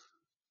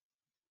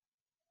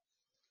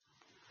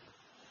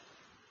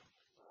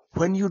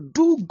 When you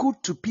do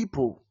good to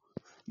people,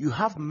 you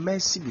have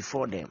mercy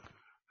before them.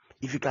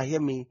 If you can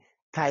hear me,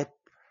 type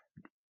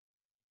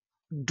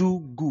do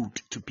good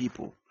to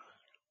people.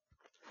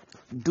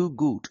 Do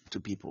good to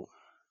people.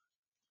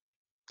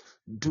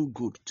 Do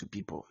good to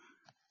people.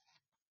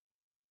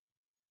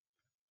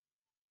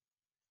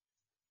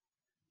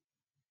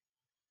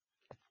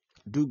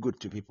 Do good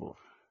to people.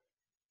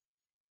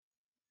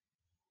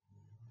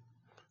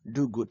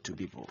 Do good to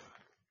people.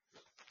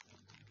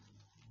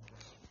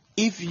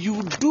 If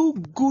you do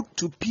good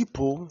to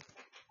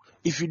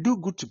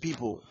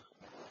people,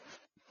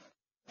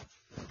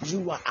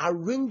 you are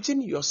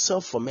arranging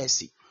yourself for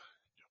mercy.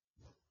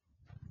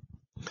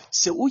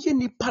 Se uye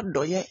nipa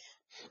doye,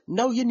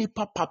 na uye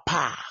nipa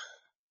papa,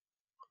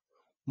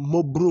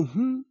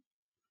 mobruhu,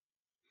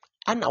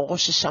 ana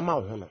washishama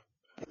uhono.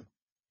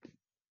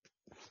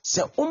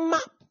 Se uma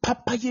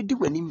papa yedi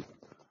wenim.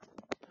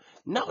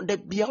 Now the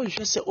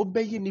biya se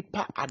obeye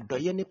nipa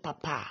adoye ni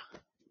papa.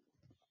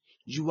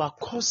 You are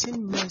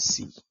causing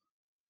mercy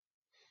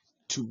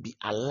to be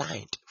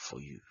aligned for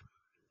you.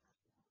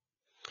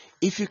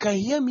 If you can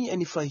hear me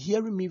and if you're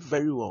hearing me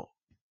very well,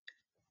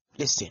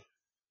 listen.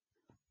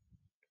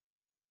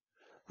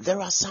 There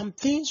are some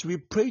things we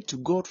pray to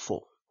God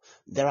for.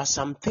 There are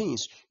some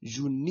things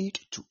you need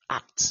to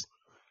act.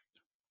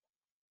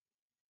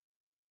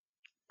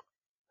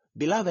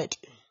 Beloved,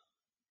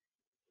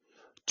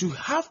 to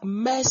have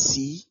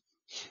mercy,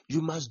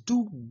 you must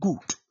do good.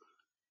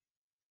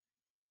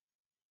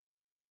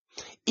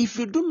 If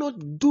you do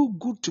not do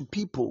good to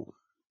people,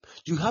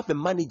 you have a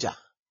manager.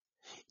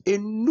 A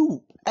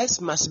new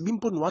as must be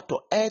water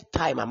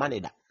airtime a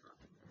manager.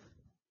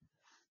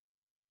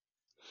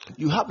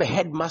 You have a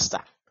headmaster.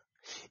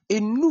 A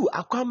new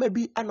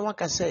maybe and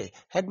can say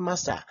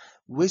headmaster.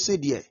 We say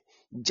there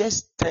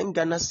just 10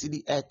 Ghana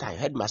city airtime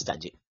headmaster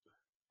J.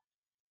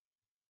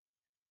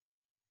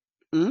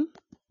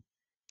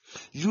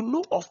 You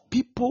know of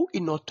people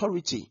in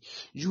authority.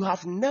 You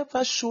have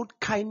never showed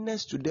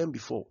kindness to them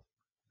before.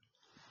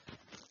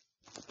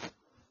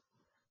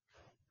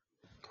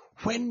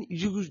 When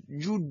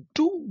you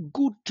do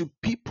good to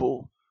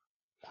people,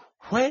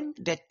 when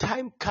the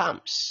time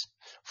comes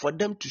for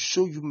them to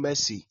show you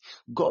mercy,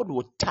 God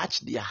will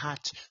touch their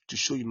heart to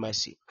show you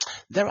mercy.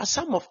 There are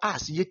some of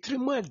us,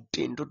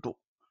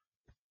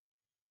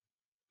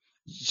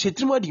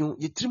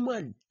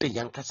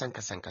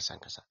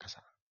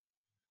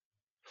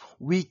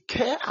 we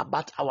care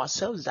about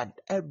ourselves than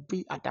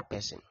every other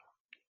person.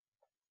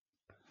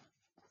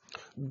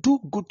 Do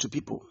good to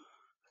people.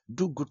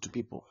 Do good to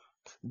people.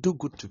 Do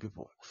good to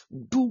people.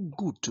 Do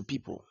good to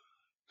people.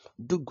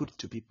 Do good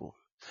to people.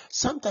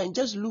 Sometimes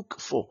just look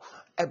for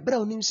a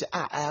brown say,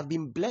 I have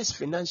been blessed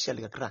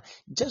financially.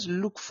 Just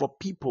look for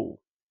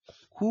people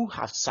who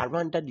have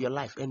surrounded your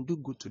life and do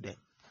good to them.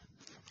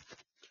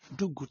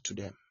 Do good to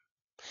them.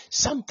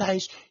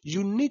 Sometimes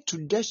you need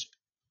to just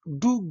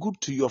Do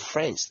good to your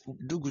friends.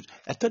 Do good.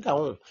 I thought that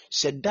one.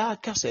 Said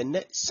that case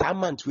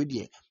Samant with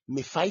you.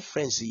 Me 5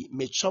 friends,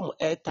 me chum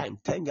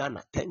airtime 10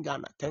 Ghana, 10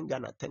 Ghana, 10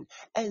 Ghana, 10.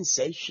 And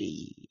say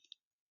she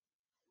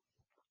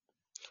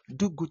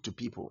do good to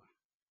people.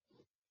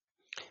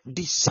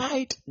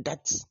 Decide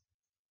that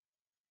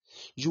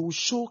you will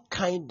show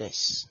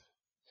kindness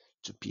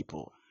to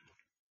people.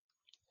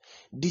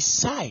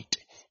 Decide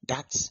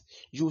that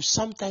you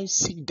sometimes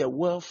seek the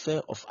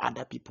welfare of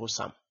other people.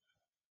 Some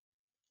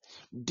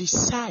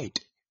decide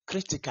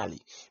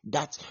critically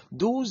that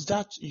those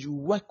that you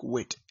work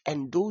with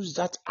and those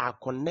that are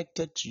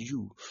connected to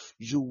you,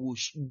 you will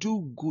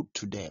do good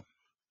to them.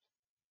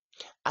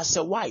 As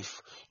a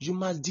wife, you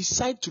must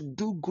decide to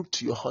do good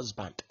to your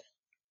husband.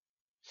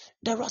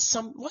 There are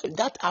some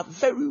that are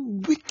very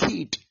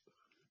wicked,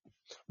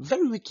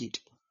 very wicked,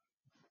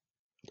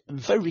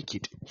 very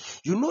wicked.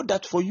 You know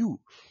that for you,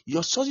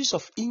 your sources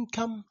of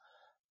income,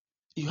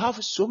 you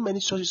have so many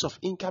sources of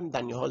income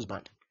than your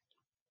husband.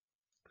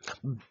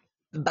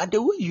 But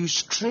the way you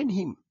strain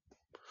him,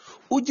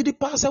 do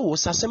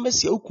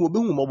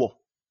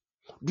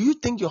you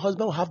think your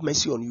husband will have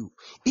mercy on you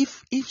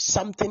if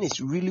something is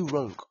really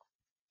wrong?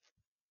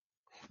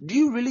 Do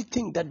you really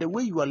think that the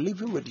way you are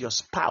living with your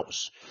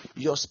spouse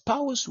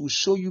will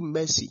show you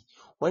mercy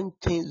when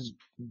things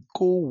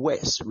go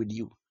worse with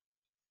you?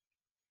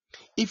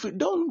 If you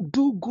don't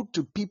do good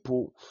to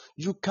people,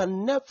 you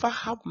can never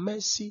have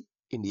mercy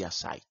in their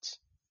sight.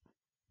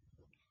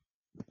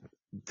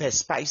 The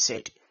spy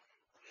said,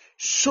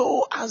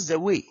 show us the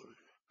way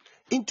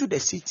into the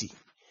city,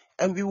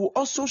 and we will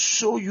also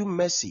show you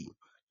mercy.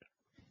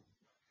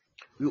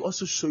 We will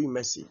also show you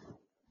mercy.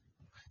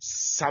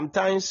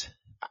 Sometimes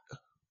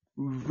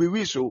we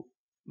will show,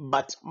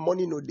 but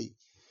money no day.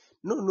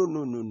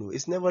 No.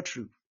 It's never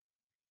true.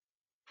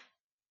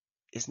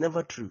 It's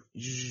never true.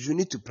 You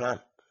need to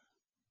plan.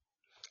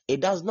 It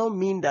does not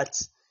mean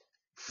that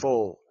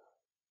for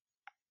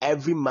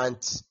every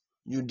month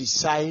you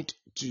decide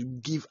to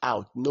give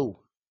out. No,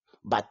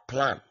 but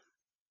plan.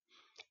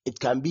 It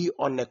can be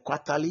on a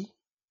quarterly,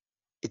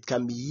 it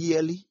can be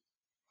yearly,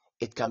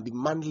 it can be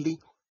monthly.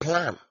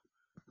 Plan.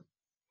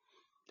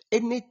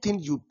 Anything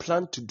you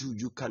plan to do,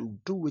 you can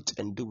do it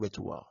and do it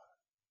well.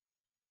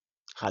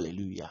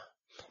 Hallelujah.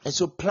 And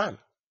so plan.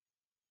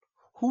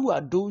 Who are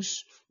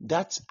those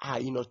that are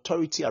in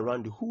authority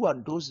around you? Who are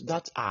those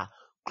that are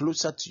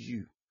closer to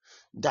you?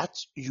 That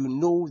you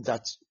know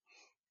that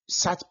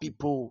such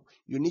people,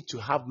 you need to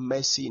have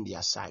mercy in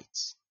their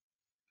sight.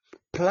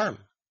 Plan.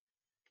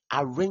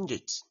 Arrange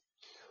it.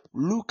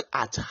 Look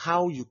at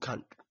how you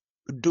can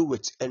do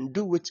it and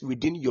do it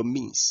within your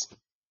means.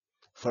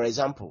 For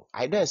example,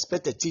 I don't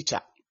expect a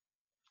teacher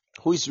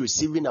who is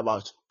receiving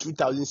about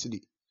 2,000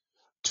 cedi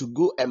to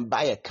go and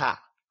buy a car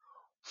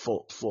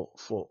for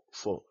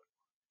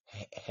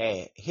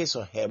his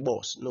or her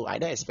boss. No, I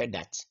don't expect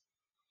that.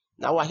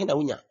 Now,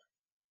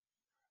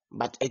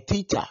 but a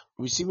teacher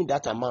receiving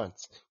that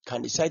amount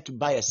can decide to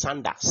buy a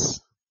sandals,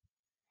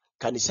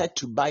 can decide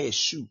to buy a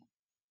shoe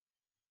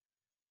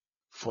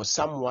for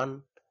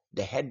someone,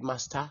 the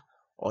headmaster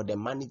or the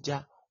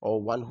manager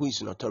or one who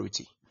is in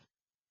authority.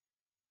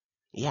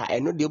 Yeah, I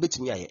know the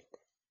obey.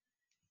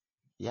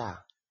 Yeah,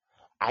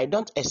 I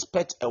don't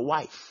expect a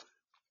wife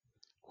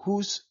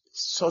whose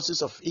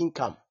sources of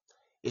income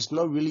is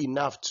not really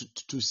enough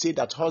to say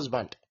that,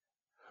 husband,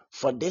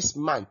 for this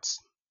month,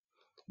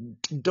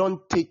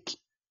 don't take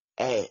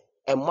a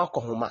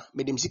makohoma.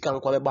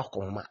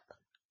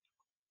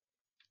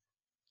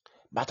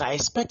 But I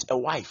expect a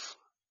wife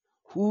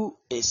who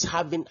is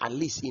having at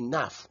least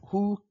enough,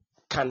 who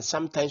can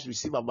sometimes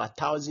receive about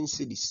 1,000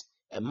 cedis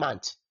a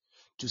month,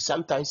 to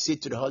sometimes say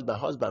to the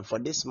husband, for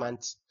this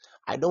month,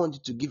 I don't want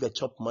you to give a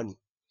chop money.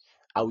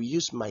 I will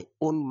use my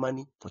own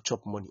money for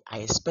chop money. I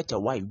expect a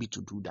wife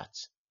to do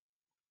that.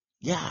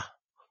 Yeah,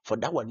 for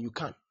that one you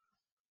can.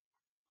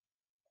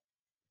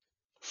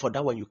 For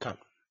that one you can.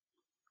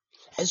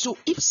 And so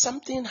if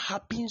something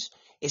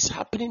is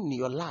happening in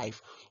your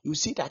life, you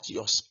see that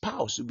your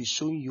spouse will be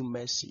showing you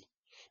mercy.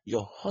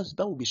 Your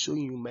husband will be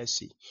showing you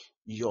mercy.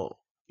 Your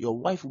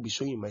wife will be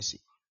showing you mercy.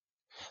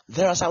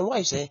 There are some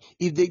wives,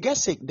 if they get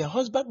sick, the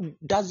husband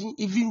doesn't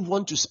even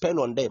want to spend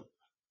on them.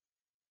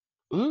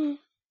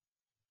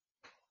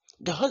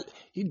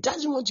 He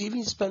doesn't want to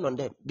even spend on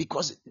them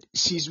because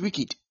she's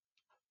wicked.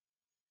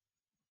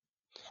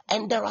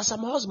 And there are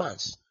some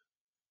husbands,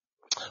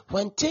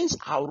 when things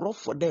are rough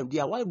for them,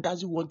 their wife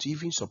doesn't want to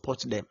even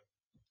support them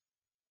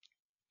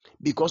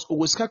because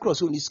Owoska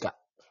cross Oniska.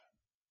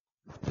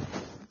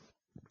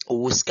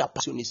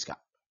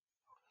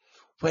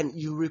 When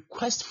you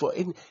request for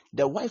any,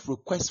 the wife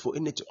requests for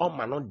anything,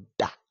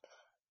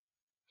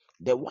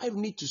 the wife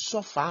need to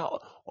suffer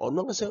or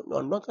not saying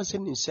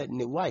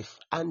the wife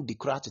and the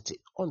gratitude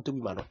on to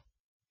be man.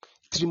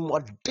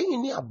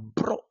 Trimodenia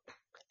bro.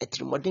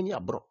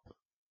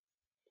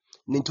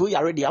 Ninto ya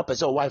ready up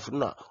as a wife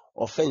no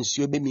offense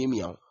you be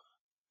me o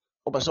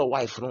person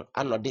wife no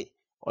anode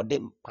or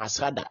dem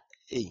pasada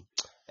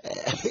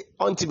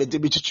ultimate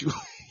be chuchu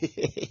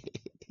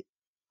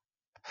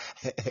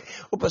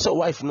Open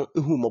wife no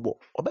humobo.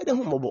 Obeda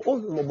humobo, oh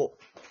humobo.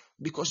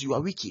 Because you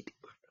are wicked.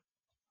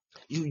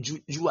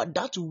 You are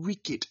that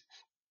wicked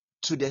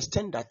to the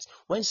extent that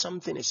when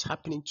something is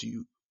happening to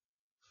you,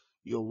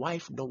 your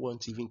wife don't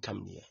want to even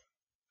come near.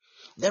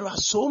 There are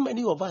so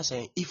many of us,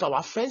 if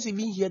our friends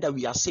even hear that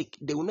we are sick,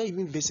 they will not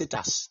even visit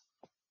us.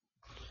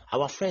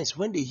 Our friends,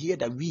 when they hear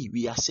that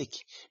we are sick,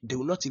 they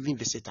will not even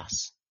visit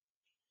us.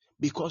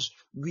 Because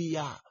we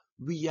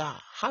are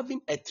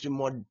having a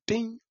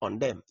tremodin on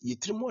them. You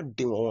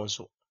tremodin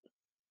also.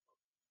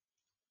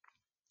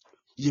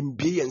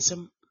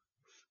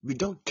 We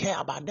don't care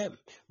about them.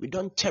 We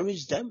don't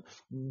cherish them.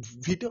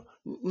 We don't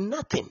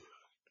nothing.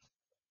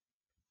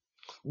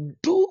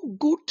 Do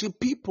good to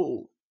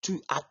people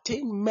to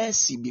attain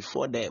mercy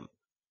before them.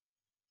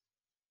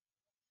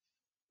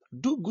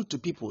 Do good to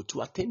people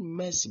to attain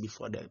mercy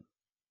before them.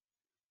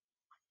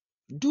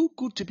 Do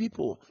good to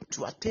people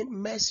to attain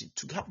mercy,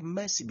 to have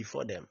mercy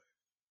before them.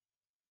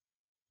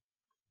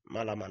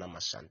 Malamana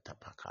Masanta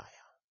Pakaya.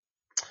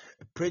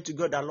 Pray to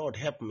God that Lord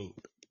help me.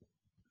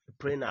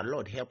 Pray now,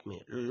 Lord help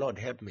me. Lord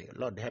help me.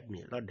 Lord help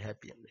me. Lord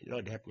help me.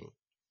 Lord help me.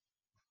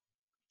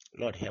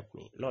 Lord help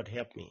me. Lord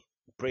help me.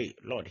 Pray,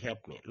 Lord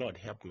help me. Lord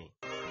help me.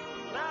 Lord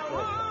help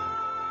me.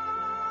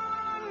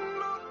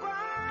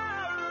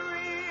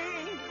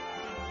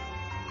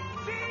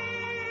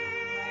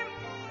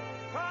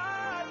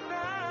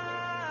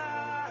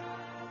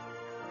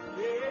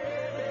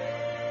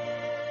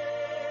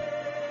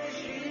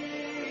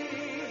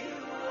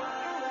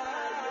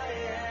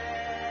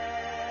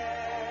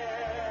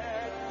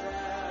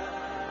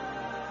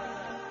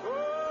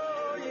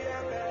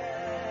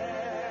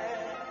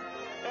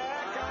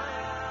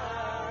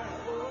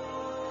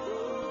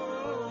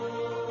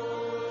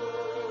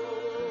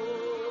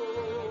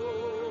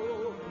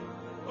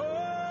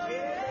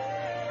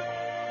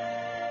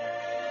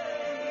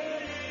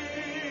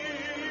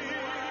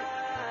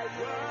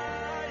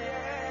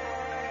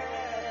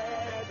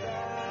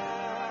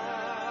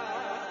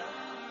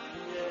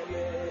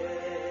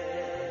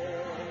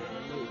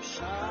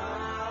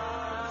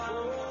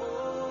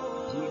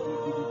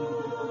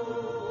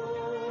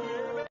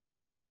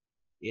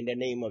 In the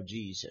name of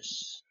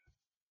Jesus.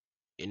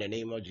 In the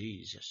name of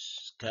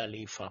Jesus.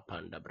 Khalifa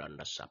Panda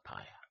Branda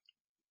Sapaya.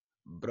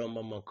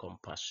 Brahma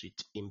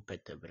Compassit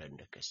Impete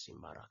Brenda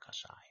Kasimbara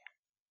Kasaya.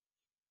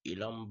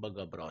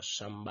 Ilambaga Bro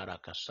Sambara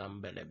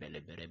Kasambele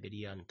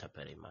Bereberianta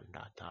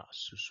Perimandata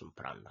Susum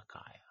Pranda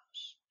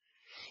Kayas.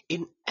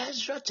 In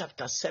Ezra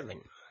chapter 7,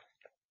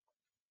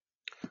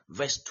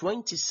 verse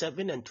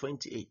 27 and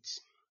 28,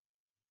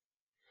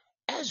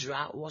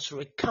 Ezra was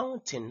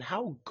recounting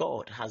how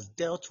God has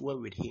dealt well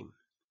with him.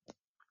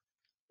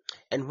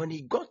 And when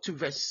he got to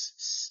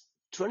verse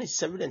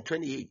 27 and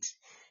 28,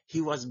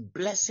 he was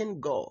blessing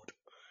God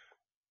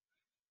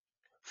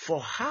for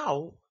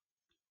how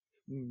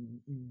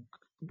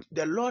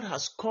the Lord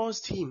has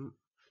caused him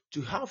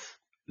to have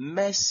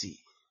mercy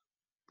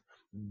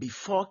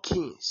before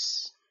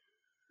kings.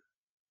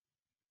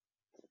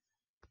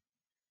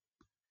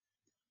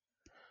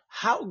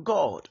 How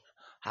God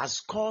has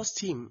caused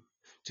him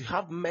to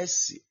have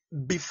mercy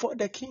before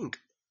the king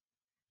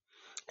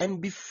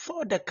and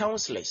before the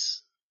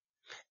counselors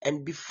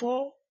and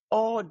before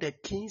all the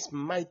king's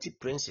mighty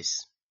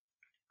princes.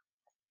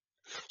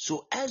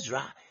 So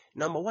Ezra,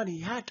 number one, he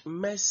had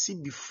mercy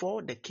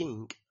before the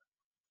king.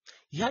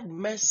 He had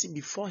mercy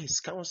before his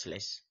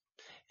counselors,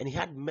 and he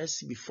had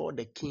mercy before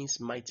the king's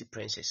mighty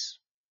princes.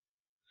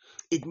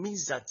 It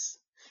means that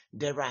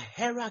there are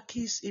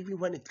hierarchies even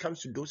when it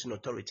comes to those in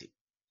authority.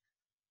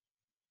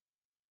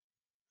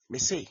 Me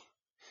say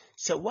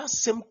what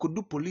same could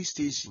do police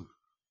station?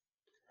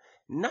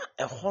 Na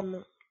a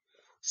hono,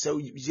 so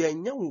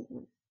yenya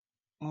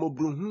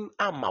mobruhu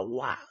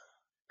amawa.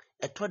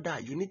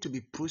 That you need to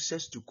be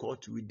processed to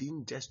court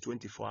within just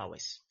 24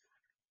 hours.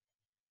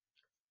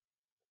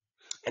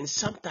 And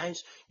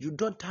sometimes you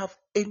don't have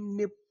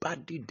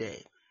anybody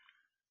there.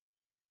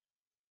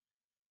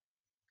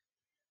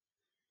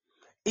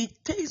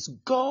 It takes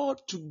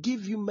God to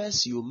give you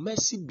mercy,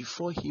 mercy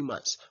before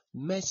humans,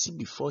 mercy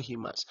before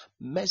humans,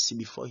 mercy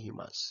before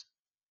humans.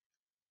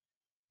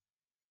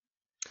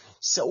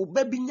 So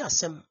baby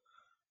nyasem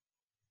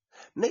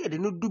na yede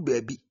no du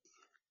baby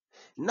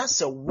na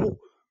se wo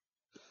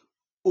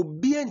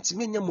obi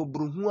antime nya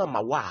mobruhu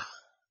amawa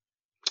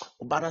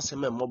obara se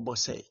me mobo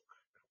say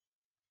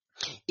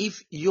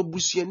if your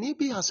busuani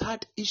bi has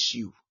had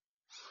issue,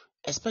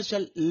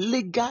 especially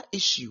legal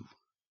issue,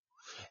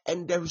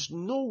 and there is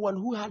no one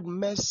who had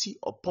mercy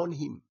upon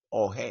him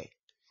or her,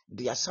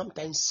 they are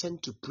sometimes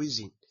sent to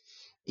prison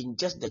in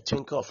just the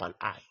twinkle of an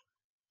eye.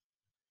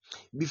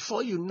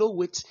 Before you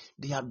know it,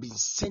 they have been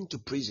sent to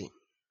prison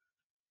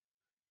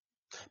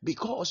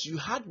because you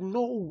had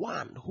no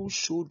one who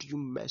showed you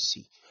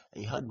mercy,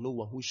 and you had no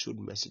one who showed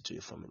mercy to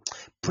your family.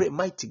 Pray,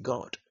 mighty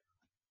God,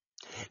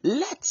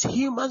 let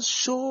humans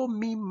show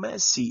me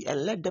mercy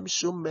and let them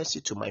show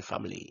mercy to my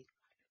family.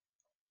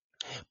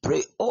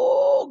 Pray,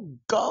 oh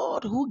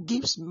God, who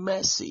gives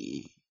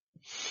mercy,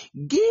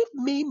 give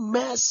me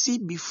mercy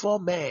before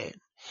men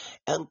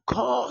and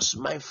cause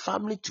my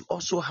family to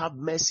also have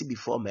mercy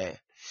before me.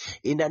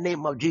 In the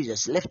name of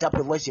Jesus, lift up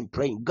your voice in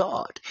praying.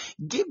 God,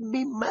 give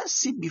me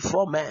mercy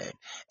before man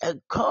and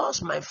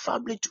cause my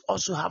family to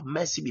also have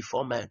mercy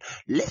before man.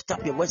 Lift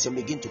up your voice and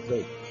begin to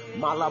pray.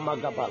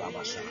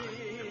 Malamagabalabasha.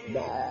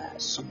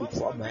 Mercy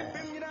before man.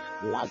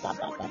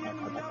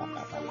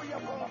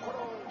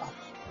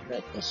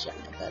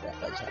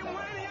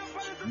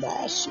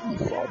 Mercy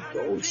before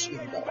those in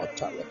the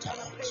authority.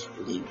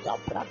 Liga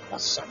Branda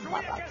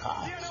Sambaraka.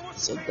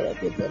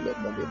 Zegrebele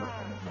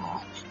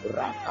Melimanama.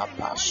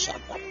 Rakapa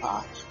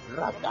Shadapa.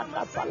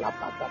 Ragadapa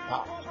Labadapa.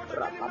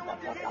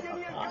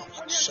 Rabadapa.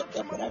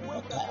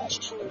 Shadabrandakash.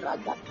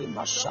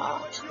 Ragatimasa.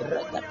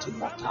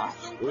 Ragatimata.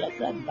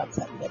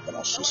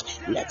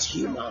 Let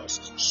humans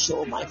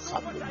show my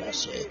family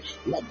mercy.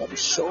 Let them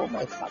show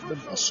my family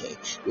mercy.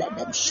 Let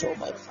them show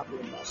my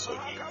family mercy.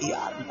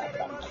 Yanda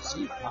branda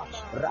zipa,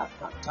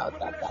 rakata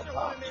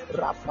dada,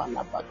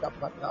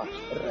 rapalabada,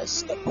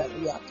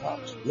 resteperiata,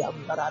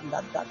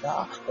 yambranda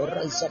dada,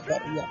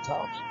 reseperiata,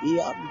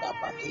 yanda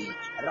badi,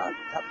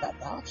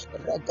 rantabada,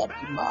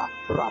 regadima,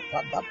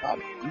 rapadaba,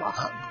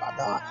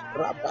 mahambada,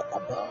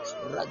 rabadaba,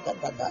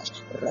 regadada,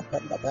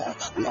 rependaba.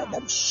 Let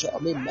them show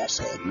me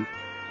mercy.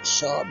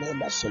 Show me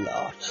mercy,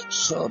 Lord.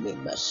 Show me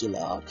mercy,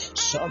 Lord.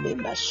 Show me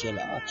mercy,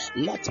 Lord.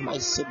 Let my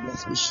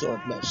siblings be shown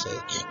mercy.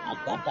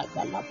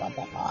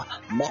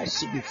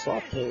 Mercy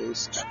before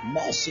kings.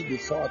 Mercy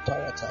before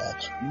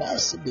authority.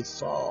 Mercy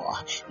before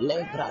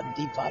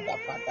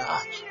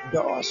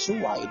those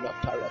who are in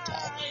authority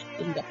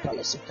in the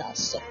political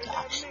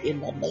sector. In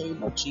the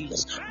name of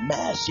Jesus,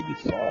 mercy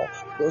before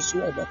those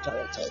who are in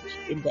authority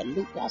in the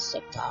legal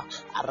sector.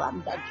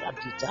 Aranda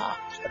Gradita,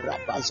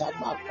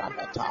 Rabazama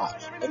Gradata,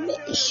 any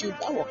issue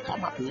that will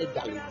come up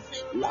legally,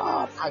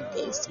 Lord,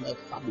 against my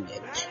family,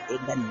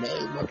 in the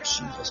name of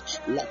Jesus,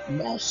 let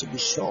mercy be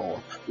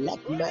shown.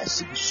 Let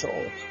mercy be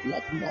shown.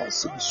 Let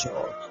mercy be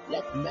shown.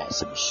 Let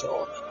mercy be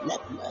shown.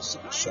 Let mercy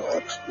be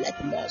shown.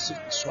 Let mercy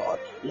be shown.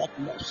 Let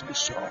mercy be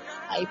shown.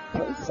 I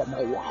pray for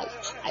my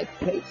wife. I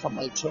pray for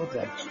my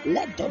children.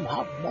 Let them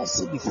have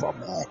mercy before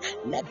me.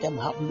 Let them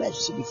have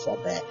mercy before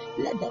me.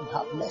 Let them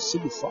have mercy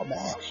before me.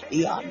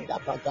 Yanda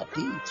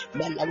bagati,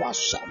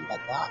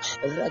 melawashandaba,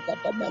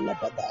 regada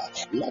melabada.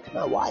 Let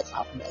my wife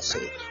have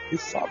mercy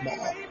before me.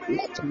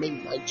 Let me,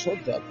 my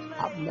children,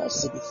 have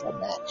mercy before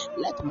me.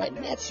 Let my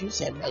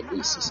nephews and my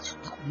nieces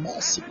have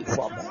mercy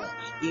before me.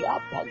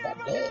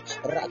 Yapagade,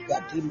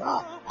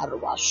 ragadima,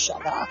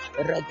 arwashada,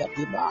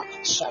 regadima,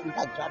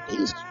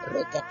 shandagradis,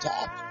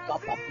 regate,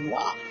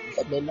 kapapua,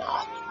 gemina,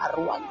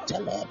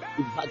 arwantele,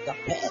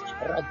 ivagape,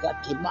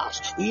 ragatimas,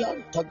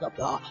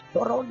 yantagaba,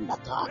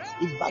 borondata,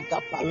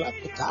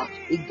 ivagapalatika,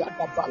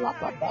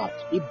 igadabalabada,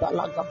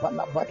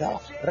 ibalagabalabada,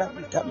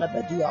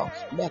 rantalabedia,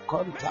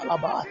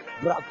 mekontalaba,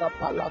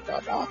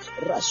 bragapalagada,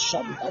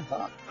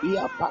 rashandava,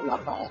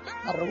 yapalaba,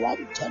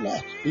 arwantele,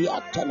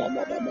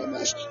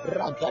 yatelemenemes,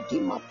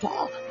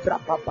 ragadimata,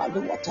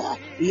 brababaluata,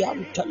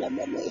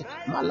 yantelemene,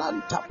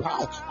 malantapa,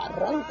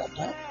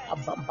 arangata,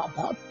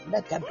 abambaba,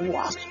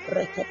 megaduas,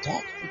 rekete,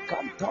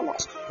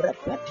 ikantolos,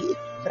 repeti,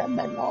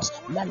 vremenos,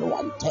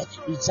 menuante,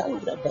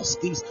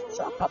 izangredeskis,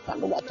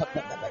 frapapaluata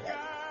pebebele.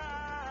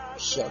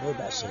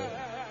 Sherubase,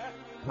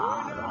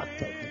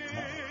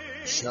 paratokete,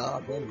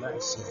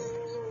 shabemase,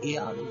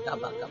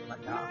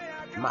 iandabagapada,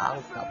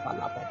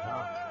 mankapalabada,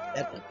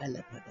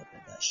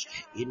 epepelepedepedes.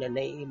 In the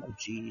name of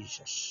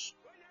Jesus,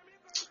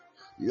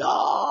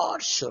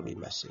 Lord, show me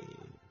mercy.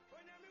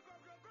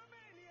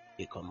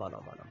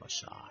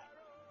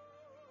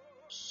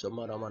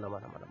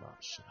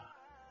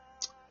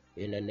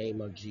 In the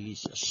name of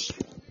Jesus.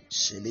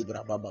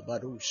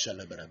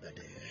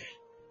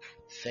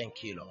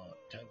 Thank you, Lord.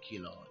 Thank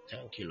you, Lord.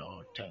 Thank you,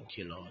 Lord. Thank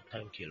you, Lord.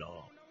 Thank you,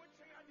 Lord.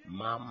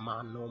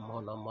 Mama no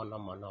mono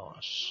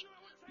monos.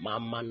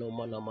 Mama no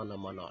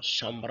mono.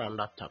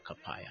 Sambranda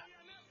takapaya.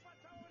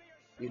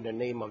 In the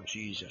name of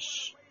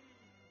Jesus.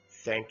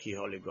 Thank you,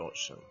 Holy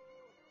Ghost.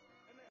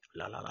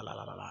 La.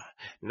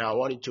 Now I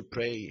want you to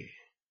pray.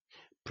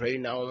 Pray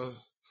now.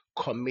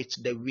 Commit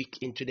the week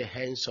into the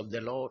hands of the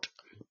Lord.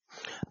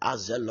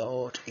 Ask the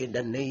Lord in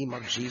the name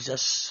of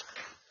Jesus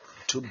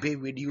to be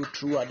with you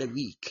throughout the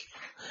week.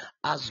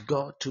 Ask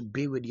God to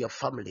be with your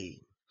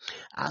family.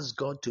 Ask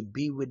God to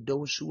be with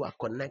those who are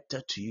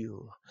connected to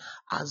you.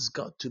 Ask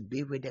God to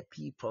be with the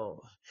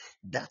people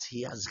that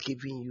He has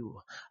given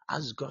you.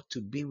 Ask God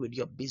to be with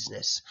your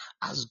business.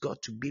 Ask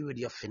God to be with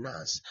your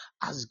finance.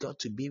 Ask God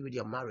to be with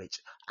your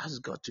marriage.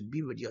 Ask God to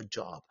be with your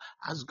job.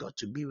 Ask God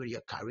to be with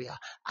your career.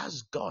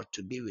 Ask God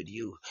to be with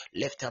you.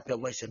 Lift up your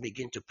voice and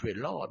begin to pray.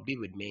 Lord, be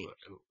with me.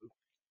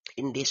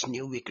 In this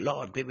new week,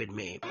 Lord, be with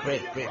me.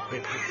 Pray.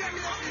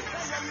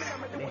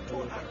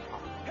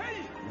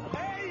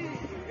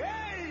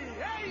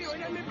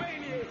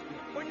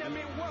 In the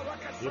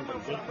name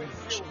of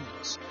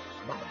Jesus,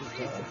 mighty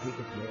God, be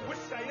with me.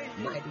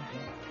 Mighty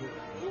God, be with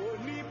me. Mighty God, be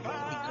with me.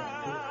 Mighty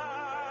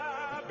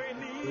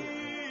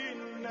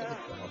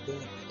God, be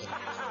with me.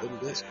 In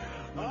this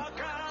week,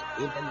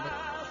 in the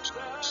name of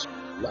Jesus,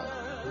 Lord,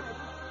 be with me.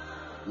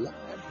 Lord,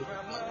 be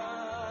with me.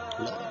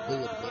 Lord, be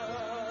with me.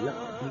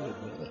 Lord, be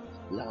with me.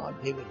 Lord,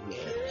 be with me.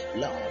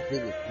 Lord, be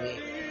with me.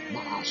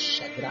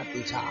 Masha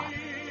Gratita.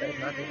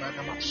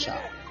 Remanimana Masha.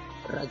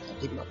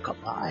 Ragadima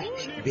Kapai.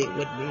 Be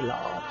with me,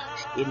 Lord,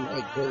 in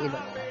my going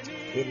out,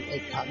 in my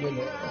coming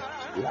in.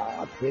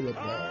 Lord, be with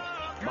me.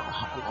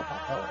 Mahala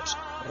Bados.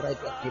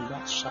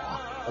 Regadimasha.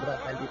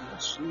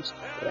 Rebelimasus.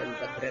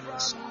 Renda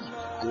Bremasa.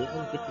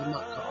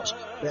 Alangidimakos.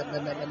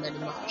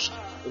 Rememanimasha.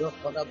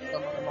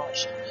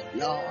 Rokodabamasha.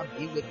 Lord,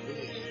 be with me.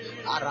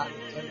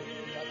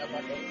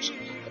 Arantelebados,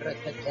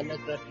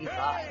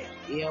 Rekatelegratibai,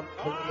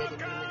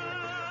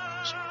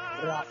 Yampelemenimanos,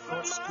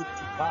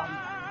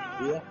 Rakoskitibanda,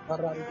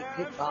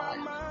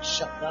 Yaparandikibai,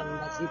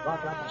 Shabranda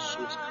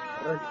Zibarabasus,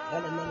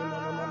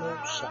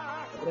 Rentelemenimanos,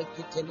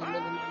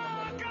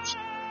 Rekitelemenimananos,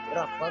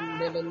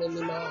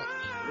 Rapandelemenima,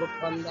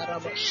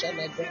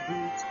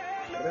 Rupandarabashanagradit,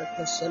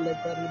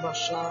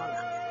 Rekaseleberibashara.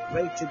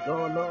 Pray to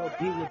God, Lord,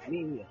 be with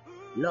me.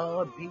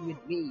 Lord, be with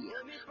me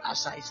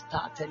as I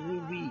start a new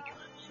week.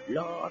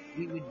 Lord,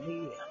 be with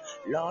me.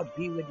 Lord,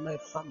 be with my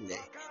family.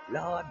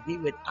 Lord, be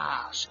with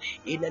us.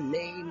 In the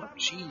name of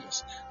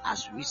Jesus,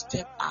 as we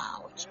step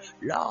out,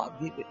 Lord,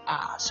 be with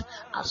us.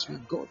 As we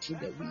go through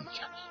the week,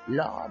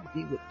 Lord,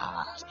 be with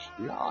us.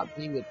 Lord,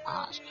 be with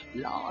us.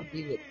 Lord,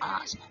 be with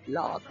us.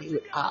 Lord, be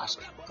with us.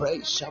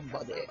 Praise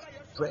somebody.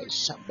 Praise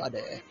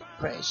somebody.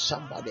 Praise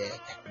somebody.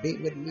 Be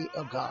with me,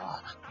 oh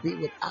God. Be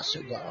with us,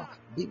 oh God.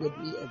 Be with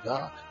me, oh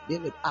God. Be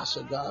with us,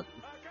 oh God.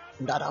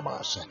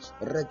 Darabas,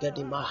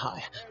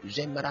 Regadimaha,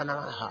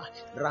 Zemranaha,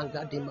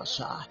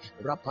 Rangadimasa,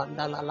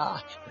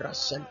 Rapandalala,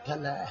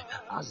 Rasentele,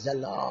 as the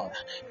Lord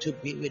to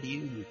be with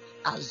you,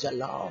 as the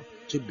Lord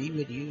to be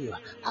with you,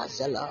 as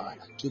the Lord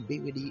to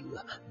be with you.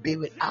 Be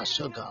with us,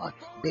 O God,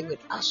 be with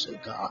us, O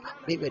God,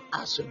 be with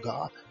us, O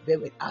God, be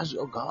with us,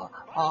 O God.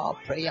 All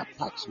prayer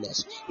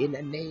partners in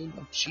the name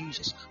of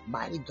Jesus.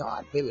 Mighty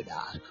God, be with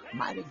us,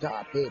 mighty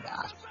God, be with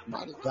us,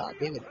 mighty God,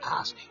 be with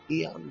us.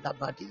 Beyond the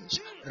bodies,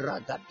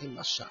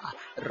 Ragadimasa,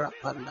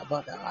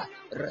 Rapandabada,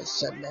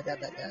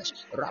 Resemedabedes,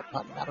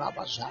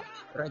 Rapandarabasa,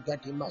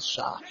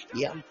 Regadimasa,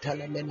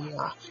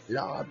 Yantelemenia.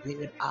 Lord, be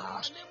with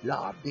us,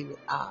 Lord, be with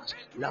us,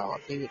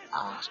 Lord, be with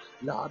us,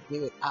 Lord, be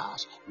with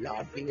us,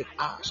 Lord, be with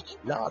us,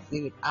 Lord,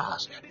 be with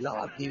us,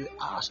 Lord, be with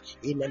us.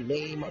 In the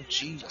name of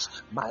Jesus,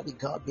 mighty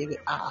God, be with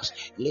us.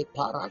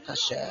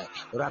 Liparakase,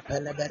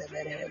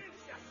 Rapelebede.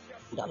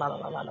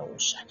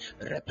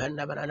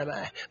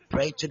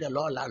 Pray to the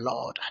Lord, our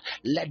Lord.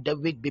 Let the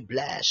week be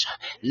blessed.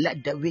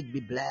 Let the week be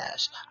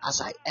blessed.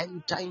 As I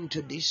enter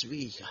into this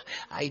week,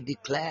 I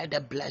declare the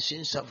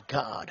blessings of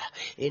God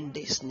in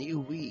this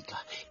new week.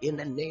 In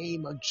the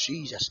name of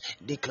Jesus,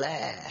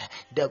 declare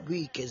the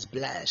week is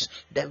blessed.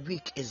 The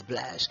week is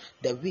blessed.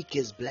 The week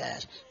is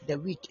blessed. The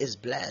week is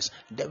blessed.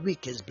 The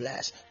week is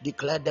blessed.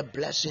 Declare the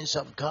blessings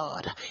of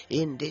God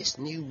in this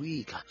new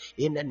week.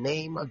 In the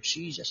name of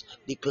Jesus,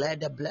 declare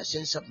the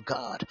blessings of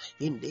God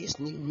in this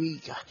new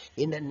week.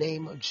 In the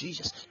name of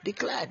Jesus,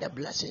 declare the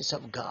blessings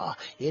of God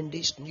in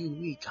this new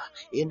week.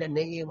 In the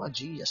name of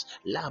Jesus,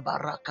 La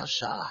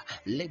Barakasha,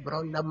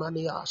 Lebronda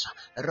Manias,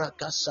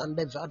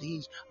 Rakasande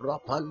Vadi,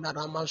 Rapanda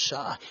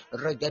Ramasha,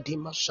 Regadi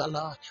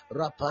Masala,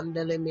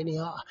 Rapandele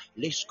Minia,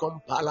 Liscom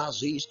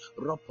Palazis,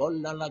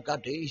 Roponda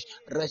Lagadis,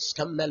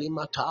 Rescameli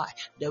Matai.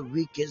 The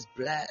week is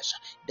blessed.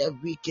 The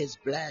week is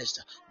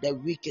blessed. The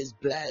week is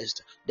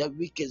blessed. The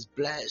week is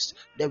blessed.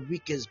 The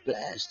week is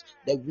blessed.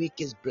 The week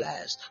is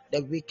blessed.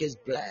 The week is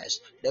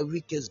blessed. The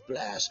week is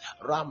blessed.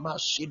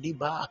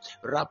 Ramasidiba,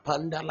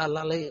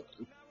 Rapandalalale.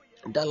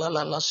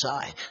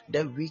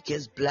 The week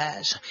is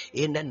blessed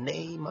in the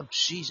name of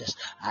Jesus.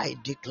 I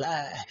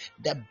declare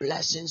the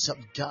blessings of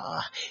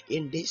God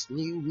in this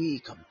new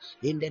week.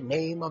 In the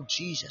name of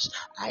Jesus,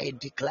 I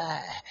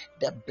declare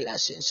the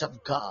blessings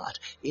of God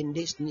in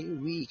this new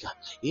week.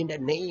 In the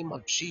name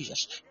of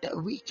Jesus, the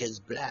week is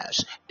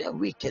blessed. The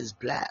week is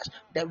blessed.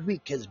 The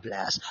week is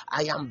blessed.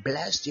 I am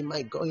blessed in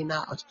my going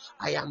out.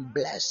 I am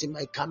blessed in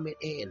my coming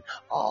in.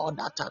 All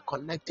that are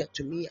connected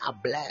to me are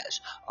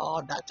blessed.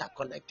 All that are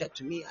connected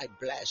to me, I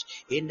bless.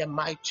 In the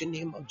mighty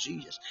name of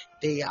Jesus,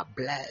 they are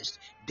blessed.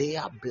 They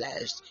are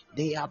blessed.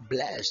 They are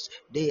blessed.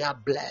 They are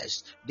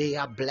blessed. They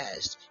are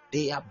blessed.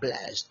 They are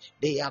blessed.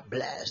 They are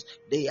blessed.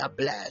 They are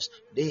blessed.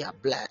 They are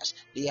blessed.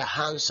 Their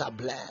hands are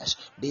blessed.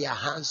 Their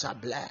hands are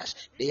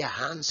blessed. Their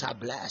hands are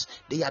blessed.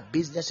 Their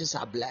businesses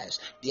are blessed.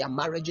 Their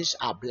marriages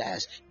are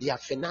blessed. Their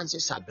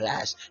finances are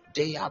blessed.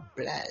 They are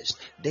blessed.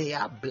 They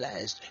are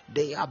blessed.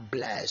 They are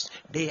blessed.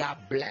 They are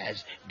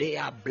blessed. They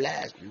are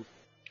blessed.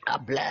 Are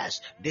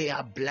blessed, they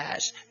are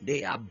blessed,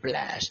 they are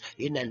blessed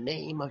in the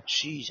name of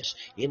Jesus,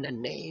 in the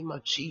name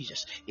of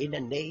Jesus, in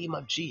the name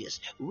of Jesus.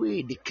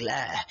 We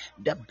declare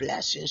the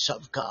blessings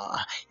of God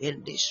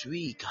in this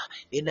week,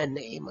 in the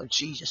name of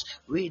Jesus.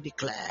 We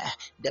declare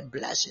the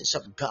blessings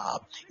of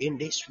God in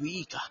this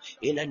week,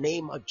 in the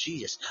name of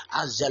Jesus.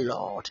 As the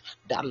Lord,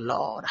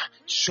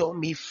 show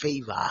me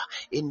favor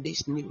in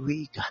this new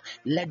week.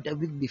 Let the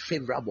week be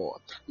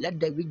favorable. Let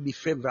the week be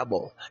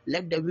favorable.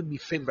 Let the week be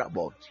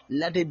favorable.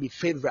 Let it be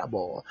favorable.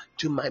 favorable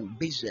to my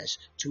business,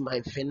 to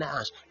my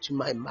finance, to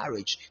my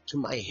marriage, to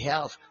my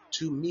health,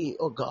 to me,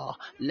 oh God.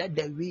 Let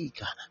the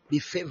week be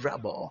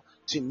favorable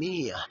to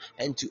me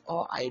and to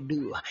all I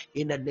do.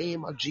 In the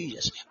name of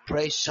Jesus,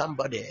 praise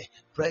somebody,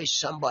 praise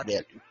somebody.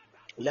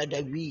 Let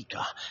the week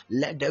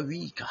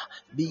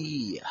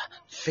be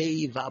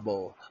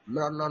favorable.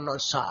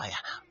 Mononosai,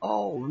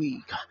 all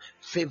week,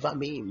 favor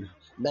me.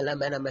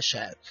 Melamena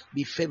Meshel,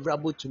 be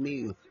favorable to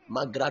me.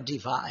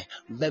 Magradivai,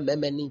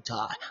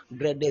 Vememenita,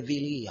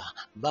 Gredevilia,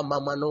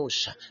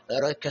 Vamamanos,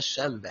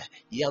 Rekesembe,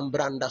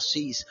 Yambranda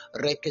seas,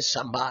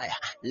 Rekesambaya.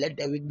 Let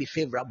the week be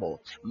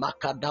favorable.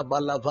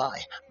 Makadabalavai,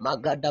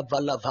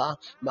 Magadavalava,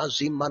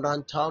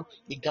 Mazimaranta,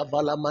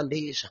 Igavala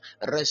Mandis,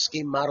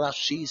 Reski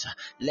Marashis.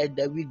 Let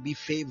the week be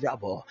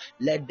favorable.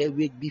 Let the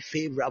week be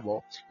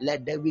favorable.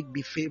 Let the week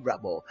be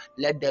favorable.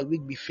 Let the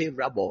week be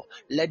favorable.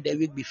 Let the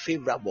week be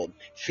favorable.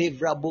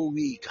 Favorable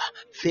week.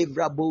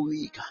 Favorable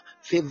week.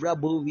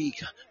 Favorable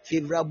week.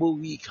 Favorable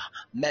week.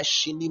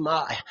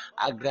 Meshinimai.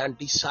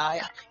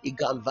 Agrandisaya.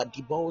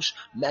 Iganvadibos.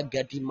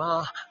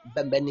 Megadima.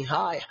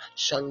 Bemenihai.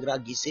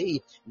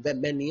 Shangragise.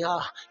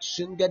 Bemenia.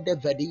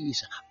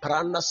 Sungadevadis.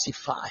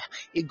 Pranasifai.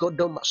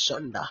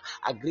 Igodomasanda.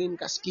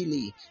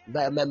 Agringaskili.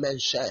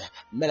 Bememense.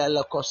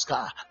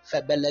 Melalokoska,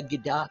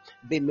 Febelegida,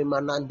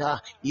 Bimimananda,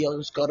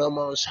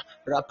 Yonskoromos,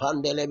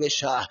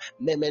 Rapandelebesha,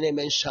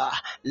 Memenemensha.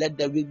 Let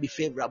the week be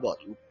favorable.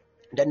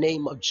 The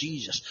name of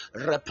Jesus.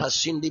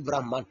 Repasindi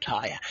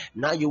Brahmantaya.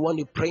 Now you want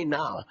to pray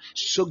now.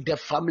 Soak the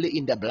family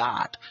in the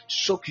blood.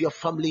 Soak your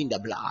family in the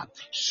blood.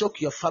 Soak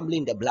your family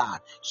in the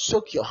blood.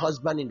 Soak your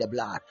husband in the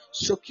blood.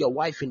 Soak your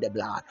wife in the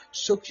blood.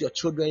 Soak your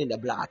children in the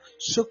blood.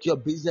 Soak your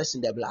business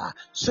in the blood.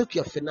 Soak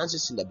your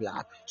finances in the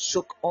blood.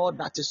 Soak all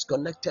that is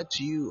connected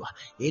to you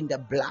in the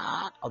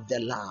blood of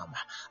the Lamb.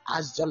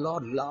 As the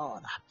Lord,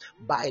 Lord,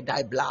 by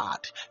thy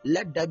blood,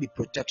 let there be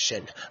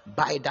protection.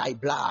 By thy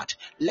blood,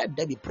 let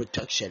there be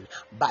protection.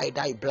 By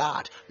thy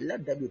blood,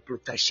 let there be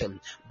protection.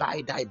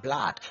 By thy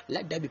blood,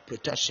 let there be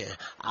protection.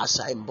 As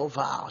I move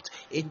out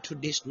into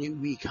this new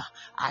week,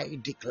 I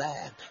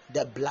declare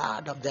the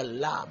blood of the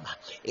Lamb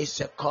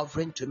is a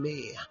covering to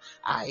me.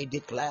 I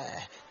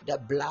declare the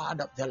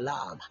blood of the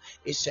Lamb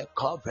is a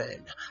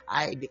covering.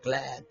 I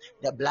declare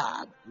the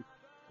blood,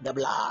 the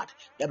blood,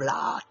 the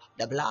blood,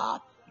 the blood,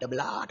 the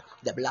blood,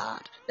 the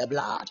blood, the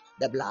blood,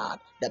 the blood,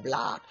 the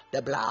blood,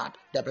 the blood,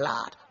 the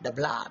blood, the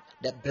blood,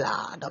 the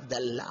blood of the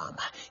Lamb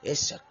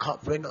is a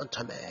covering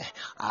unto me.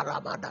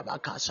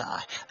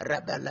 Aramadabakasa,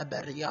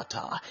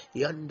 Rebeleberiata,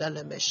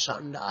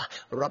 Yandelemesanda,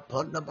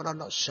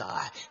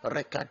 Rapondabranosa,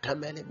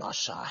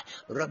 Rekatamelimasha,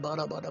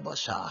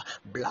 Rabanabadabasa,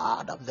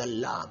 blood of the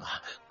Lamb,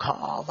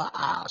 cover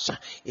us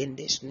in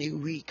this new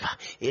week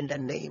in the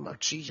name of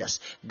Jesus.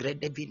 Great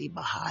David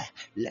Bahai,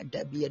 let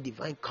there be a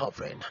divine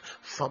covering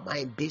for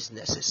my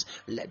businesses.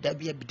 Let there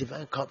be a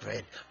divine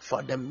covering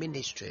for the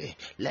ministry.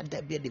 Let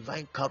there be a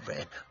divine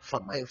covering for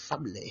my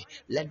family.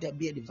 Let there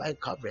be a divine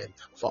covering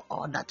for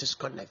all that is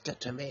connected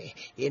to me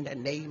in the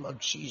name of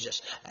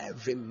Jesus.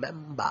 Every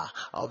member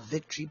of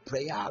Victory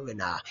Prayer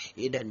Arena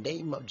in the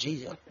name of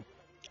Jesus.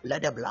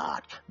 Let the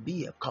blood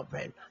be a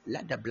covering.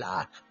 Let the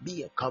blood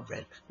be a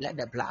covering. Let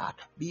the blood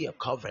be a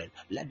covering.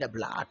 Let the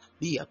blood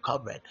be a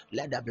covering.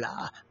 Let the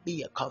blood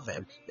be a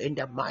covering. In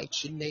the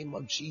mighty name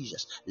of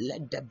Jesus,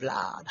 let the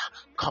blood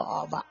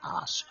cover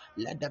us.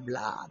 Let the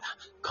blood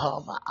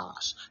cover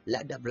us.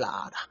 Let the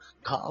blood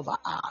cover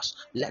us.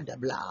 Let the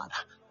blood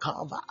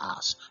cover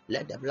us.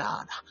 Let the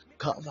blood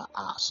cover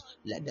us.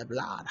 Let the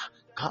blood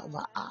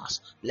cover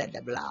us. Let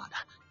the blood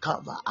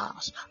cover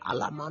us.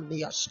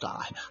 Alamandia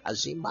sky,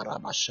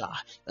 Azimarabasha,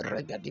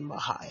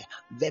 Regadimahai,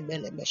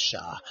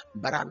 Vemelemesha,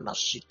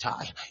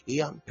 Baranasitai,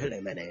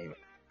 Yampilemene.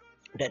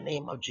 The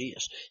name of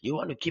Jesus. You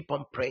want to keep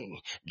on praying.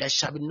 There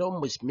shall be no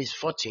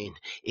misfortune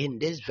in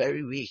this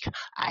very week.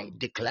 I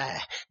declare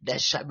there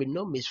shall be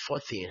no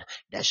misfortune.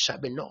 There shall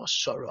be no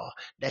sorrow.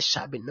 There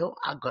shall be no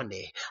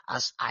agony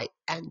as I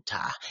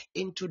enter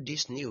into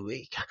this new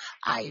week.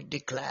 I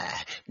declare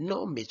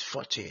no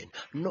misfortune,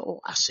 no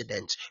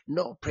accident,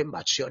 no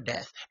premature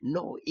death,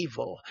 no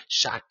evil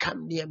shall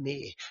come near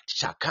me,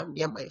 shall come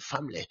near my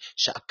family,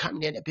 shall come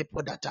near the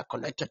people that are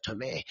connected to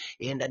me.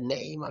 In the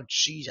name of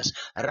Jesus.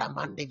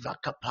 Ramandeva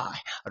Kapai,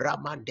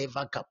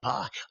 Ramandeva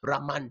Kapai,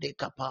 Ramande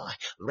Kapai,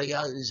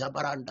 Rian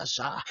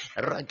Zabarandasa,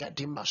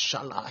 Ragadima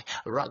Shalai,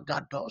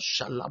 Ragado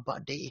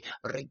Shalabadi,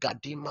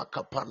 Regadima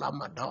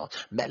Kapalamado,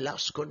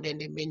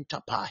 Melaskunini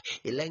Mintapai,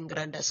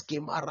 Ilengrandeski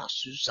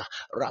Marasusa,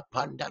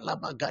 Rapanda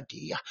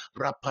Labagadia,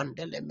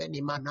 Rapandele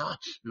Menimana,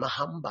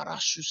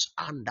 Mahambarasus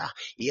Anda,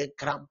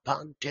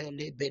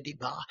 Yekrampantele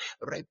Bediba,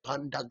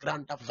 Repanda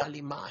Granda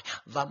Valima,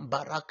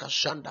 Vambaraka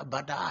Shanda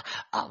Bada,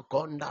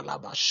 Agonda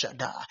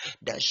Labashada.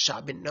 There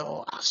shall be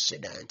no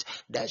accident.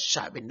 There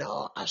shall be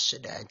no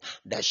accident.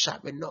 There shall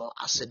be no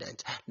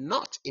accident.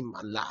 Not in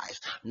my life,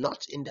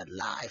 not in the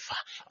life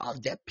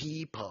of the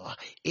people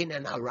in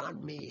and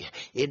around me.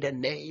 In the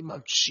name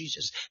of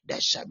Jesus,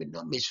 there shall be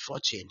no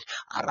misfortune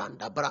around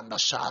the brand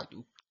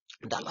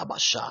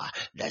Dalabasha,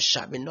 there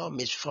shall be no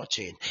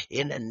misfortune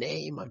in the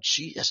name of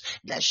Jesus.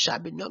 There shall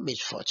be no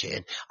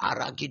misfortune.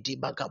 Aragidi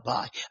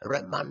Bagabai,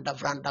 Remanda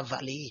Vranda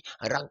Valley,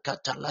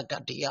 Rankata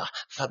Lagadia,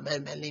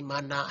 Famemeli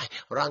Manai,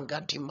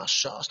 Rangati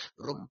Masas,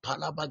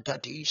 Rumpala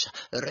Bagadis,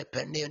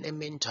 Repenine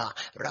Minta,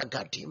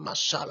 Ragati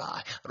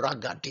Masala,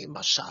 Ragati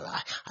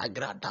Masala,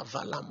 Agrada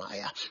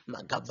Valamaya,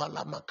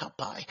 Magavala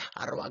Makapai,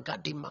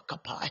 Arwagadi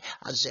Makapai,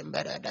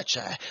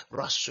 Azemberedache,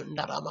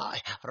 Rasundaramai,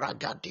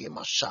 Ragadi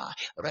Masai,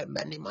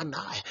 Remeni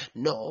Manai.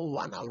 No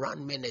one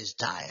around me is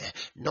dying.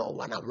 No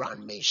one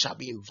around me shall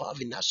be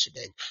involved in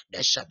accident.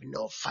 There shall be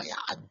no fire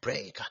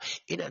outbreak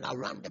in and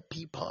around the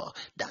people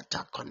that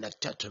are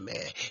connected to me.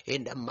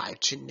 In the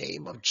mighty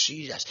name of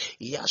Jesus.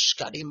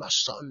 Yashkadima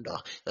Sondo,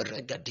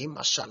 Regadima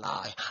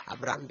Salai,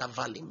 Abranda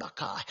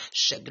Valimbaka,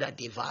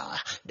 Segradiva.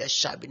 There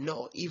shall be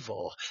no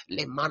evil.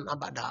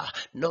 Lemanabada,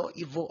 no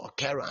evil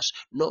occurrence,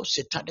 no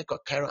satanic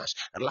occurrence.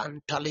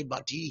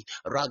 Lantalibadi,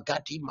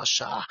 Ragadi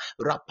Masha,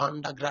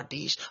 Rapanda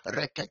Gradis,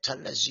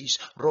 Reketalezis,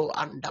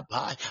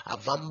 Roandabai,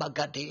 Avamba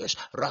Gadis,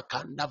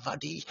 Rakanda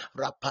Vadi,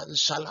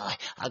 Rapansalai,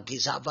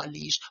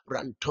 Agizavalis,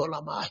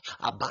 Rantolamai,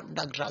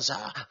 Abanda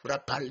Graza,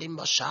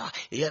 Rapalimasha,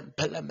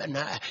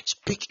 Yempelemena.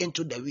 Speak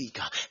into the week.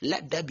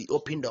 Let there be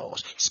open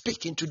doors.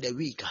 Speak into the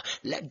week.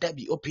 Let there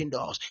be open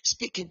doors.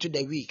 Speak into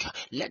the week.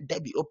 Let there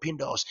be open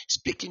doors.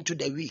 Speak into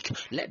the week.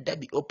 Let there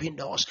be open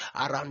doors.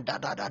 Around da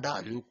da da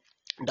da.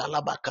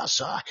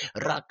 Dalabakasa,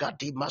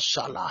 Rakati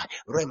Masala,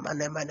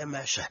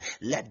 Remanemenemesha.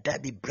 Let there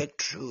be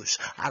breakthroughs.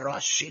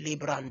 Arashili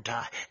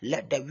Branda.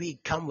 Let the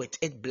week come with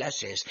its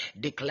blessings.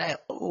 Declare,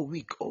 oh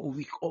week, oh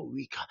week, oh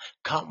week.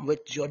 Come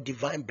with your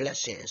divine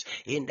blessings.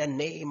 In the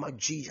name of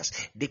Jesus.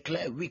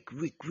 Declare week,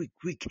 week, week,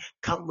 week.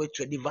 Come with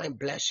your divine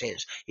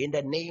blessings. In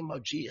the name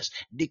of Jesus.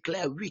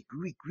 Declare week,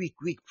 week, week,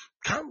 week.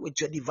 Come with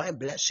your divine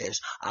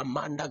blessings.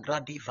 Amanda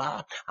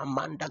Gradiva,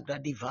 Amanda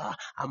Gradiva,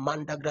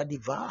 Amanda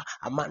Gradiva,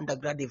 Amanda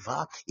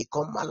Gradiva,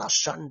 Ikomala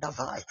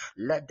Shandavai.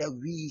 Let the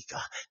week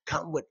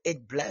come with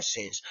its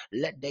blessings.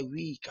 Let the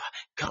week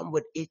come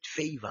with its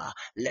favor.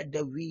 Let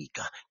the week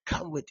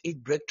come with its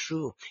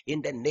breakthrough.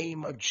 In the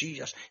name of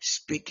Jesus,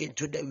 speak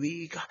into the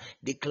week,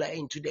 declare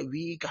into the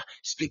week,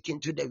 speak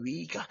into the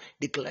week,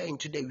 declare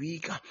into the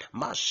week.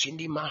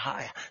 Mashindi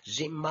Mahaya,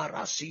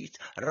 Zimarasit,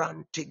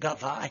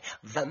 Rantigavai,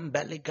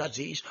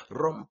 Vembeligazis,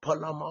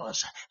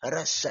 Rompolamos,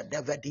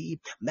 Resedevedi,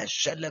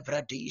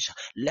 Meshelevradis.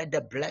 Let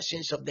the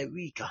blessings of the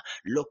week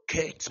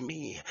locate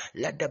me.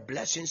 Let the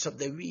blessings of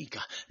the week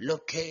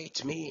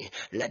locate me.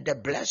 Let the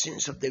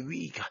blessings of the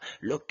week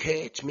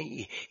locate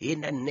me.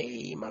 In the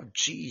name of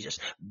Jesus,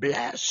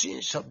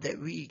 blessings of the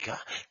week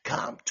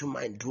come to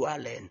my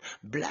dwelling.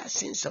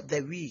 Blessings of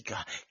the week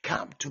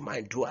come to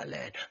my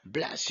dwelling.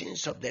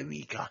 Blessings of the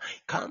week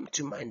come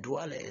to my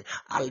dwelling.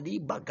 Ali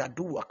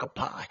Bagadu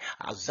Wakapai,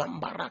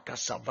 Azambaraka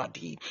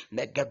Savadi,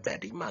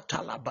 Megavedi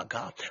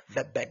Matalabaga,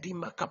 Vebedi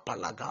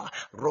Makapalaga,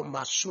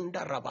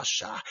 Romasunda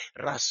Rabasha,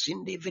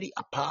 Rasindi Viri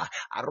Apa,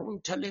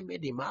 Aruntele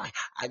Medima,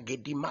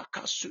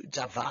 Agedimaka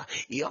Suzava,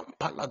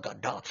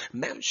 Yampalagada,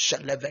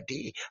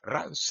 Menshalevedi,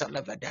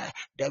 Ransalevede.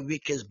 The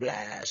week is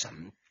blessed.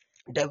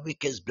 The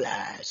week is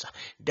blessed.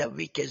 The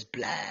week is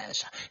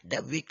blessed.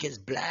 The week is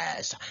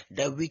blessed.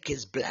 The week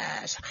is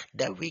blessed.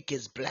 The week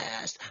is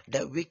blessed.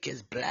 The week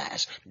is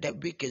blessed. The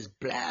week is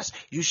blessed.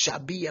 You shall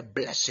be a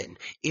blessing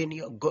in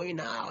your going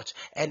out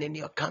and in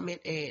your coming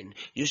in.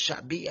 You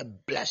shall be a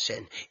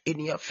blessing in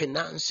your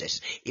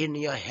finances, in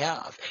your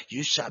health.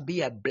 You shall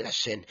be a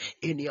blessing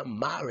in your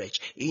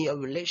marriage, in your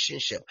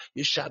relationship.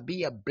 You shall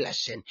be a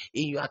blessing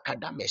in your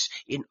academics,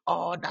 in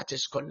all that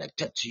is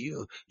connected to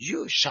you.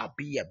 You shall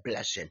be a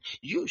blessing.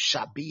 You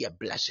shall be a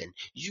blessing.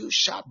 You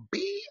shall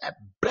be a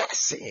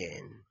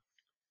blessing.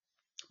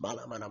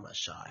 Malamana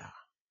Messiah.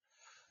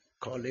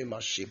 Kolima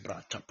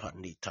Shibra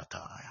Tapani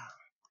Tataya.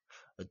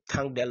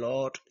 Thank the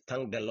Lord,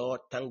 thank the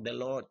Lord, thank the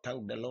Lord,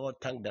 thank the Lord,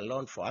 thank the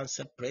Lord for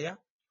answered prayer.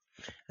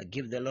 I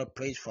give the Lord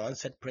praise for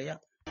answered prayer.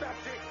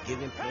 Give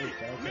him praise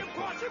for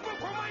answered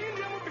prayer.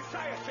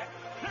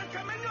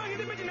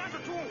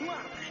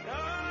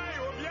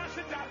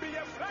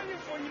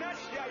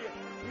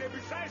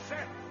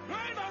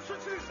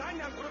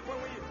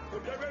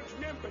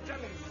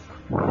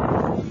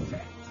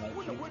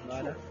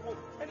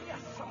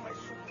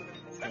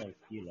 Thank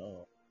you,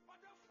 Lord.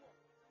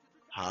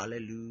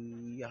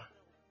 Hallelujah.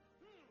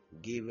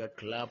 Give a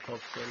clap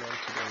of praise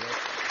unto the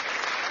Lord.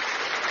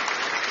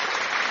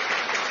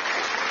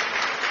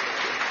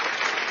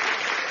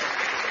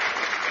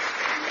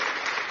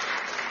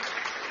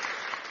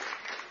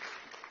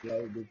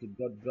 Glory be to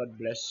God. God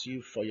bless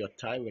you for your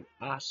time with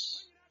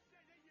us.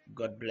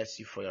 God bless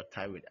you for your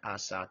time with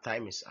us. Our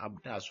time is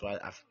up. That's why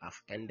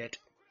I've ended.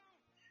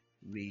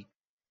 We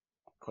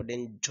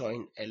couldn't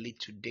join early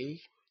today,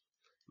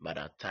 but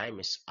our time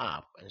is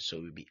up, and so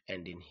we'll be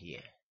ending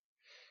here.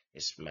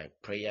 It's my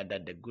prayer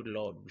that the good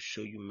Lord will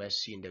show you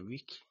mercy in the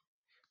week,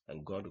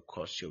 and God will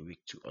cause your week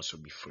to also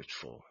be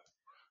fruitful.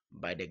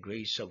 By the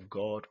grace of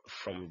God,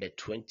 from the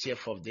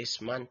 20th of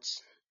this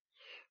month,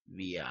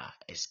 we are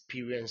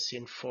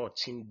experiencing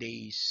 14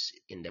 days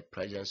in the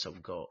presence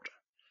of God.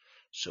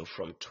 So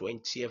from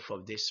 20th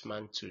of this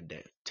month to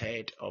the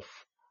 3rd of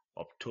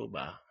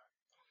October,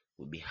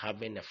 we'll be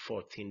having a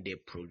 14-day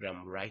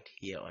program right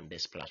here on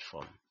this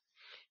platform.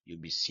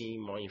 You'll be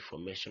seeing more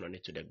information on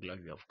it to the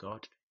glory of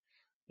God.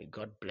 May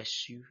God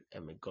bless you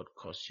and may God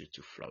cause you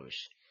to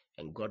flourish.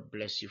 And God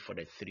bless you for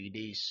the 3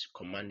 days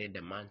commanding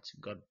the month.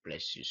 God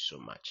bless you so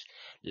much.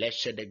 Let's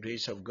share the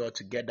grace of God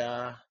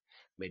together.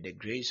 May the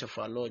grace of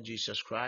our Lord Jesus Christ,